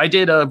see, I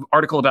did an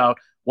article about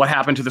what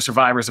happened to the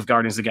survivors of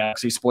Guardians of the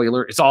Galaxy.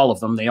 Spoiler, it's all of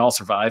them. They all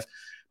survive.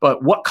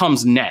 But what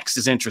comes next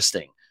is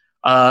interesting.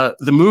 The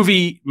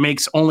movie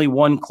makes only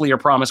one clear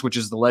promise, which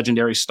is the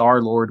legendary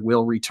Star-Lord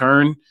will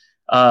return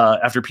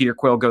after Peter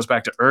Quill goes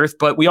back to Earth.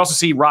 But we also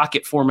see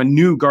Rocket form a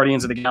new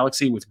Guardians of the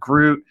Galaxy with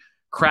Groot,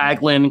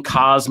 Kraglin,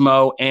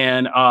 Cosmo,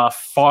 and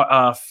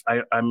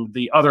I'm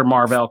the other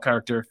Marvel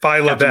character.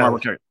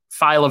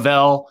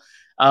 Phyla-Vell.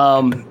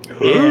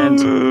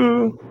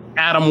 And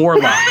Adam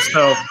Warlock.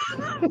 So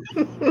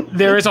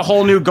there is a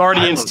whole new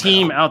Guardians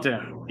team out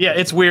there. Yeah,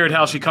 it's weird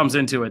how she comes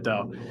into it,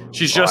 though.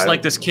 She's just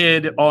like this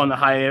kid on the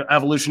high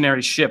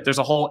evolutionary ship. There's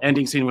a whole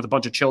ending scene with a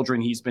bunch of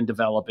children he's been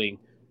developing,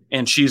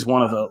 and she's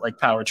one of the like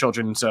power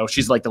children. So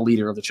she's like the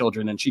leader of the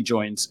children, and she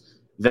joins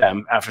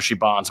them after she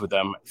bonds with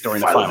them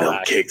during the final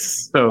act.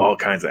 Kicks all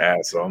kinds of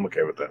ass, so I'm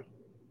okay with that.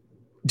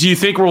 Do you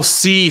think we'll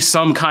see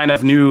some kind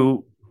of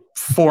new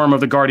form of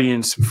the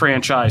Guardians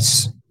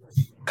franchise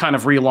kind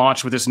of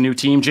relaunch with this new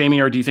team, Jamie,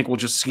 or do you think we'll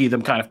just see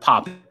them kind of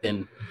pop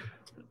in?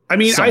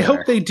 Somewhere? I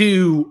hope they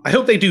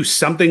do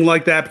something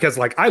like that, because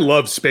like I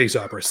love space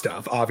opera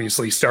stuff,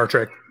 obviously Star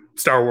Trek,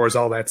 Star Wars,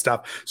 all that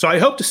stuff. So I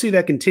hope to see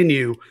that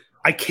continue.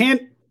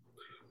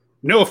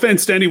 No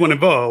offense to anyone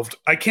involved,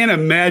 I can't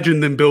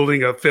imagine them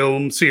building a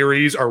film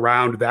series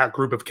around that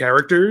group of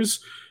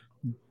characters.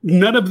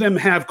 None of them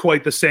have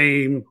quite the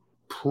same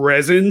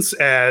presence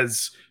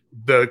as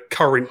the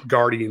current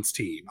Guardians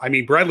team.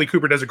 Bradley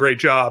Cooper does a great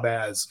job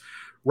as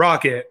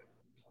Rocket,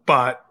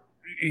 but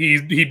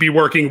he'd be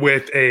working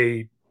with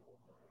a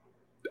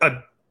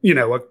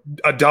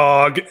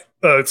dog,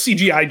 a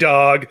CGI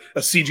dog, a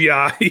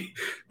CGI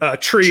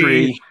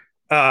tree,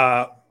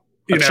 a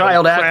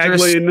child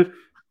actress.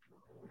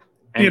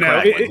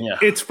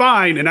 It's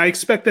fine, and I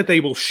expect that they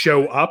will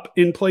show up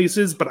in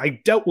places, but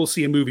I doubt we'll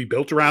see a movie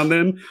built around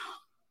them.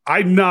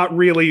 I'm not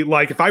really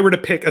like, if I were to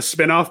pick a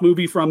spin-off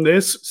movie from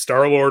this,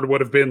 Star-Lord would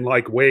have been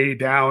like way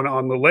down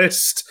on the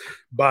list,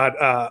 but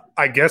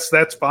I guess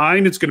that's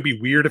fine. It's going to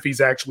be weird if he's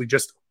actually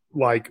just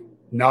like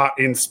not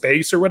in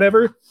space or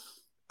whatever.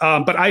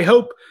 But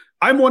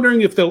I'm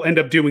wondering if they'll end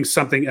up doing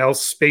something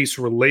else space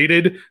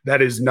related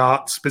that is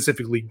not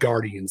specifically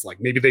Guardians. Like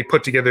maybe they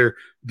put together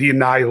the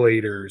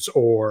Annihilators,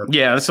 or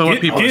that's what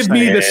people give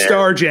me the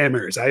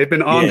Starjammers. I have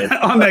been on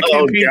that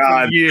campaign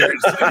for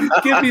years.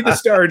 Give me the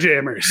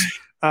Starjammers.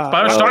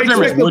 I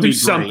expect they'll do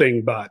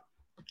something, but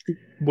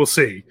we'll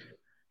see.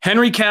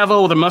 Henry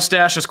Cavill with a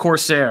mustache as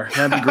Corsair.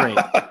 That'd be great.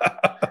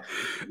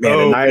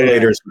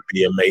 Annihilators would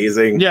be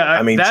amazing.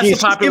 Yeah, that's the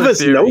popular give us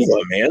theory.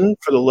 Nova, man.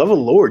 For the love of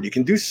Lord, you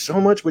can do so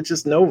much with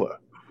just Nova.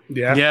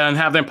 Yeah, and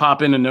have them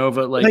pop into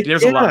Nova.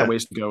 There's a lot of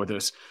ways to go with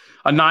this.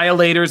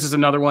 Annihilators is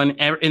another one.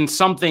 In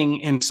some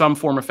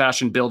form or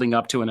fashion, building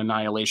up to an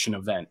Annihilation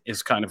event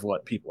is kind of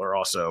what people are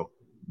also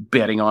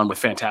betting on with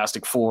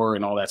Fantastic Four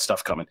and all that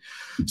stuff coming.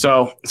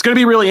 So it's going to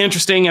be really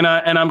interesting, and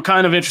I'm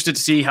kind of interested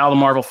to see how the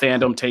Marvel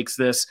fandom takes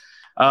this.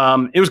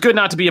 It was good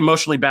not to be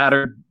emotionally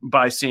battered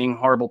by seeing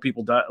horrible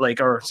people die,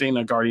 or seeing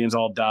the Guardians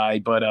all die.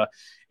 But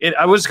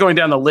I was going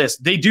down the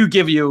list. They do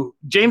give you,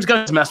 James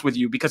Gunn's messed with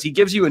you because he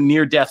gives you a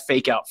near-death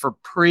fake out for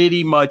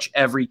pretty much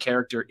every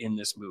character in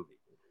this movie.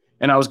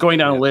 And I was going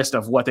down a list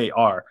of what they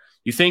are.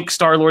 You think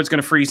Star-Lord's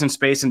going to freeze in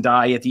space and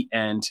die at the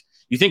end.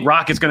 You think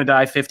Rocket's going to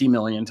die 50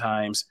 million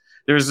times.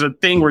 There's a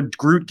thing where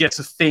Groot gets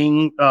a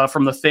thing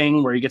from the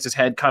Thing where he gets his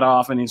head cut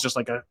off and he's just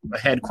like a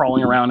head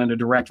crawling around, in a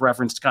direct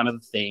reference to kind of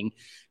the Thing.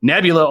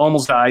 Nebula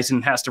almost dies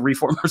and has to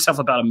reform herself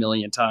about 1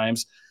 million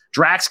times.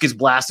 Drax gets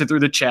blasted through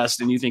the chest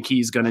and you think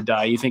he's going to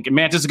die. You think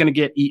Mantis is going to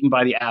get eaten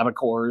by the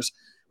Abacors.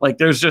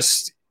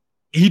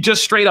 He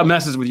just straight up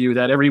messes with you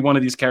that every one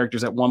of these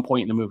characters at one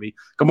point in the movie.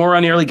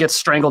 Gamora nearly gets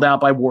strangled out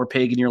by War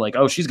Pig and you're like,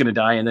 oh, she's going to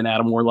die. And then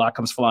Adam Warlock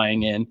comes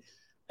flying in.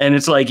 And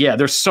it's like,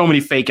 there's so many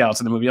fake outs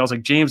in the movie. I was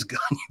like, James Gunn,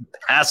 you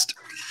bastard.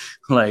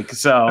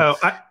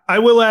 I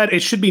will add,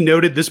 it should be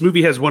noted, this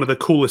movie has one of the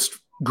coolest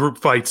group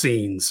fight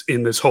scenes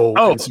in this whole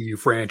MCU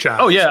franchise.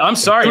 Oh yeah, I'm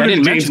sorry, I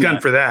didn't James mention Gunn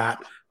that. for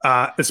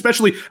that.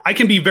 Especially, I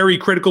can be very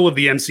critical of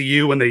the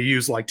MCU when they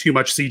use like too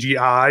much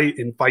CGI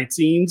in fight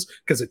scenes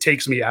because it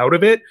takes me out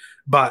of it.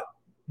 But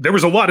there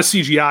was a lot of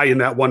CGI in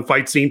that one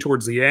fight scene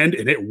towards the end,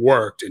 and it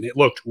worked, and it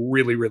looked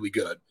really, really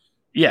good.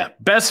 Yeah,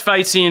 best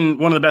fight scene,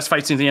 one of the best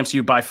fight scenes in the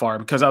MCU by far,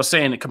 because I was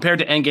saying compared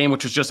to Endgame,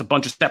 which was just a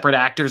bunch of separate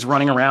actors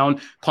running around,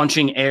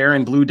 punching air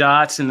and blue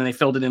dots, and then they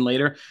filled it in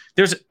later.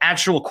 There's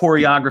actual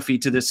choreography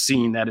to this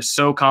scene that is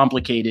so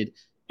complicated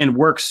and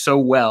works so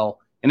well.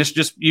 And it's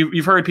just,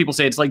 you've heard people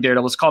say it's like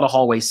Daredevil. It's called a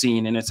hallway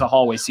scene, and it's a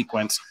hallway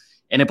sequence,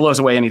 and it blows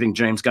away anything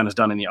James Gunn has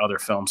done in the other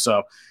film.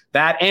 So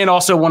that, and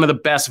also one of the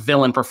best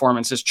villain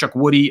performances.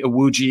 Chukwudi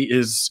Iwuji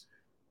is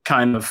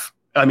kind of,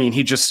 I mean,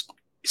 he just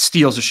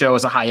steals the show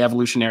as a high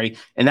evolutionary,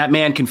 and that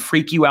man can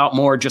freak you out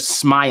more just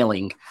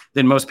smiling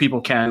than most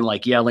people can,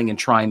 like yelling and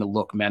trying to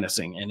look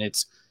menacing. And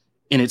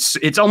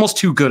it's almost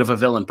too good of a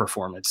villain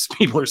performance.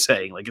 People are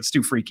saying like it's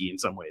too freaky in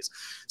some ways.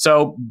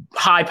 So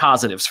high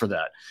positives for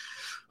that.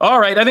 All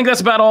right, I think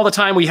that's about all the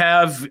time we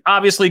have.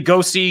 Obviously,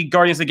 go see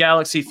Guardians of the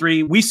Galaxy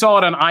 3. We saw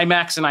it on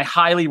IMAX, and I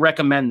highly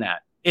recommend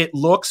that. It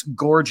looks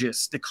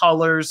gorgeous. The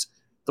colors,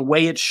 the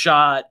way it's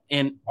shot,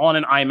 and on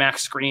an IMAX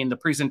screen, the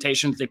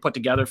presentation that they put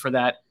together for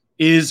that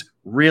is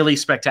really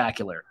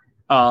spectacular.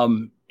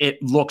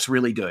 It looks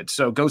really good.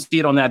 So go see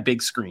it on that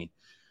big screen.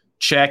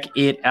 Check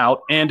it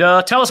out and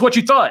tell us what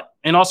you thought.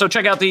 And also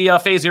check out the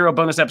Phase Zero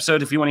bonus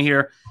episode if you want to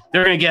hear.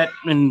 They're going to get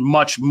in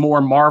much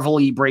more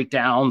Marvel-y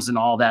breakdowns and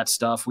all that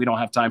stuff. We don't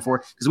have time for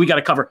it because we got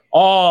to cover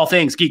all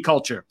things geek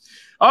culture.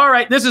 All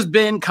right, this has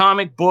been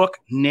Comic Book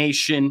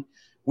Nation.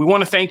 We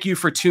want to thank you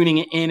for tuning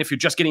in. If you're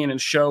just getting into the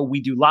show,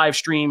 we do live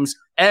streams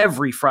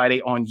every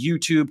Friday on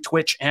YouTube,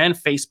 Twitch, and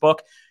Facebook.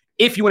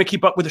 If you want to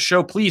keep up with the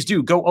show, please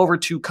do go over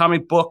to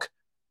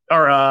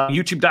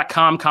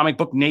youtube.com, Comic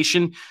Book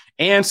Nation,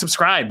 and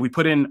subscribe. We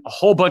put in a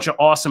whole bunch of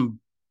awesome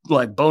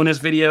like bonus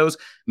videos.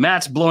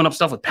 Matt's blowing up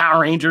stuff with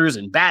Power Rangers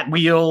and Bat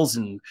Wheels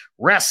and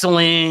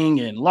wrestling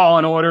and Law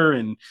and Order.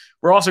 And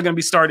we're also going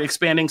to be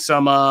expanding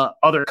some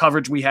other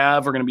coverage we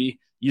have. We're going to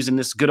be using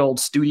this good old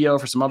studio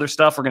for some other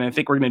stuff. We're going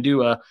to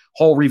do a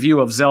whole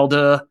review of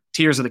Zelda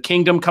Tears of the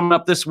Kingdom coming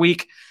up this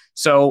week.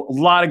 So a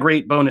lot of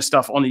great bonus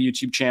stuff on the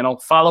YouTube channel.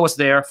 Follow us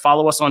there.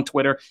 Follow us on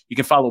Twitter. You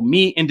can follow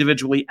me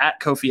individually at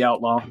Kofi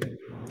Outlaw.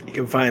 You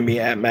can find me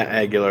at Matt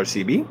Aguilar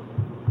CB.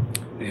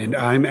 And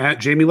I'm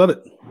at Jamie Lovett.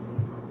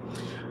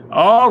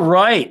 All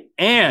right.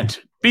 And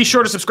be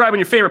sure to subscribe on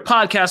your favorite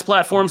podcast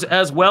platforms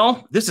as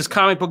well. This is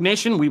Comic Book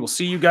Nation. We will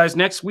see you guys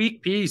next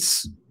week.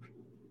 Peace.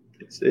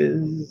 This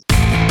is...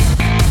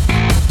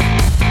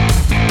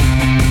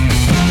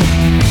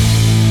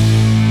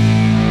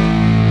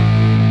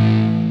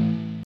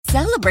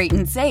 Celebrate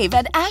and save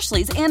at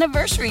Ashley's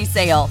Anniversary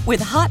Sale.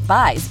 With Hot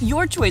Buys,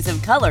 your choice of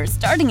colors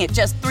starting at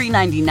just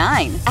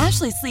 $3.99.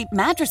 Ashley Sleep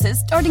mattresses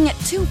starting at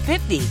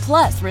 $2.50.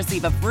 Plus,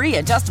 receive a free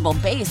adjustable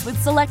base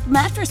with select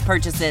mattress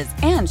purchases.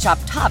 And shop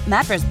top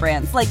mattress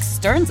brands like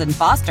Stearns &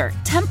 Foster,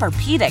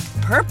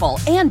 Tempur-Pedic, Purple,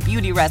 and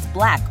Beautyrest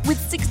Black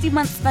with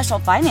 60-month special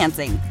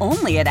financing.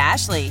 Only at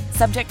Ashley.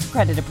 Subject to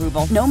credit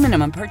approval. No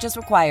minimum purchase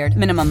required.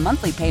 Minimum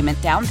monthly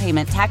payment, down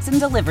payment, tax, and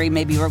delivery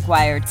may be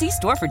required. See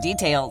store for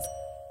details.